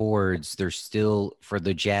anxious chords, there's still, for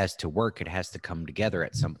the jazz to work, it has to come together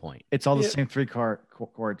at some point. It's all the same three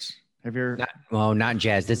chords. Have you ever? Not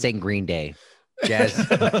jazz. This ain't Green Day. Jazz.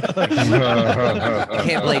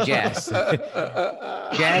 Can't play jazz.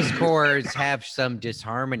 Jazz chords have some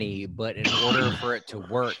disharmony, but in order for it to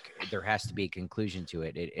work, there has to be a conclusion to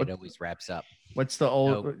it. It always wraps up. What's the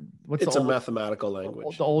old? It's a mathematical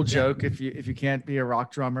language. The old joke: if you can't be a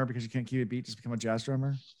rock drummer because you can't keep a beat, just become a jazz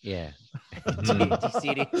drummer. Yeah.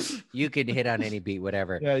 You could hit on any beat,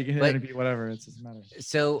 whatever. Yeah, you can hit on any beat, whatever. It doesn't matter.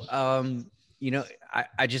 So,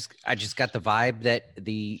 I just got the vibe that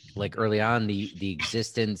early on the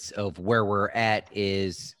existence of where we're at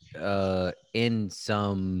is in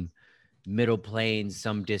some middle plane,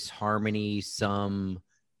 some disharmony, some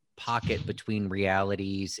pocket between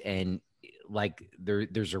realities, and like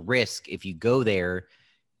there's a risk if you go there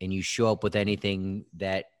and you show up with anything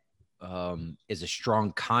that is a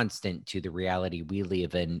strong constant to the reality we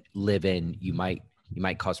live in, you might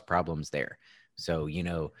cause problems there. So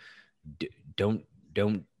don't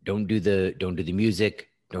do the music,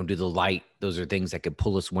 don't do the light. Those are things that could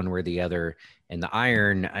pull us one way or the other. And the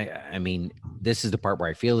iron, I mean, this is the part where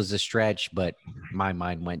I feel is a stretch, but my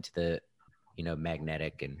mind went to the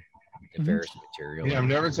magnetic and the ferrous material. Yeah, I've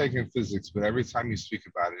never taken physics, but every time you speak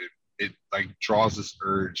about it like draws this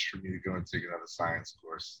urge for me to go and take another science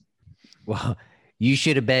course. Well, you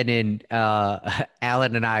should have been in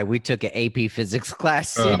Alan and I. We took an AP physics class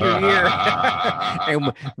senior year,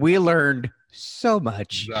 and we learned so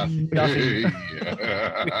much. Nothing.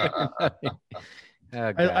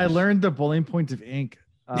 I learned the boiling point of ink.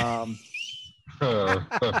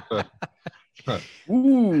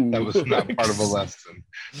 Ooh, that was not part of a lesson.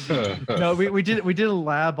 No, we did a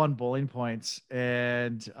lab on boiling points,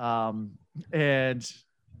 and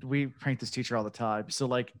we pranked this teacher all the time. So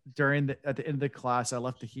like at the end of the class, I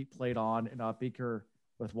left the heat plate on in a beaker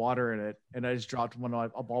with water in it, and I just dropped a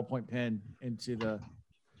ballpoint pen into the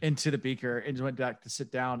beaker and just went back to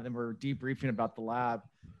sit down. And then we're debriefing about the lab,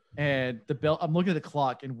 and the bell. I'm looking at the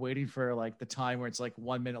clock and waiting for like the time where it's like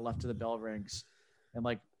 1 minute left to the bell rings, and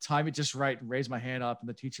like time it just right and raise my hand up. And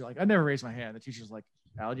the teacher, like, I never raised my hand. The teacher's like,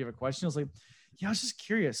 Al, do you have a question? I was like, yeah, I was just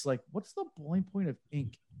curious, like, what's the boiling point of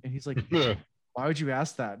ink? And he's like, why would you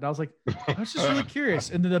ask that? And I was like, I was just really curious.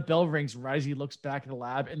 And then the bell rings. Risey looks back at the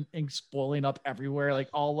lab and ink's boiling up everywhere, like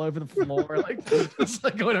all over the floor. Like it's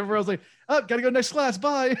like whatever. I was like, oh, gotta go next class.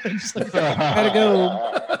 Bye. And just like, gotta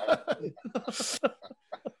go.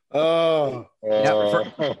 Now,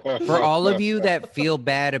 for all of you that feel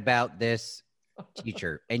bad about this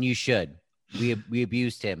teacher, and you should, we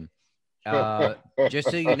abused him.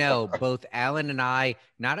 Just so you know, both Alan and I,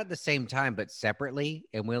 not at the same time, but separately,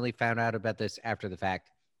 and we only found out about this after the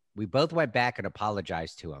fact. We both went back and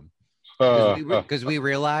apologized to him because we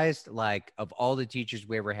realized, like, of all the teachers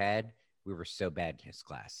we ever had, we were so bad in his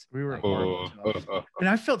class. We were horrible. And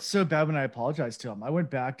I felt so bad when I apologized to him. I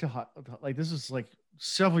went back to this was like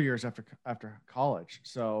several years after college.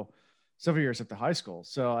 So several years after high school.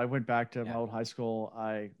 So I went back to my old high school.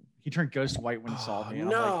 He turned ghost white when he saw me.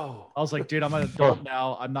 And I was like, dude, I'm an adult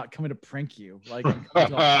now. I'm not coming to prank you. Like, I'm coming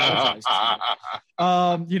to apologize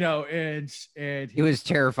to you. And he was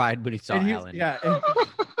terrified when he saw Alan. Yeah. And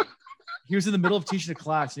he was in the middle of teaching a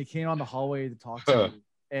class and he came on the hallway to talk to me.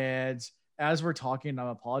 And as we're talking, and I'm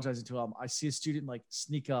apologizing to him, I see a student like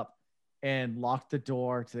sneak up and lock the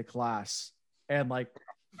door to the class. And like,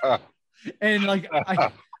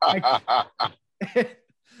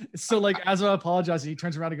 so like as I'm apologizing, he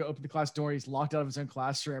turns around to go open the class door. He's locked out of his own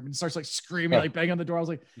classroom and starts like screaming, like banging on the door. I was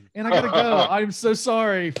like, and I gotta go. I'm so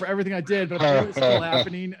sorry for everything I did, but apparently it's still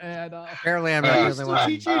happening. And apparently I'm not the only one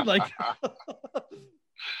teaching. Like,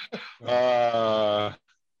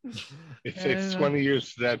 it takes 20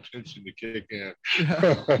 years for that pension to kick in.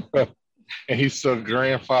 Yeah. And he's still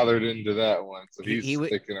grandfathered into that one, so he's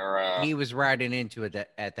sticking around. He was riding into it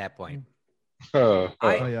at that point.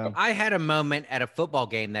 I had a moment at a football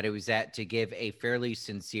game that I was at to give a fairly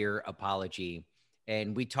sincere apology,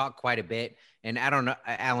 and we talked quite a bit. And I don't know,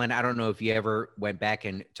 Alan, I don't know if you ever went back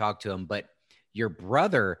and talked to him, but your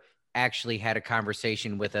brother actually had a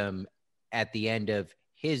conversation with him at the end of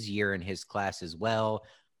his year in his class as well.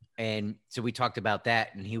 And so we talked about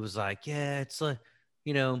that, and he was like, yeah, it's like,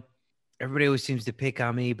 everybody always seems to pick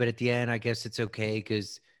on me, but at the end, I guess it's okay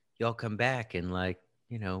because y'all come back and like,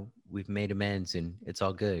 we've made amends and it's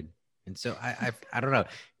all good. And so I don't know.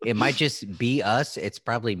 It might just be us. It's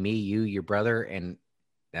probably me, you, your brother, and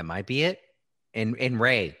that might be it. And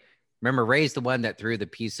Ray. Remember, Ray's the one that threw the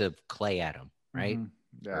piece of clay at him, right? Mm-hmm.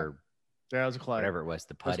 Yeah. It was a clay. Whatever it was,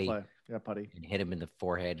 the putty. Yeah, putty. And hit him in the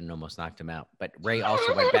forehead and almost knocked him out. But Ray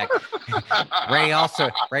also went back. Ray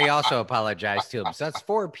also apologized to him. So that's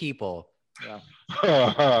 4 people. Yeah.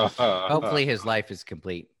 Hopefully his life is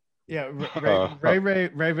complete. Yeah,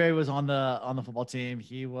 Ray was on the football team.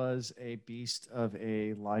 He was a beast of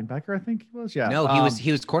a linebacker, I think he was. Yeah. No, he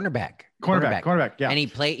was cornerback. Cornerback. Yeah. And he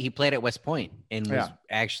played at West Point and was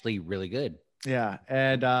actually really good. Yeah,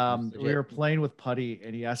 and we were playing with putty,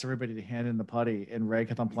 and he asked everybody to hand in the putty, and Ray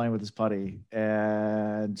kept on playing with his putty,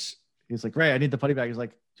 and he's like, Ray, I need the putty back. He's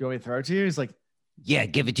like, do you want me to throw it to you? He's like, yeah,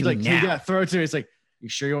 give it to me now. Yeah, throw it to you. He's like, you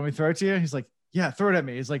sure you want me to throw it to you? He's like, yeah, throw it at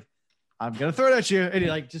me. He's like, I'm gonna throw it at you, and he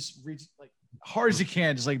like just reaches like hard as he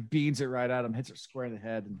can, just like beans it right at him, hits it square in the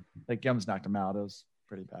head, and like Gums knocked him out. It was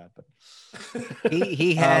pretty bad, but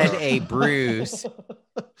he had a bruise.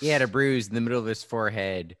 He had a bruise in the middle of his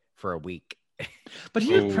forehead for a week. But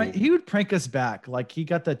he would prank us back. Like he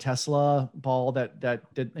got the Tesla ball that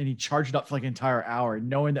and he charged it up for like an entire hour,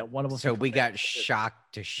 knowing that one of us. So we got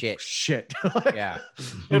shocked to shit. Yeah.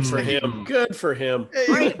 Good for him. Good for him.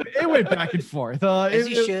 It went back and forth. As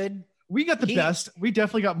he should. We got the best. We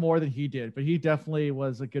definitely got more than he did, but he definitely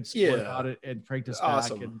was a good sport about it and pranked us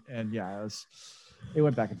back. And yeah, it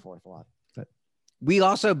went back and forth a lot. But we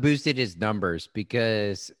also boosted his numbers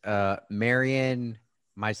because Marion,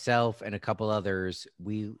 myself, and a couple others,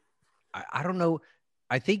 I don't know.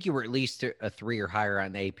 I think you were at least a 3 or higher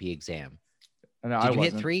on the AP exam. No, Did you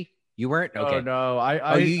hit 3? You weren't? Okay. Oh,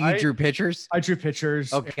 no. You drew pictures? I drew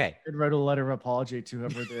pictures. Okay. And wrote a letter of apology to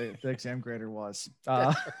whoever the exam grader was.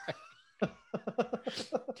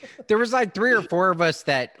 There was like 3 or 4 of us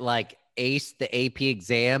that like aced the AP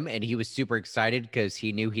exam, and he was super excited because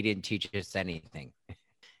he knew he didn't teach us anything.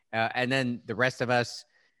 And then the rest of us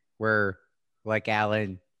were like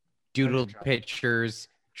Alan, doodled pictures,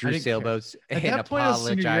 drew sailboats, and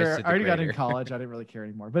apologized. I already got in college. I didn't really care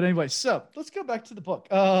anymore. But anyway, so let's go back to the book.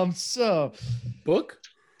 Book?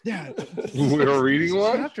 Yeah. We're reading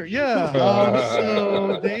one? Chapter. Yeah.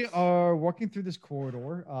 So they are walking through this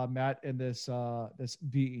corridor, Matt and this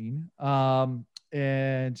being.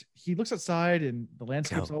 And he looks outside and the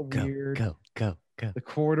landscape's all weird. Go. The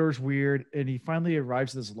corridor's weird. And he finally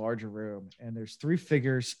arrives at this larger room. And there's 3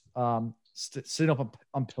 figures sitting up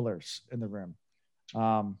on pillars in the room.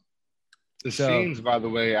 Scenes, by the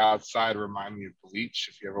way, outside remind me of Bleach.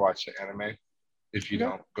 If you ever watch the anime, if you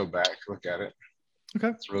don't, go back, look at it. Okay.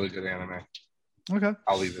 It's a really good anime. Okay.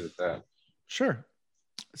 I'll leave it at that. Sure.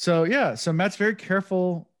 So Matt's very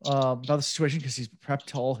careful about the situation because he's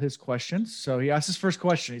prepped all his questions. So he asks his first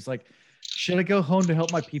question. He's like, should I go home to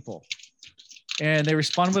help my people? And they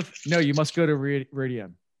respond with, no, you must go to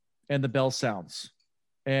Radium. and the bell sounds,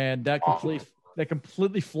 and that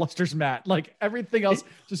completely flusters Matt. Like everything else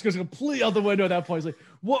just goes completely out the window at that point. He's like,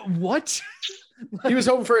 what? He was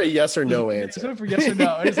hoping for a yes or no answer. He was hoping for yes or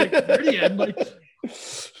no. And he's like, Iridian, like,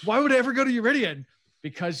 why would I ever go to Iridian?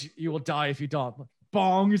 Because you will die if you don't.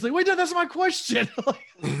 Bong. He's like, wait, no, that's my question.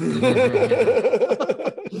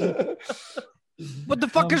 What the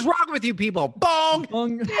fuck is wrong with you people? Bong.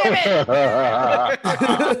 Bong. Damn it.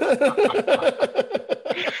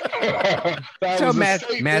 So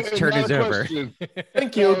Matt's turn is over.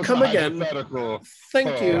 Thank you. Come again.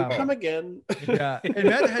 Thank you. Come again. Yeah. And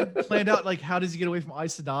Matt had planned out like how does he get away from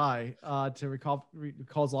Aes Sedai to recall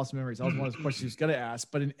his lost memories. That was one of those questions he was gonna ask,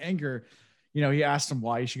 but in anger, he asked him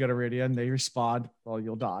why he should go to Iridian. They respond, well,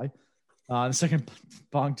 you'll die. The second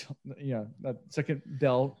that second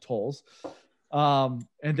bell tolls. And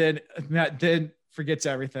then Matt then forgets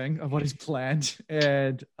everything of what he's planned.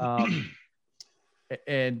 And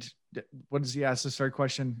what does he ask his third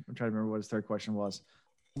question? I'm trying to remember what his third question was.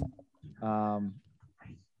 And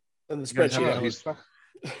the spreadsheet.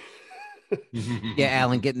 Yeah,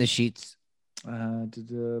 Alan, get in the sheets.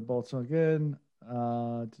 Bolts again.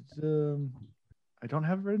 I don't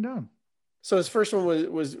have it written down. So his first one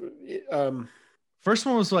was first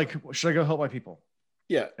one was like, should I go help my people?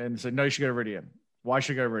 Yeah. And said, no, you should go to Iridian. Why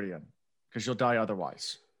should I go to Iridian? Because you'll die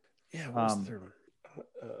otherwise. Yeah. What's the third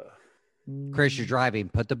one? Chris, you're driving.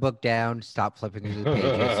 Put the book down. Stop flipping through the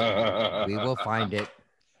pages. We will find it.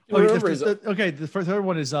 The third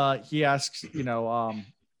one is he asks,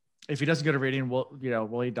 if he doesn't go to Iridian,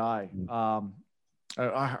 will he die?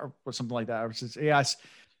 Or something like that. He asks,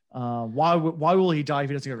 why will he die if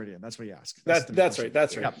he doesn't go to Iridian? That's what he asked. That's right.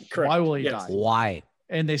 That's right. Yeah. Correct. Why will he die? Why?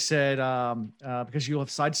 And they said, because you will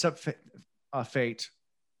have sidestepped fate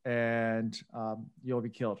and you'll be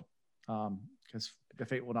killed because the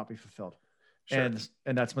fate will not be fulfilled. Sure.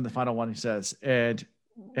 And that's when the final one he says.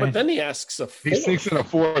 But then he asks a fourth. He sneaks in a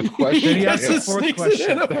fourth question. He asks a fourth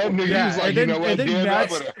question.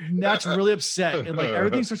 Matt's really upset and like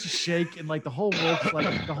everything starts to shake and like the whole world,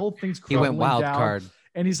 like the whole thing's crumbling. He went wild down. card.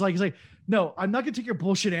 And he's like, no, I'm not gonna take your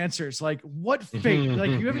bullshit answers. Like, what fate?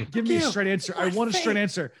 Like, you haven't given me a straight answer. I want a straight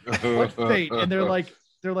answer. What fate? And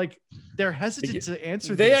they're hesitant to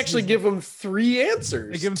answer. They actually give him three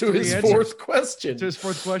answers. They give him to his fourth question. To his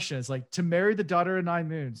fourth question, it's like to marry the daughter of 9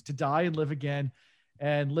 moons, to die and live again,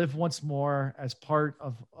 and live once more as part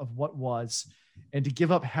of what was, and to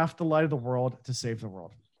give up half the light of the world to save the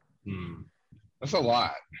world. That's a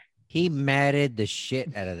lot. He matted the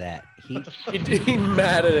shit out of that. He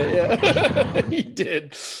matted it. Yeah, he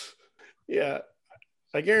did. Yeah,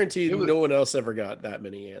 I guarantee no one else ever got that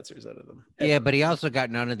many answers out of them. Yeah, but he also got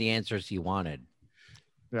none of the answers he wanted.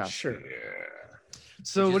 Yeah, sure. Yeah.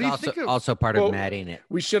 So what do you think? Also part of matting it.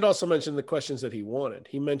 We should also mention the questions that he wanted.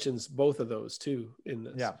 He mentions both of those too in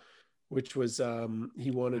this. Yeah. Which was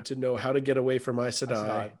he wanted to know how to get away from Aes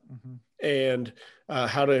Sedai. And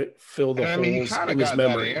how to fill the holes in his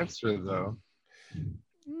memory. That answer though.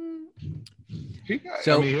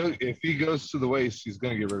 If he goes to the waste, he's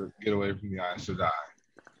going to get away from the Aes Sedai.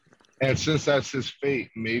 And since that's his fate,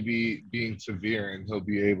 maybe being severe, and he'll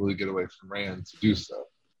be able to get away from Rand to do so.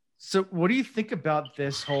 So, what do you think about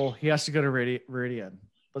this whole? He has to go to Iridian.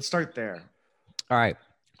 Let's start there. All right.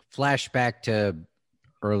 Flashback to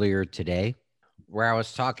earlier today, where I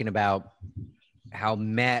was talking about how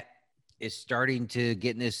Matt is starting to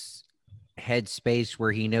get in this headspace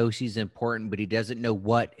where he knows he's important, but he doesn't know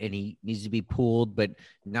what, and he needs to be pulled, but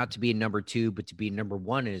not to be a number 2, but to be number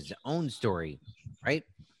 1 in his own story, right?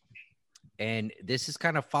 And this is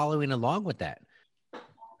kind of following along with that.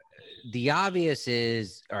 The obvious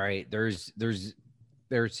is, all right, there's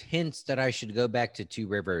hints that I should go back to 2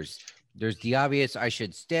 Rivers. There's the obvious, I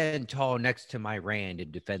should stand tall next to my Rand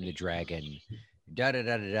and defend the dragon.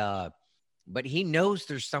 Da-da-da-da-da. But he knows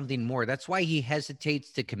there's something more. That's why he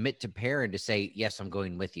hesitates to commit to Perrin to say, yes, I'm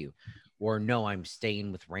going with you. Or no, I'm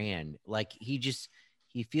staying with Rand. Like he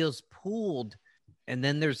feels pulled. And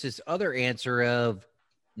then there's this other answer of,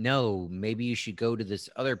 no, maybe you should go to this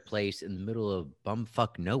other place in the middle of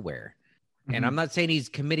bumfuck nowhere. Mm-hmm. And I'm not saying he's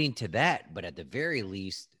committing to that, but at the very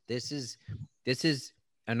least, this is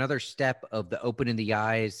another step of the opening the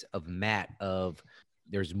eyes of Matt of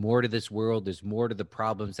there's more to this world. There's more to the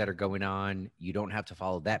problems that are going on. You don't have to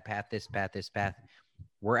follow that path, this path, this path.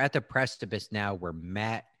 We're at the precipice now where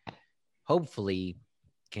Matt hopefully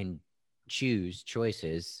can choose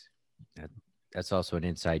choices. That's also an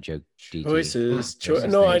inside joke. DT. Choices.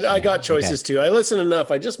 No, I got choices too. I listen enough.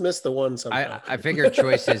 I just missed the one somehow. I figured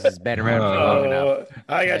choices has been around for long enough.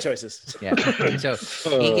 I got choices. Yeah.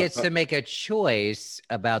 So he gets to make a choice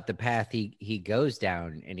about the path he goes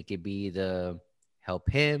down, and it could be the help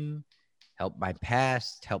him, help my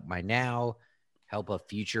past, help my now, help a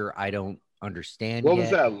future I don't understand. What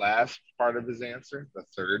was that last part of his answer? The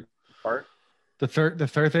third part? The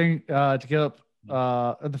third thing to get up.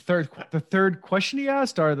 The third question he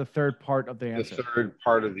asked, or the third part of the answer? The third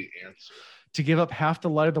part of the answer. To give up half the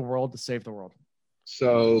light of the world to save the world.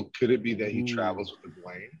 So could it be that he travels with the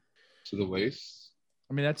Blaine to the waste?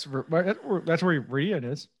 I mean, that's where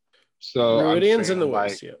Radian is. So Radian's in the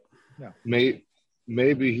waste. Yeah.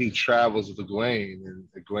 Maybe he travels with the Blaine, and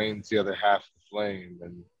the Blaine's the other half of the flame,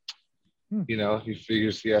 and he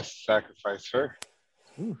figures he has to sacrifice her.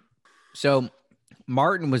 Ooh. So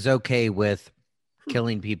Martin was okay with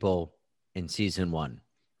killing people in season 1.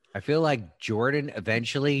 I feel like Jordan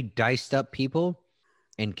eventually diced up people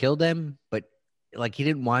and killed them, but like he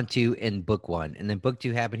didn't want to in book 1. And then book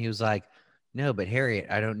 2 happened. He was like, no, but Harriet,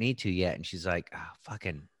 I don't need to yet. And she's like, oh,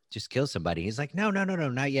 fucking just kill somebody. He's like, no,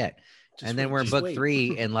 not yet. And then we're in book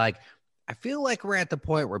 3 and like, I feel like we're at the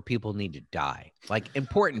point where people need to die, like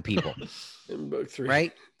important people in book 3.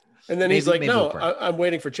 Right. And then he's like, no, I'm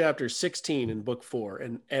waiting for chapter 16 in book 4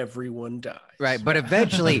 and everyone dies. Right. But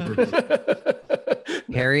eventually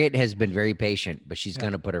Harriet has been very patient, but she's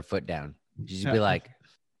going to put her foot down. She's going to be like,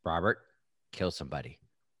 Robert, kill somebody.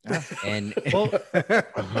 And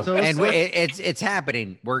it's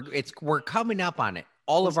happening. We're coming up on it.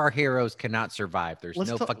 All of our heroes cannot survive. There's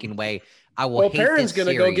no fucking way. I will hate Perrin's going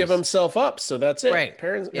to go give himself up. So that's it. Right.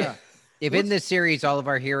 Perrin's, If in this series all of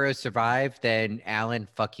our heroes survive, then Alan,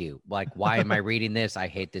 fuck you. Like, why am I reading this? I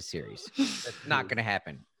hate this series. That's not going to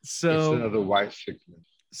happen. So it's another wife sickness.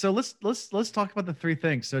 So let's talk about the 3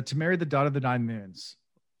 things. So to marry the daughter of the 9 moons.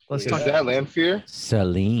 Is that Lanfear?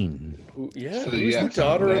 Celine. Yeah. Who's the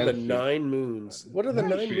daughter of the 9 moons? What are the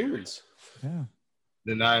 9 moons? Yeah.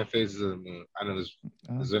 The 9 phases of the moon. I know there's.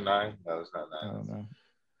 Is there 9? No, it's not 9. I don't know.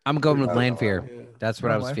 I'm going with Lanfear. Yeah. That's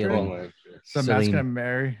what I was feeling. So Matt's gonna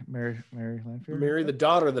marry Lanfear. Marry the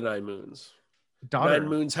daughter of the 9 moons. 9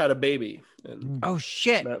 moons had a baby. And oh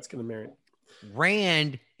shit! Matt's gonna marry.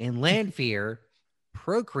 Rand and Lanfear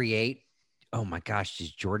procreate. Oh my gosh!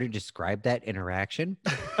 Does Jordan describe that interaction?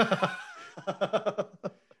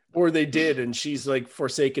 Or they did, and she's like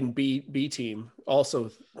forsaken B team,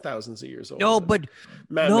 also thousands of years old. No, but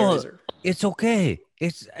Matt marries her. It's okay.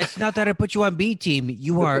 It's not that I put you on B team.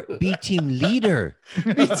 You are B team leader.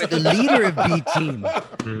 The leader of B team.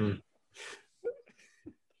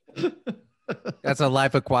 That's a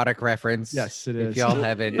Life Aquatic reference. Yes, it is. If y'all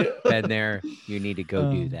haven't been there, you need to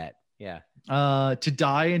go do that. Yeah. To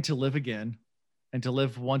die and to live again, and to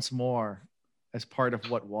live once more as part of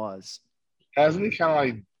what was. Hasn't he kind of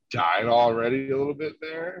like died already a little bit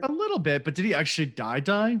there? A little bit, but did he actually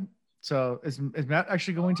die? So is Matt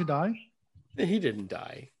actually going to die? He didn't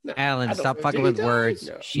die. No, Alan, stop fucking with words.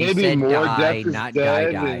 No. She Maybe said more die, death is not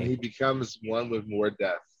dead, die. and he becomes one with more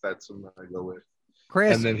death. That's what I'm gonna go with.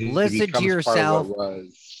 Chris, and then he listen to yourself.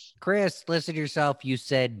 Was. Chris, listen to yourself. You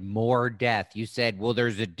said more death. You said, well,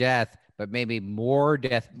 there's a death, but maybe more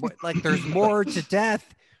death. Like there's more to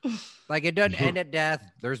death. Like it doesn't end at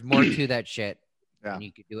death. There's more to that shit. Yeah. And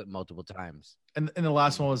you could do it multiple times. And the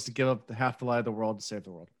last one was to give up half the light of the world to save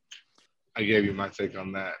the world. I gave you my take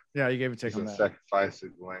on that. Yeah, you gave a take on that. Sacrifice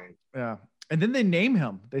of Blaine. Yeah. And then they name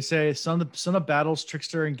him. They say son of battles,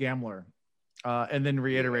 trickster, and gambler. And then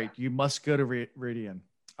reiterate, you must go to Radian.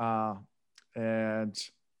 And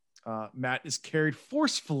Matt is carried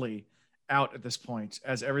forcefully out at this point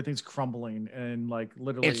as everything's crumbling and like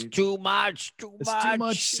literally it's too much.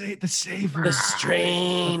 The savor. The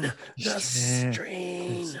strain. The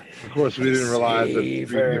strain. Of course, we didn't realize that 3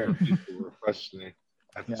 different people were questioning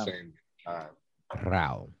at the same time.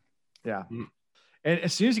 Wow. Yeah. And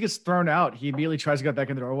as soon as he gets thrown out, he immediately tries to go back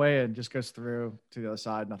in the doorway and just goes through to the other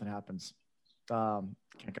side. Nothing happens.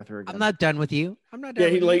 Can't go through again. I'm not done with you. I'm not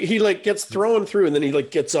done. Yeah, he gets thrown through, and then he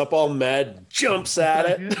like gets up all mad, jumps at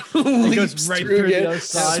it, he goes right through the other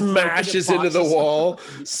side, smashes into the wall,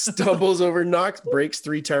 stumbles over, breaks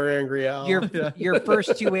 3 Terangrial. Your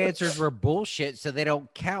first 2 answers were bullshit, so they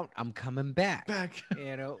don't count. I'm coming back.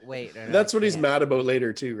 Wait. No, that's what he's mad about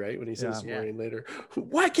later too, right? When he says warning later,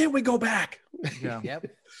 why can't we go back? Yeah. Yep.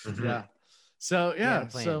 Yeah. So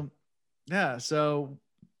So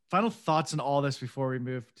final thoughts on all this before we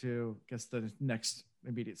move to, I guess, the next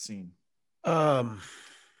immediate scene. Go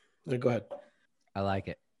ahead. I like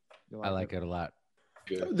it. I like it a lot.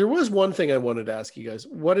 good. There was one thing I wanted to ask you guys.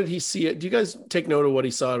 What did he see? Do you guys take note of what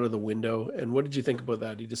he saw out of the window? And what did you think about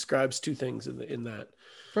that? He describes two things in that.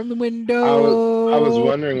 From the window. I was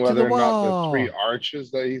wondering whether or not wall. the three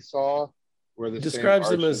arches that he saw were the describes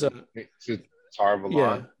same them as to Tarvalon.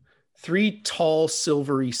 Yeah, 3 tall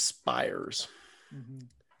silvery spires. Mm-hmm.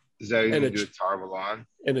 Is that anything to do with Tarvalon?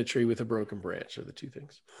 And a tree with a broken branch are the two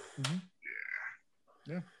things. Mm-hmm.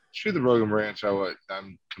 Yeah. True, the broken branch.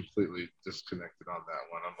 I'm completely disconnected on that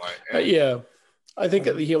one. I'm like, yeah, I think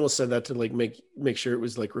he almost said that to like make sure it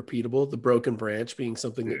was like repeatable. The broken branch being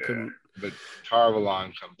something that couldn't. But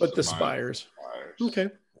Tarvalon comes. But the spires. Okay,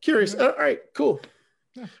 curious. All right, cool.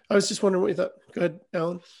 Yeah. I was just wondering what you thought. Go ahead,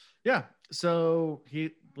 Alan. Yeah. So he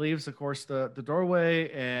leaves, of course, the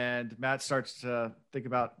doorway, and Matt starts to think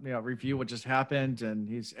about, review what just happened, and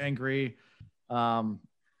he's angry,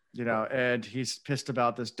 and he's pissed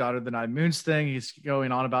about this daughter of the nine moons thing. He's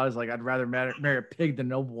going on about it. He's like, I'd rather marry a pig than a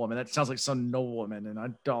noblewoman. That sounds like some noblewoman, and I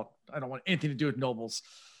don't want anything to do with nobles.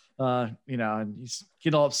 And he's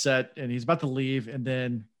getting all upset, and he's about to leave, and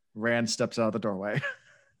then Rand steps out of the doorway,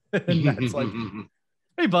 and Matt's like,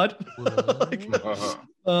 "Hey, bud."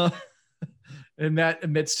 And Matt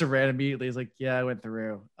admits to Rand immediately. He's like, "Yeah, I went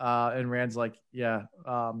through." And Rand's like, "Yeah."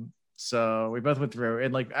 So we both went through.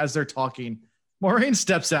 And like as they're talking, Moiraine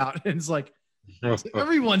steps out and is like,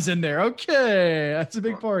 "Everyone's in there. Okay, that's a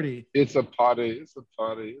big party. It's a party. It's a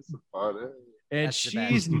party. It's a party." And That's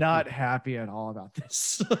she's not happy at all about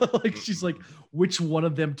this. Like she's like, "Which one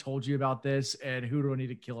of them told you about this? And who do I need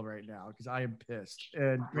to kill right now? Because I am pissed."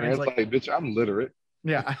 And Rand's like, "Bitch, I'm literate."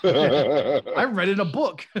 Yeah, I read it in a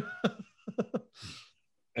book.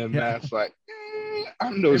 And Matt's like,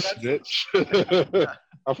 "I'm no snitch.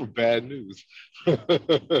 I'm for bad news."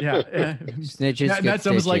 Yeah. Snitches get Matt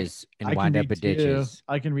stitches like, and wind up in ditches.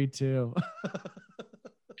 I can read too.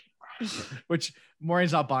 Which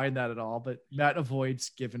Maureen's not buying that at all, but Matt avoids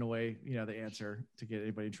giving away, the answer to get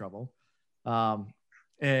anybody in trouble.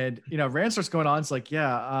 And Rand starts going on. It's like,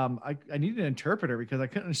 I need an interpreter because I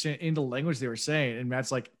couldn't understand any of the language they were saying. And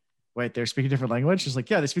Matt's like, "Wait, they're speaking different language?" She's like,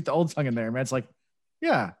 "Yeah, they speak the old tongue in there." And Matt's like,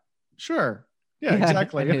 "Yeah, sure. Yeah,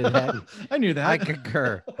 exactly." I knew that. I knew that. I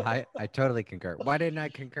concur. I totally concur. Why didn't I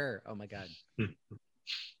concur? Oh my God.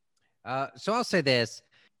 So I'll say this.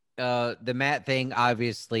 The Matt thing,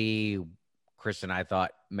 obviously, Chris and I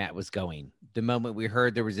thought Matt was going. The moment we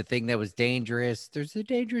heard there was a thing that was dangerous, there's a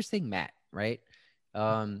dangerous thing, Matt, right?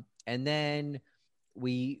 And then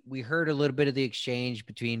we heard a little bit of the exchange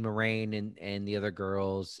between Moiraine and the other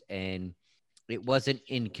girls, and it wasn't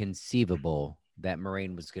inconceivable that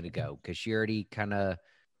Moiraine was going to go because she already kind of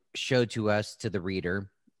showed to us, to the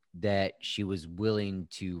reader, that she was willing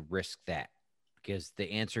to risk that because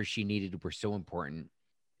the answers she needed were so important.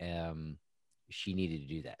 She needed to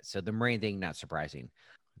do that. So the Moiraine thing, not surprising.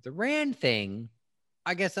 The Rand thing,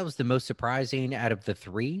 I guess that was the most surprising out of the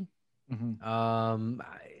three. Mm-hmm.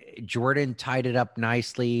 Jordan tied it up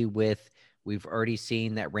nicely with, we've already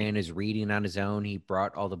seen that Rand is reading on his own. He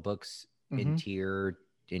brought all the books in tier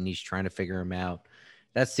and he's trying to figure them out.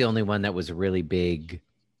 That's the only one that was a really big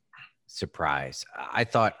surprise. I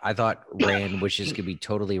thought Rand wishes could be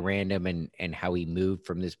totally random and how he moved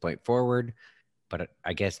from this point forward. But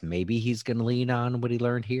I guess maybe he's going to lean on what he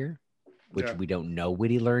learned here, which we don't know what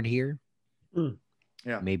he learned here.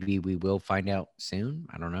 Yeah. Maybe we will find out soon.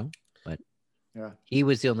 I don't know. But he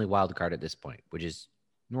was the only wild card at this point, which is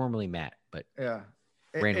normally Matt. But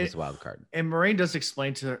Rand was the wild card. And Moiraine does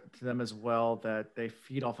explain to them as well that they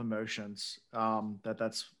feed off emotions,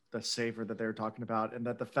 that's the savor that they were talking about. And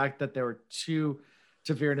that the fact that there were two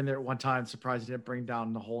Ta'veren in there at one time, surprised it didn't bring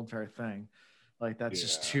down the whole entire thing. Like, that's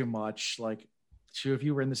just too much. Like, two of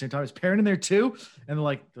you were in the same time. Is Perrin in there too? And they're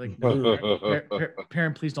like no,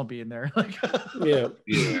 Perrin, please don't be in there. Like,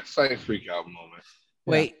 it's like a freak out moment.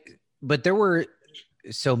 Wait, but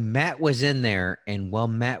so Matt was in there, and while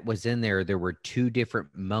Matt was in there, there were two different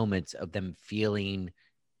moments of them feeling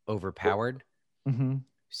overpowered. Mm-hmm.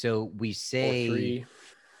 So we say,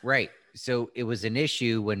 right. So it was an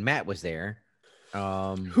issue when Matt was there.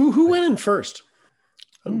 Who went in first?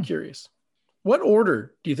 I'm curious. What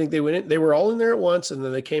order do you think they went in? They were all in there at once, and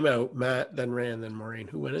then they came out. Matt, then Rand, then Moiraine.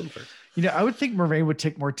 Who went in first? I would think Moiraine would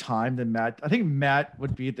take more time than Matt. I think Matt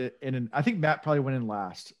would be I think Matt probably went in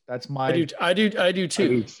last. That's my. I do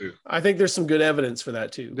too. I think there's some good evidence for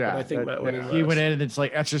that too. Yeah, I think Matt went in last. He went in, and it's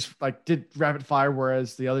like that's just like did rapid fire,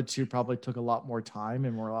 whereas the other two probably took a lot more time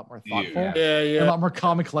and were a lot more thoughtful. Yeah. A lot more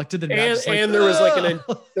calm and collected than Matt. And there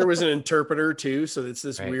was there was an interpreter too, so it's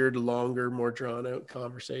this weird, longer, more drawn out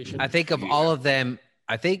conversation. I think of all of them,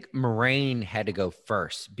 I think Moraine had to go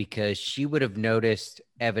first because she would have noticed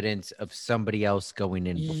evidence of somebody else going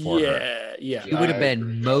in before her. Yeah. She would have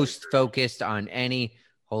been most focused on any,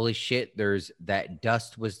 holy shit, there's that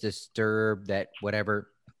dust was disturbed, that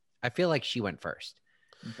whatever. I feel like she went first.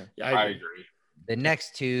 Okay. Yeah, I agree. The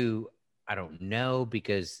next two, I don't know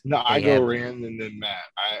because I go Rand and then Matt.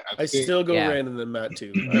 I still go Rand and then Matt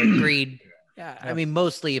too. Agreed. Yeah, I mean,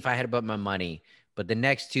 mostly if I had to put my money, but the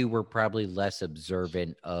next two were probably less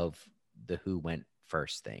observant of the who went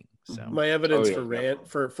first thing. So my evidence for Rand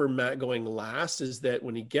for Matt going last is that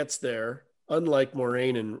when he gets there, unlike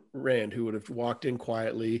Moraine and Rand, who would have walked in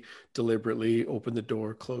quietly, deliberately, opened the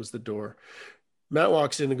door, closed the door, Matt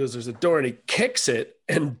walks in and goes, "There's a door," and he kicks it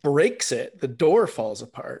and breaks it. The door falls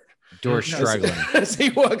apart. Door struggling as he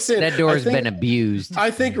walks in. That door has been abused.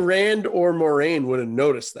 I think Rand or Moraine would have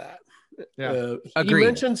noticed that. Yeah,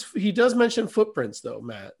 he does mention footprints though,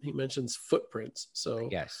 Matt. He mentions footprints. So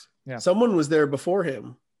yes, someone was there before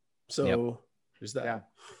him. So there's that. Yeah,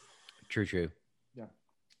 true. Yeah,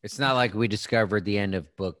 it's not like we discovered the end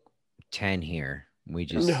of book 10 here. We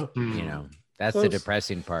just, that's the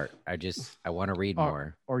depressing part. I want to read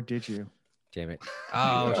more. Or did you? Damn it!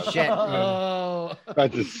 Oh shit! Oh,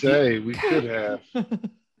 about to say we could have.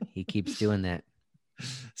 He keeps doing that.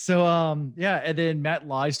 So and then Matt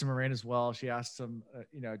lies to Moraine as well. She asked him,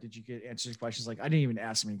 did you get answers to questions? Like, I didn't even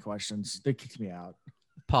ask him any questions. They kicked me out.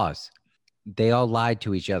 Pause. They all lied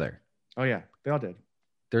to each other. Oh yeah, they all did.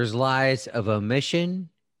 There's lies of omission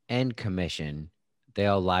and commission. They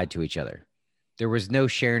all lied to each other. There was no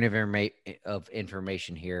sharing of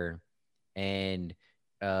information here, and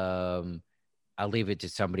I'll leave it to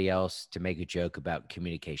somebody else to make a joke about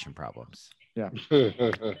communication problems. Yeah.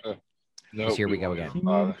 Nope, here we go again.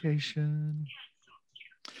 Communication.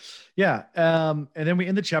 Yeah. And then we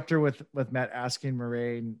end the chapter with Matt asking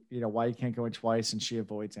Moraine, why you can't go in twice, and she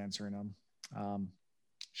avoids answering him.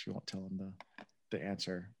 She won't tell him the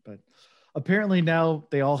answer, but apparently now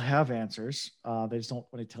they all have answers. They just don't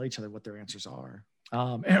want to tell each other what their answers are,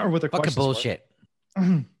 or what their fucking questions bullshit.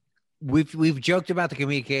 We've joked about the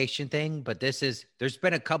communication thing, but there's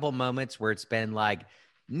been a couple moments where it's been like,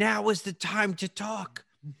 now is the time to talk.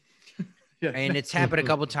 Yeah. And it's happened a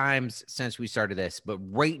couple times since we started this, but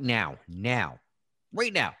right now is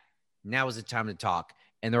the time to talk.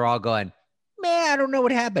 And they're all going, man, I don't know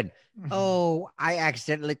what happened. Oh, I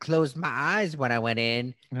accidentally closed my eyes when I went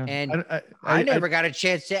in, and I never got a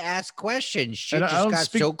chance to ask questions. Shit just got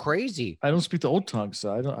so crazy. I don't speak the old tongue,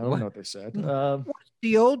 so I don't know what they said. What's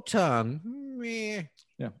the old tongue? Yeah.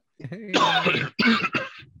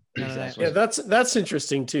 Exactly. Yeah, that's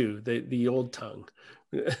interesting too. The old tongue.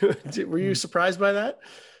 Were you surprised by that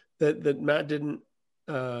Matt didn't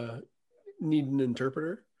need an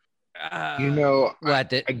interpreter? What? I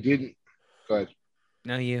didn't. Go ahead.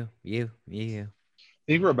 No, you. I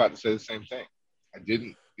think we're about to say the same thing.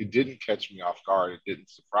 It didn't catch me off guard. It didn't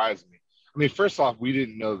surprise me. I mean, first off, we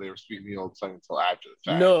didn't know they were speaking the old tongue until after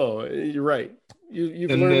the fact. No, you're right. You've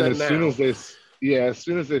and learned then that as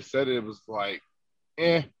soon as they said it, it was like,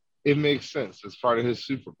 it makes sense. It's part of his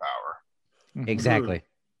superpower. Exactly.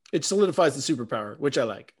 It solidifies the superpower, which I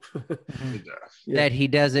like. It does. That he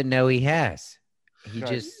doesn't know he has.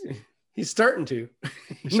 He's starting to.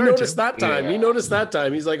 He noticed that time. Yeah. He noticed that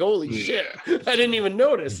time. He's like, holy shit. I didn't even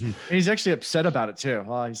notice. And he's actually upset about it too.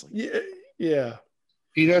 He's like, yeah.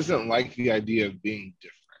 He doesn't like the idea of being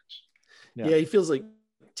different. Yeah, he feels like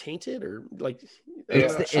tainted or like how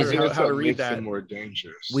to read that. More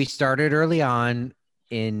dangerous. We started early on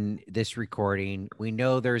in this recording. We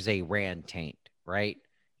know there's a Rand taint, right?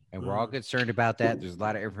 And we're all concerned about that. There's a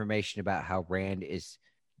lot of information about how Rand is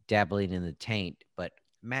dabbling in the taint, but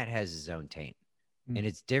Matt has his own taint, and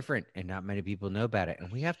it's different, and not many people know about it.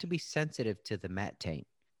 And we have to be sensitive to the Matt taint.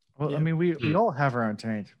 Well, I mean, we all have our own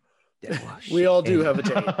taint. We all do have a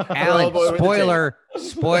taint. Alan, spoiler.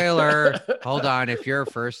 Hold on. If you're a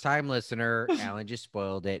first-time listener, Alan just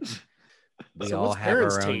spoiled it. We all have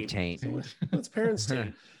our own taint. What's parents'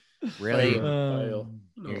 taint? Really? Well,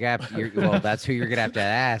 that's who you're gonna have to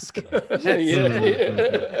ask.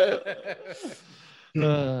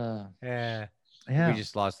 Yeah. We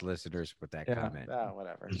just lost listeners with that comment.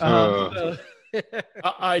 Whatever.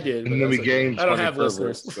 I did. And then we gained. I don't have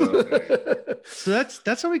listeners. So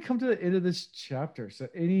that's how we come to the end of this chapter. So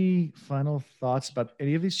any final thoughts about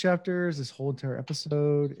any of these chapters, this whole entire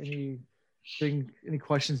episode? Any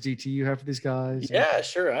questions, DT, you have for these guys? Yeah,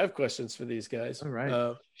 sure. I have questions for these guys. All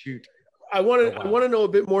right. Shoot. I want to know a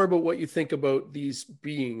bit more about what you think about these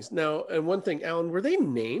beings. Now, and one thing, Alan, were they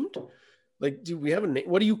named? Like, do we have a name?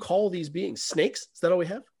 What do you call these beings? Snakes? Is that all we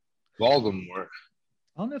have? All of them were.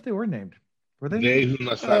 I don't know if they were named. Were they? They who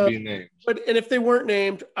must not be named. And if they weren't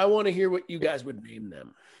named, I want to hear what you guys would name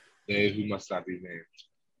them. They who must not be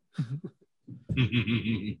named.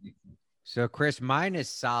 So Chris, mine is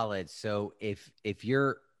solid. So if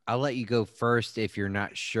you're, I'll let you go first if you're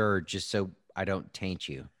not sure, just so I don't taint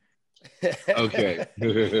you. Okay.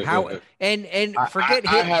 How and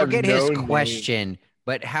forget his question,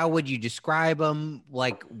 but how would you describe them?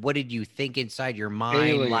 Like, what did you think inside your mind?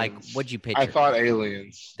 Aliens. Like, what'd you picture? I thought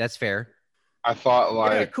aliens. That's fair. I thought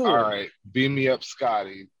like, cool. All right, beam me up,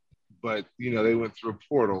 Scotty. But they went through a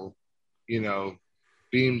portal,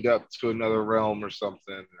 beamed up to another realm or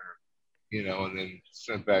something, or and then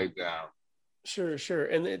sent back down. Sure.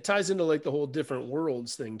 And it ties into like the whole different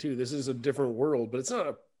worlds thing too. This is a different world, but it's not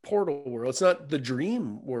a portal world. It's not the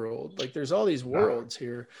dream world. Like there's all these worlds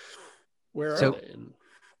here. Where are they?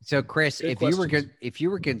 So Chris, if you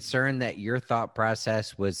were concerned that your thought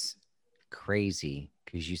process was crazy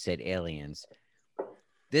because you said aliens,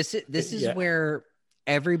 this is where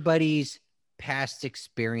everybody's past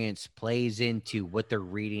experience plays into what they're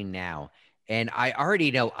reading now. And I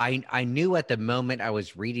already know, I knew at the moment I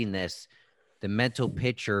was reading this, the mental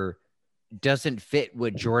picture doesn't fit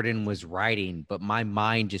what Jordan was writing, but my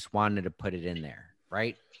mind just wanted to put it in there,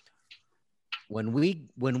 right? When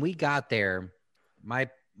we got there, my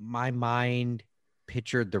mind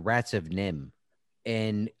pictured the rats of Nim.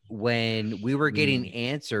 And when we were getting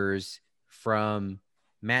answers from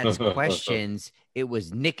Matt's questions, it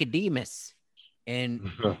was Nicodemus.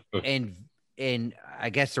 And I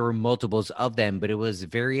guess there were multiples of them, but it was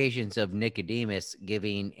variations of Nicodemus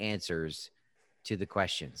giving answers to the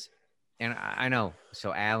questions. And I know.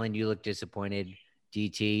 So Alan, you look disappointed.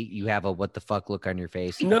 DT, you have a what the fuck look on your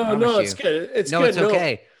face. No, it's good. It's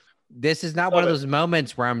okay. This is not one of those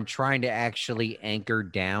moments where I'm trying to actually anchor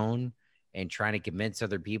down and trying to convince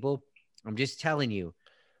other people. I'm just telling you,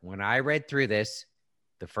 when I read through this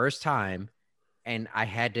the first time and I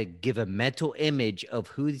had to give a mental image of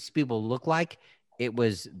who these people look like, it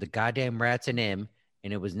was the goddamn rats in him,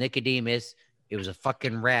 and it was Nicodemus. It was a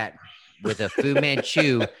fucking rat with a Fu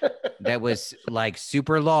Manchu that was like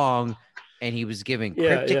super long, and he was giving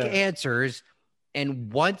cryptic answers.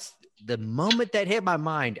 And once the moment that hit my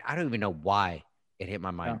mind, I don't even know why it hit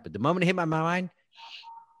my mind, but the moment it hit my mind,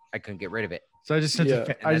 I couldn't get rid of it. So I just sent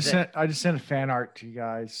I just sent a fan art to you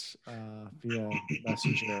guys via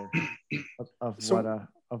Messenger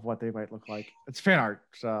of what they might look like. It's fan art,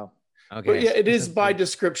 so okay. But yeah, it is by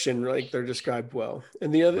description, like they're described well.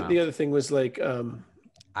 And the other thing was like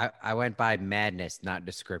I went by madness, not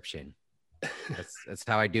description. That's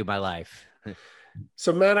how I do my life.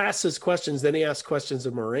 So Matt asked his questions, then he asked questions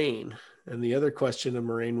of Moraine, and the other question of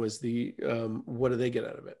Moraine was the what do they get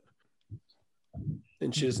out of it?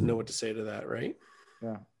 And she doesn't know what to say to that, right?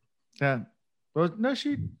 Yeah. Well, no,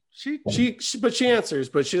 she answers,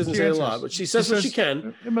 but she doesn't say a lot. But she says what she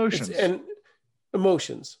can. Emotions.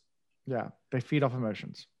 Yeah, they feed off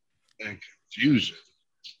emotions and confusion.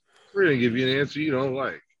 We're gonna give you an answer you don't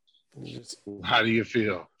like. How do you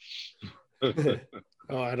feel?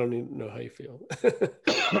 Oh, I don't even know how you feel.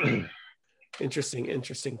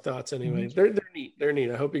 Interesting thoughts. Anyway, they're neat. They're neat.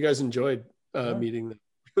 I hope you guys enjoyed meeting them.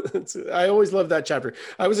 I always love that chapter.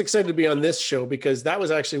 I was excited to be on this show because that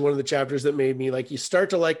was actually one of the chapters that made me like, you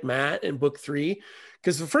start to like Matt in book 3,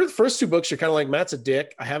 because the first 2 books, you're kind of like, Matt's a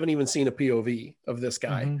dick. I haven't even seen a POV of this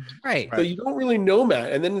guy. Right. So you don't really know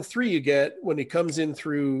Matt. And then in 3, you get when he comes in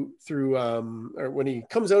through or when he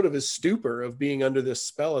comes out of his stupor of being under this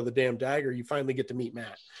spell of the damn dagger, you finally get to meet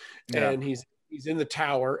Matt. And he's in the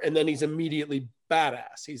tower, and then he's immediately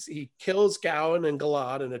badass. He kills Gowan and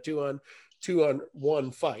Galad in a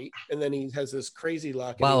 2-on-1 fight, and then he has this crazy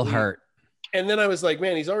lock. Well hurt. And then I was like,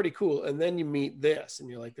 man, he's already cool. And then you meet this, and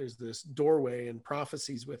you're like, there's this doorway and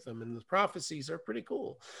prophecies with him, and the prophecies are pretty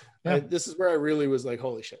cool. Yeah. This is where I really was like,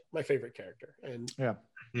 holy shit, my favorite character. And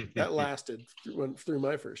that lasted through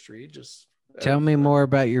my first read. Just tell me more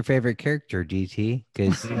about your favorite character, DT,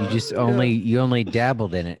 because you just only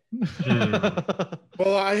dabbled in it.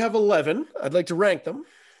 Well, I have 11. I'd like to rank them.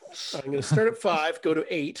 I'm going to start at 5, go to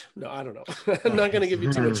 8. No, I don't know. I'm not going to give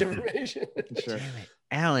you too much information. Sure. Damn it.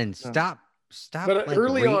 Alan, stop. But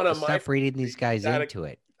early on, stop reading these guys into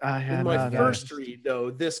it. In my first read,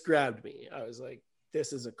 though, this grabbed me. I was like,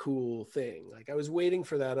 this is a cool thing. Like, I was waiting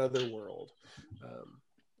for that other world,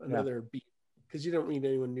 another beat, because you don't meet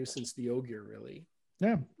anyone new since the Ogier, really.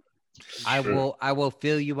 Yeah. I will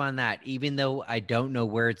feel you on that. Even though I don't know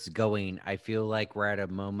where it's going, I feel like we're at a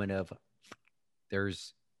moment of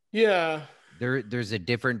there's a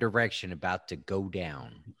different direction about to go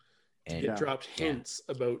down. And it dropped hints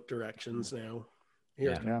about directions now.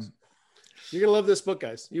 Here. You're gonna love this book,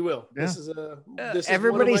 guys. You will. Yeah. This is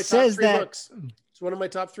everybody says that. Books. It's one of my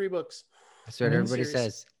top 3 books. That's what everybody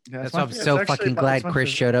says. Yeah, That's why I'm so fucking glad Chris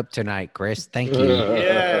showed up tonight. Chris, thank you.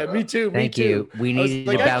 Yeah, me too. Thank you. We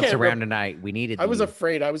needed to bounce around tonight. We needed. I was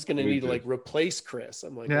afraid I was going to need to like replace Chris.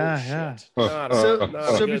 I'm like, yeah.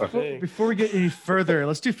 So before we get any further,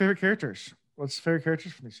 let's do favorite characters. What's favorite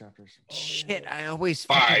characters from these chapters? Shit, I always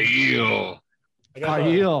Fael.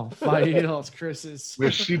 Fael, it's Chris's.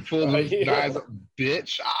 When she pulled those guys up,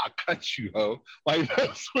 bitch, I'll cut you, ho. Like,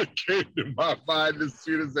 that's what came to my mind as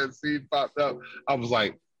soon as that scene popped up. I was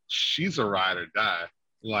like, she's a ride or die.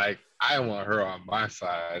 Like, I want her on my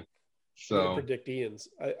side. So I'll predict Ian's.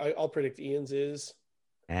 I'll predict Ian's is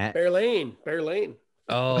Matt? Bear Lane.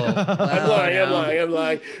 Oh, I'm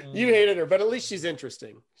lying. You hated her, but at least she's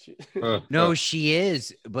interesting. No, she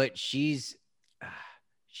is, but she's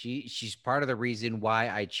part of the reason why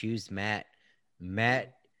I choose Matt.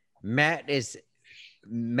 Matt is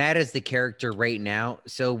the character right now.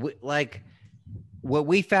 So like what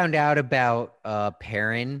we found out about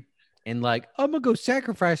Perrin and like, I'm gonna go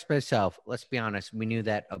sacrifice myself. Let's be honest, we knew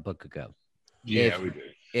that a book ago. Yeah, we did.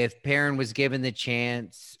 If Perrin was given the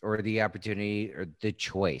chance or the opportunity or the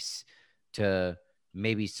choice to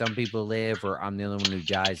maybe some people live or I'm the only one who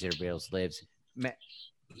dies, everybody else lives,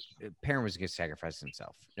 Perrin was going to sacrifice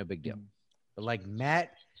himself. No big deal. But like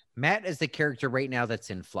Matt is the character right now that's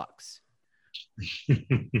in flux.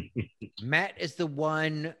 Matt is the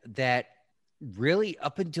one that really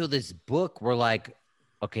up until this book we're like,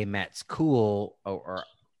 okay, Matt's cool. Or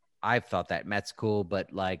I've thought that Matt's cool,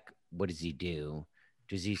 but like, what does he do?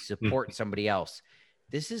 Does he support somebody else?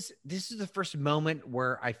 This is the first moment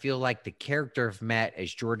where I feel like the character of Matt,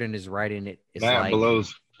 as Jordan is writing it, is Matt like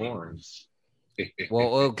blows horns.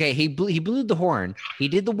 Well, okay, he blew the horn. He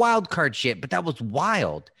did the wild card shit, but that was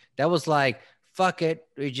wild. That was like, fuck it,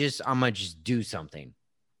 I'm gonna just do something.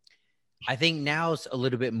 I think now it's a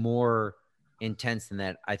little bit more intense than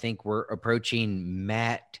that. I think we're approaching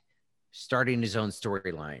Matt starting his own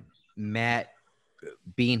storyline. Matt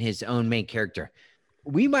being his own main character.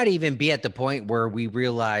 We might even be at the point where we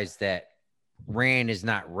realize that Rand is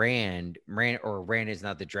not Rand, or Rand is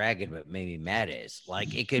not the dragon, but maybe Matt is.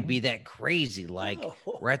 Like, it could be that crazy. Like,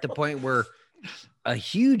 we're at the point where a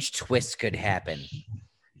huge twist could happen.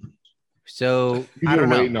 So You've been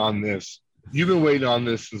waiting on this. You've been waiting on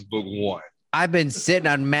this since book 1. I've been sitting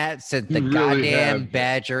on Matt since the goddamn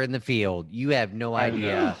badger in the field. You have no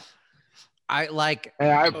idea. I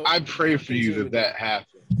pray for you that happens.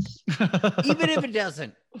 Even if it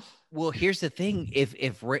doesn't. Well, here's the thing: if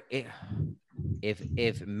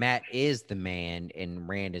Matt is the man and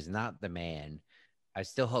Rand is not the man, I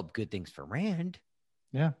still hope good things for Rand.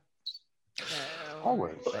 Yeah.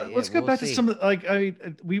 Always. Let's go back to some of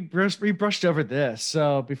we brushed over this.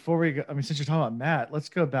 So before we go, since you're talking about Matt, let's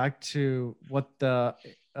go back to what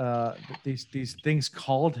these things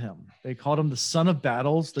called him. They called him the son of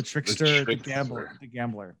battles, the trickster, the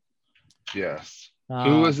gambler. Yes.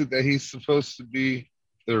 Who is it that he's supposed to be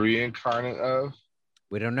the reincarnate of?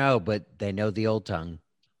 We don't know, but they know the old tongue.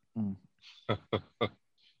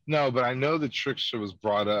 No, but I know the trickster was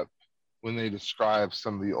brought up when they described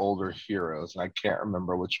some of the older heroes, and I can't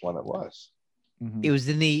remember which one it was. Mm-hmm. It was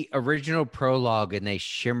in the original prologue, and they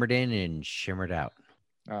shimmered in and shimmered out.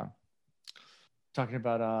 Talking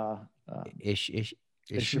about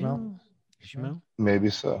Ishmael? Maybe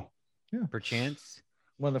so. Yeah, perchance.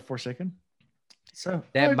 One of the Forsaken. So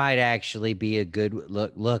that might actually be a good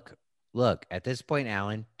look. At this point,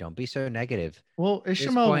 Alan, don't be so negative. Well,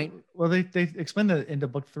 Ishmael. Well, they explained that into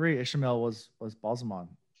book 3. Ishmael was Balsamon,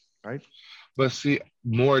 right? But see,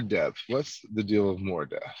 more depth. What's the deal with more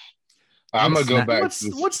depth? I'm gonna go back.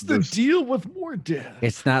 What's the deal with more death?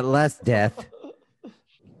 It's not less death.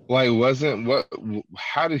 Like,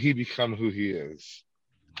 how did he become who he is?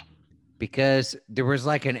 Because there was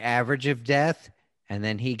like an average of death, and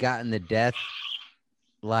then he got in the death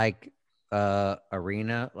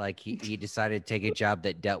arena. Like he decided to take a job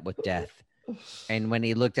that dealt with death. And when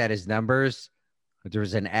he looked at his numbers, there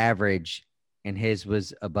was an average, and his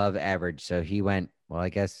was above average. So he went, well, I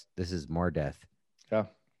guess this is more death. Yeah.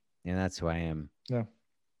 And that's who I am. Yeah.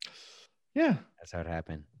 Yeah. That's how it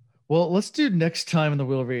happened. Well, let's do next time in the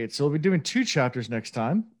Wheel of Read. So we'll be doing 2 chapters next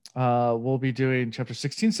time. We'll be doing chapter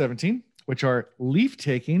 16, 17, which are leaf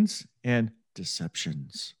takings and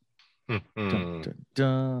deceptions. Dun, dun,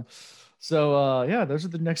 dun. So those are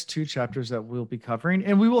the next 2 chapters that we'll be covering,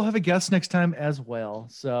 and we will have a guest next time as well.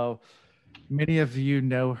 So many of you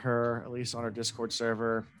know her, at least on our Discord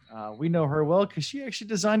server. We know her well because she actually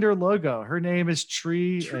designed our logo. Her name is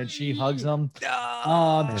Tree, and she hugs them. Tree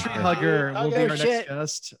Hugger will be our next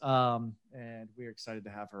guest. And we're excited to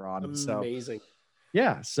have her on. Amazing. So,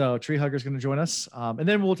 yeah, so Tree Hugger is going to join us. And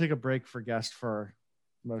then we'll take a break for guest for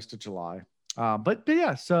most of July. But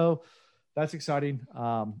yeah, so that's exciting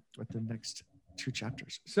with the next 2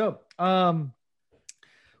 chapters. So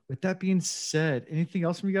with that being said, anything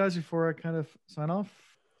else from you guys before I kind of sign off?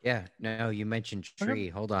 Yeah, no, you mentioned Tree. Okay.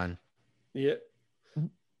 Hold on. Yeah.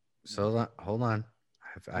 So hold on.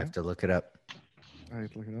 I have to look it up. I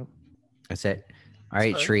have to look it up. That's it. All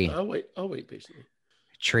right, Tree. I'll wait patiently.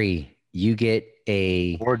 Tree, you get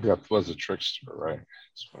a... Mordeth was a trickster, right?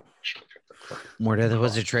 Mordeth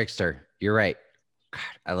was a trickster. You're right. God,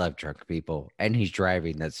 I love drunk people. And he's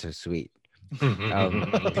driving. That's so sweet.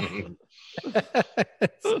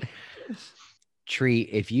 Tree,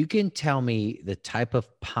 if you can tell me the type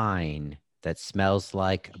of pine that smells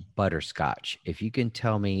like butterscotch, if you can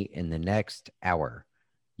tell me in the next hour,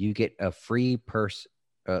 you get a free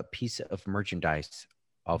piece of merchandise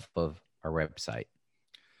off of our website.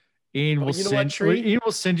 Ian will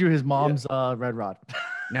send you his mom's red rod.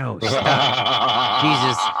 No, stop.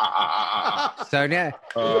 Jesus. So now,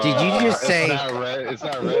 did you just say it's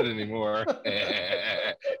not red anymore?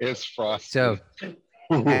 It's frosty. So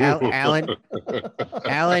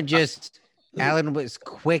Alan was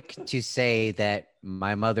quick to say that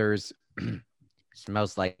my mother's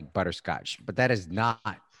smells like butterscotch, but that is not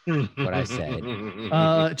what I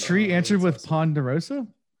said. Tree answered with Ponderosa.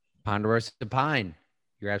 Ponderosa pine.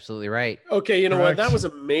 You're absolutely right. Okay, you know what? That was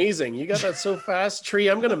amazing. You got that so fast, Tree.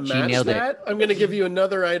 I'm going to match that. I'm going to give you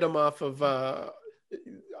another item off of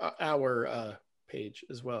our page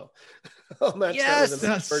as well. I'll match that with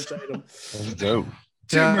a merch item. Dope.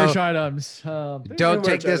 2 merch items. Don't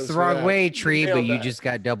take this the wrong way, Tree, but you just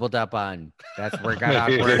got doubled up on. That's where it got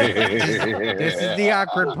awkward. This is the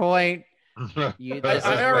awkward point.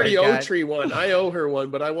 I already owe Tree one. I owe her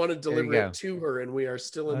one, but I want to deliver it to her, and we are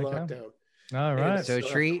still in lockdown. All right. So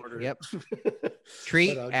Tree,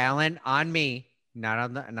 Tree, Alan, on me, not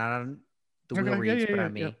on the Wheel Reads, but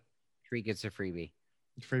on me. Yep. Tree gets a freebie.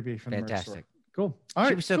 Freebie from Fantastic. The merch store. Cool. All right.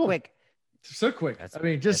 She was so quick. So quick. That's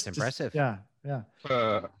impressive. Yeah.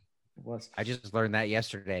 It was. I just learned that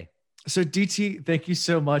yesterday. So DT, thank you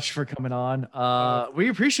so much for coming on. We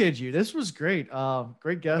appreciate you. This was great.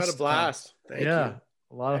 Great guest. I had a blast. Thank you. A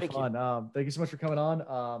lot of fun. Thank you so much for coming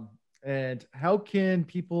on. And how can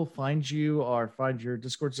people find you or find your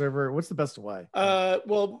Discord server? What's the best way? I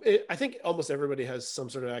think almost everybody has some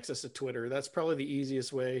sort of access to Twitter. That's probably the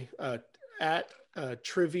easiest way. At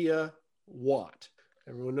Trivia Watt.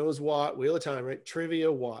 Everyone knows Watt, Wheel of Time, right?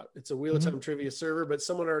 Trivia Watt. It's a Wheel of Time trivia server, but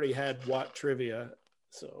someone already had Watt Trivia.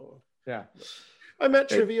 So yeah, I'm at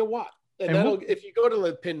Trivia Watt. And if you go to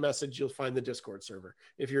the pin message, you'll find the Discord server.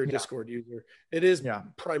 If you're a Discord user, it is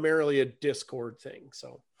primarily a Discord thing.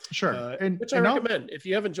 So sure, which I recommend. If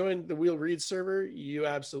you haven't joined the Wheel Read server, you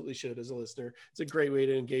absolutely should as a listener. It's a great way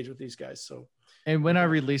to engage with these guys. So, and when I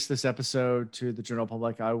release this episode to the general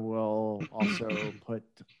public, I will also put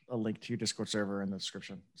a link to your Discord server in the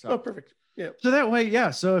description. So perfect. Yeah. So that way,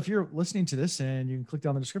 so if you're listening to this and you can click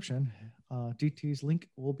down the description, DT's link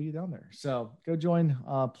will be down there. So go join,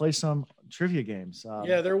 play some trivia games.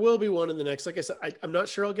 There will be one in the next, like I said, I'm not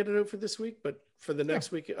sure I'll get it out for this week, but for the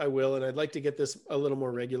next week I will. And I'd like to get this a little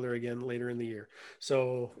more regular again later in the year.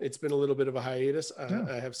 So it's been a little bit of a hiatus.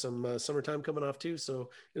 I have some summertime coming off too. So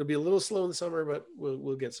it'll be a little slow in the summer, but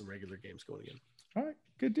we'll get some regular games going again. All right.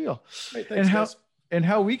 Good deal. All right, thanks, guys. And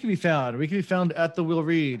how we can be found? We can be found at The Wheel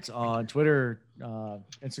Reads on Twitter,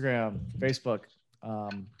 Instagram, Facebook.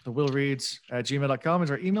 thewheelreads@gmail.com is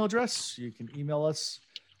our email address. You can email us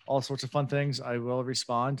all sorts of fun things. I will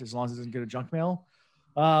respond as long as it doesn't get a junk mail.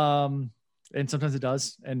 And sometimes it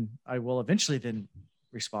does. And I will eventually then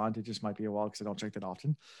respond. It just might be a while because I don't check that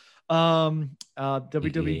often.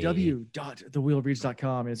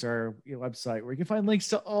 www.thewheelreads.com is our website where you can find links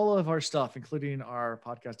to all of our stuff, including our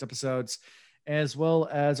podcast episodes, as well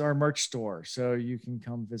as our merch store. So you can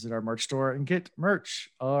come visit our merch store and get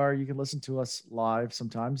merch, or you can listen to us live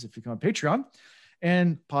sometimes if you come on Patreon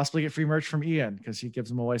and possibly get free merch from Ian because he gives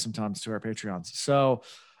them away sometimes to our Patreons. So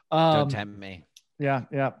don't tempt me. Yeah.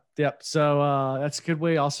 So that's a good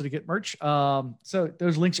way also to get merch. So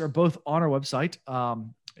those links are both on our website.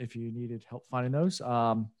 If you needed help finding those,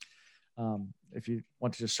 if you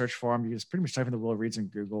want to just search for them, you just pretty much type in The Wheel Reads in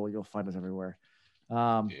Google. You'll find us everywhere.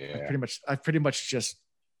 I pretty much just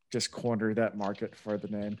cornered that market for the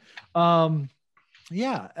name. Also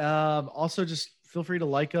just feel free to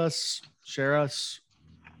like us, share us,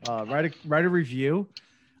 write a review.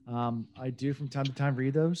 I do from time to time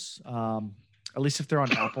read those. At least if they're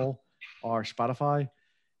on Apple or Spotify.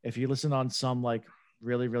 If you listen on some like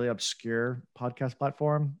really, really obscure podcast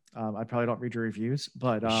platform, I probably don't read your reviews,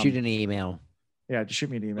 but shoot an email. Yeah, just shoot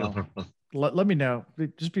me an email. Let me know.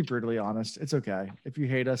 Just be brutally honest. It's okay. If you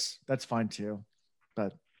hate us, that's fine too.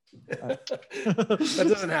 But that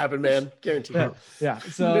doesn't happen, man. Guaranteed. Yeah.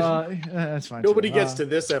 So that's fine. Nobody gets to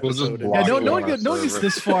this episode. Yeah, no one gets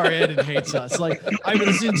this far in and hates us. Like I've been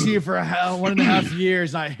listening to you for 1.5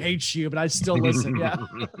 years, and I hate you, but I still listen. Yeah.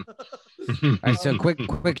 All right. So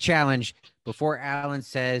quick challenge before Alan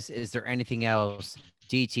says, "Is there anything else?"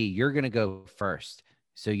 DT, you're gonna go first.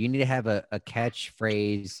 So you need to have a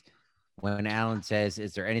catchphrase. When Alan says,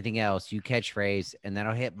 "Is there anything else?" You catchphrase, and then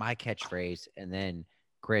I'll hit my catchphrase, and then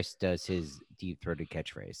Chris does his deep-throated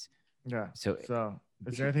catchphrase. Yeah. So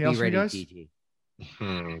is there anything else for you guys? DT.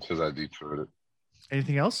 Because I deep-throated.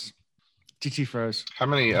 Anything else? DT froze. How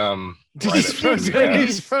many DT's frozen.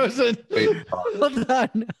 He's frozen. Hold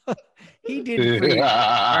on. He did freeze. All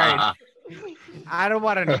right. I don't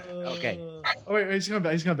want to. Okay. Oh wait, he's coming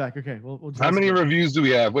back. He's coming back. Okay. We'll how many reviews do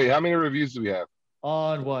we have? Wait, how many reviews do we have?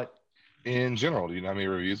 On what? In general, do you know how many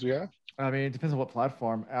reviews we have? I mean, it depends on what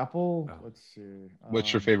platform. Apple. Let's see.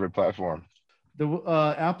 What's your favorite platform? The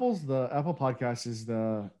Apple Podcast is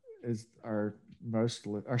our most.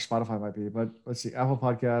 Our Spotify might be, but let's see. Apple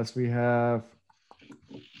Podcast. We have.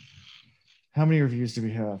 How many reviews do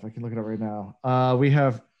we have? I can look it up right now. We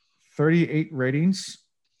have 38 ratings.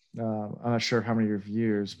 I'm not sure how many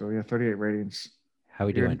reviews, but we have 38 ratings. How are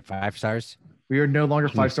we doing? 5 stars? We are no longer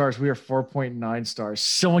 5 stars. We are 4.9 stars.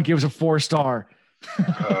 Someone gives a 4-star.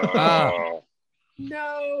 No.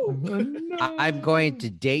 I'm going to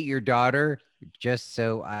date your daughter just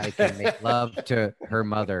so I can make love to her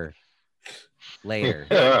mother later.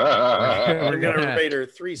 We're gonna rate her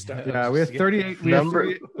 3 stars. Yeah, we have 38.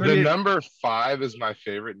 The number 5 is my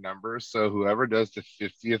favorite number. So whoever does the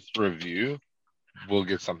 50th review will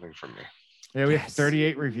get something from me. Yeah, we have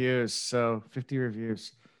 38 reviews, so 50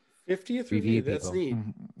 reviews. 50th review. That's people. neat.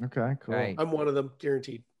 Okay, cool. Right. I'm one of them,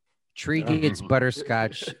 guaranteed. Tree gets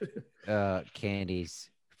butterscotch candies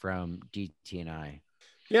from DT and I.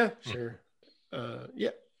 Yeah, sure.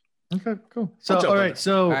 Yeah. Okay, cool. So, all right.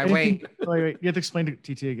 So, all right, wait. You have to explain to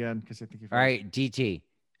TT again because I think. All right, DT.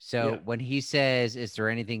 So when he says, "Is there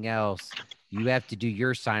anything else?" you have to do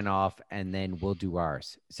your sign off, and then we'll do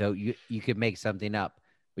ours. So you could make something up.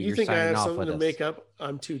 But You think I have something to us. make up?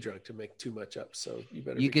 I'm too drunk to make too much up. So you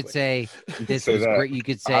better. You could say this was great. You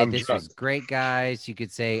could say this was great, guys. You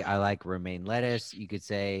could say I like romaine lettuce. You could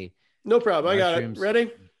say no problem. mushrooms. I got it.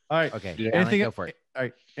 Ready? All right. Okay. Yeah. Anything? Go for it. All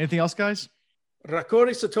right. Anything else, guys?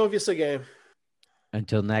 Rakori Sotovia again.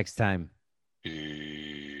 Until next time.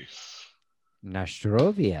 Peace.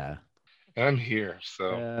 Nastrovia. I'm here.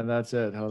 So. And that's it.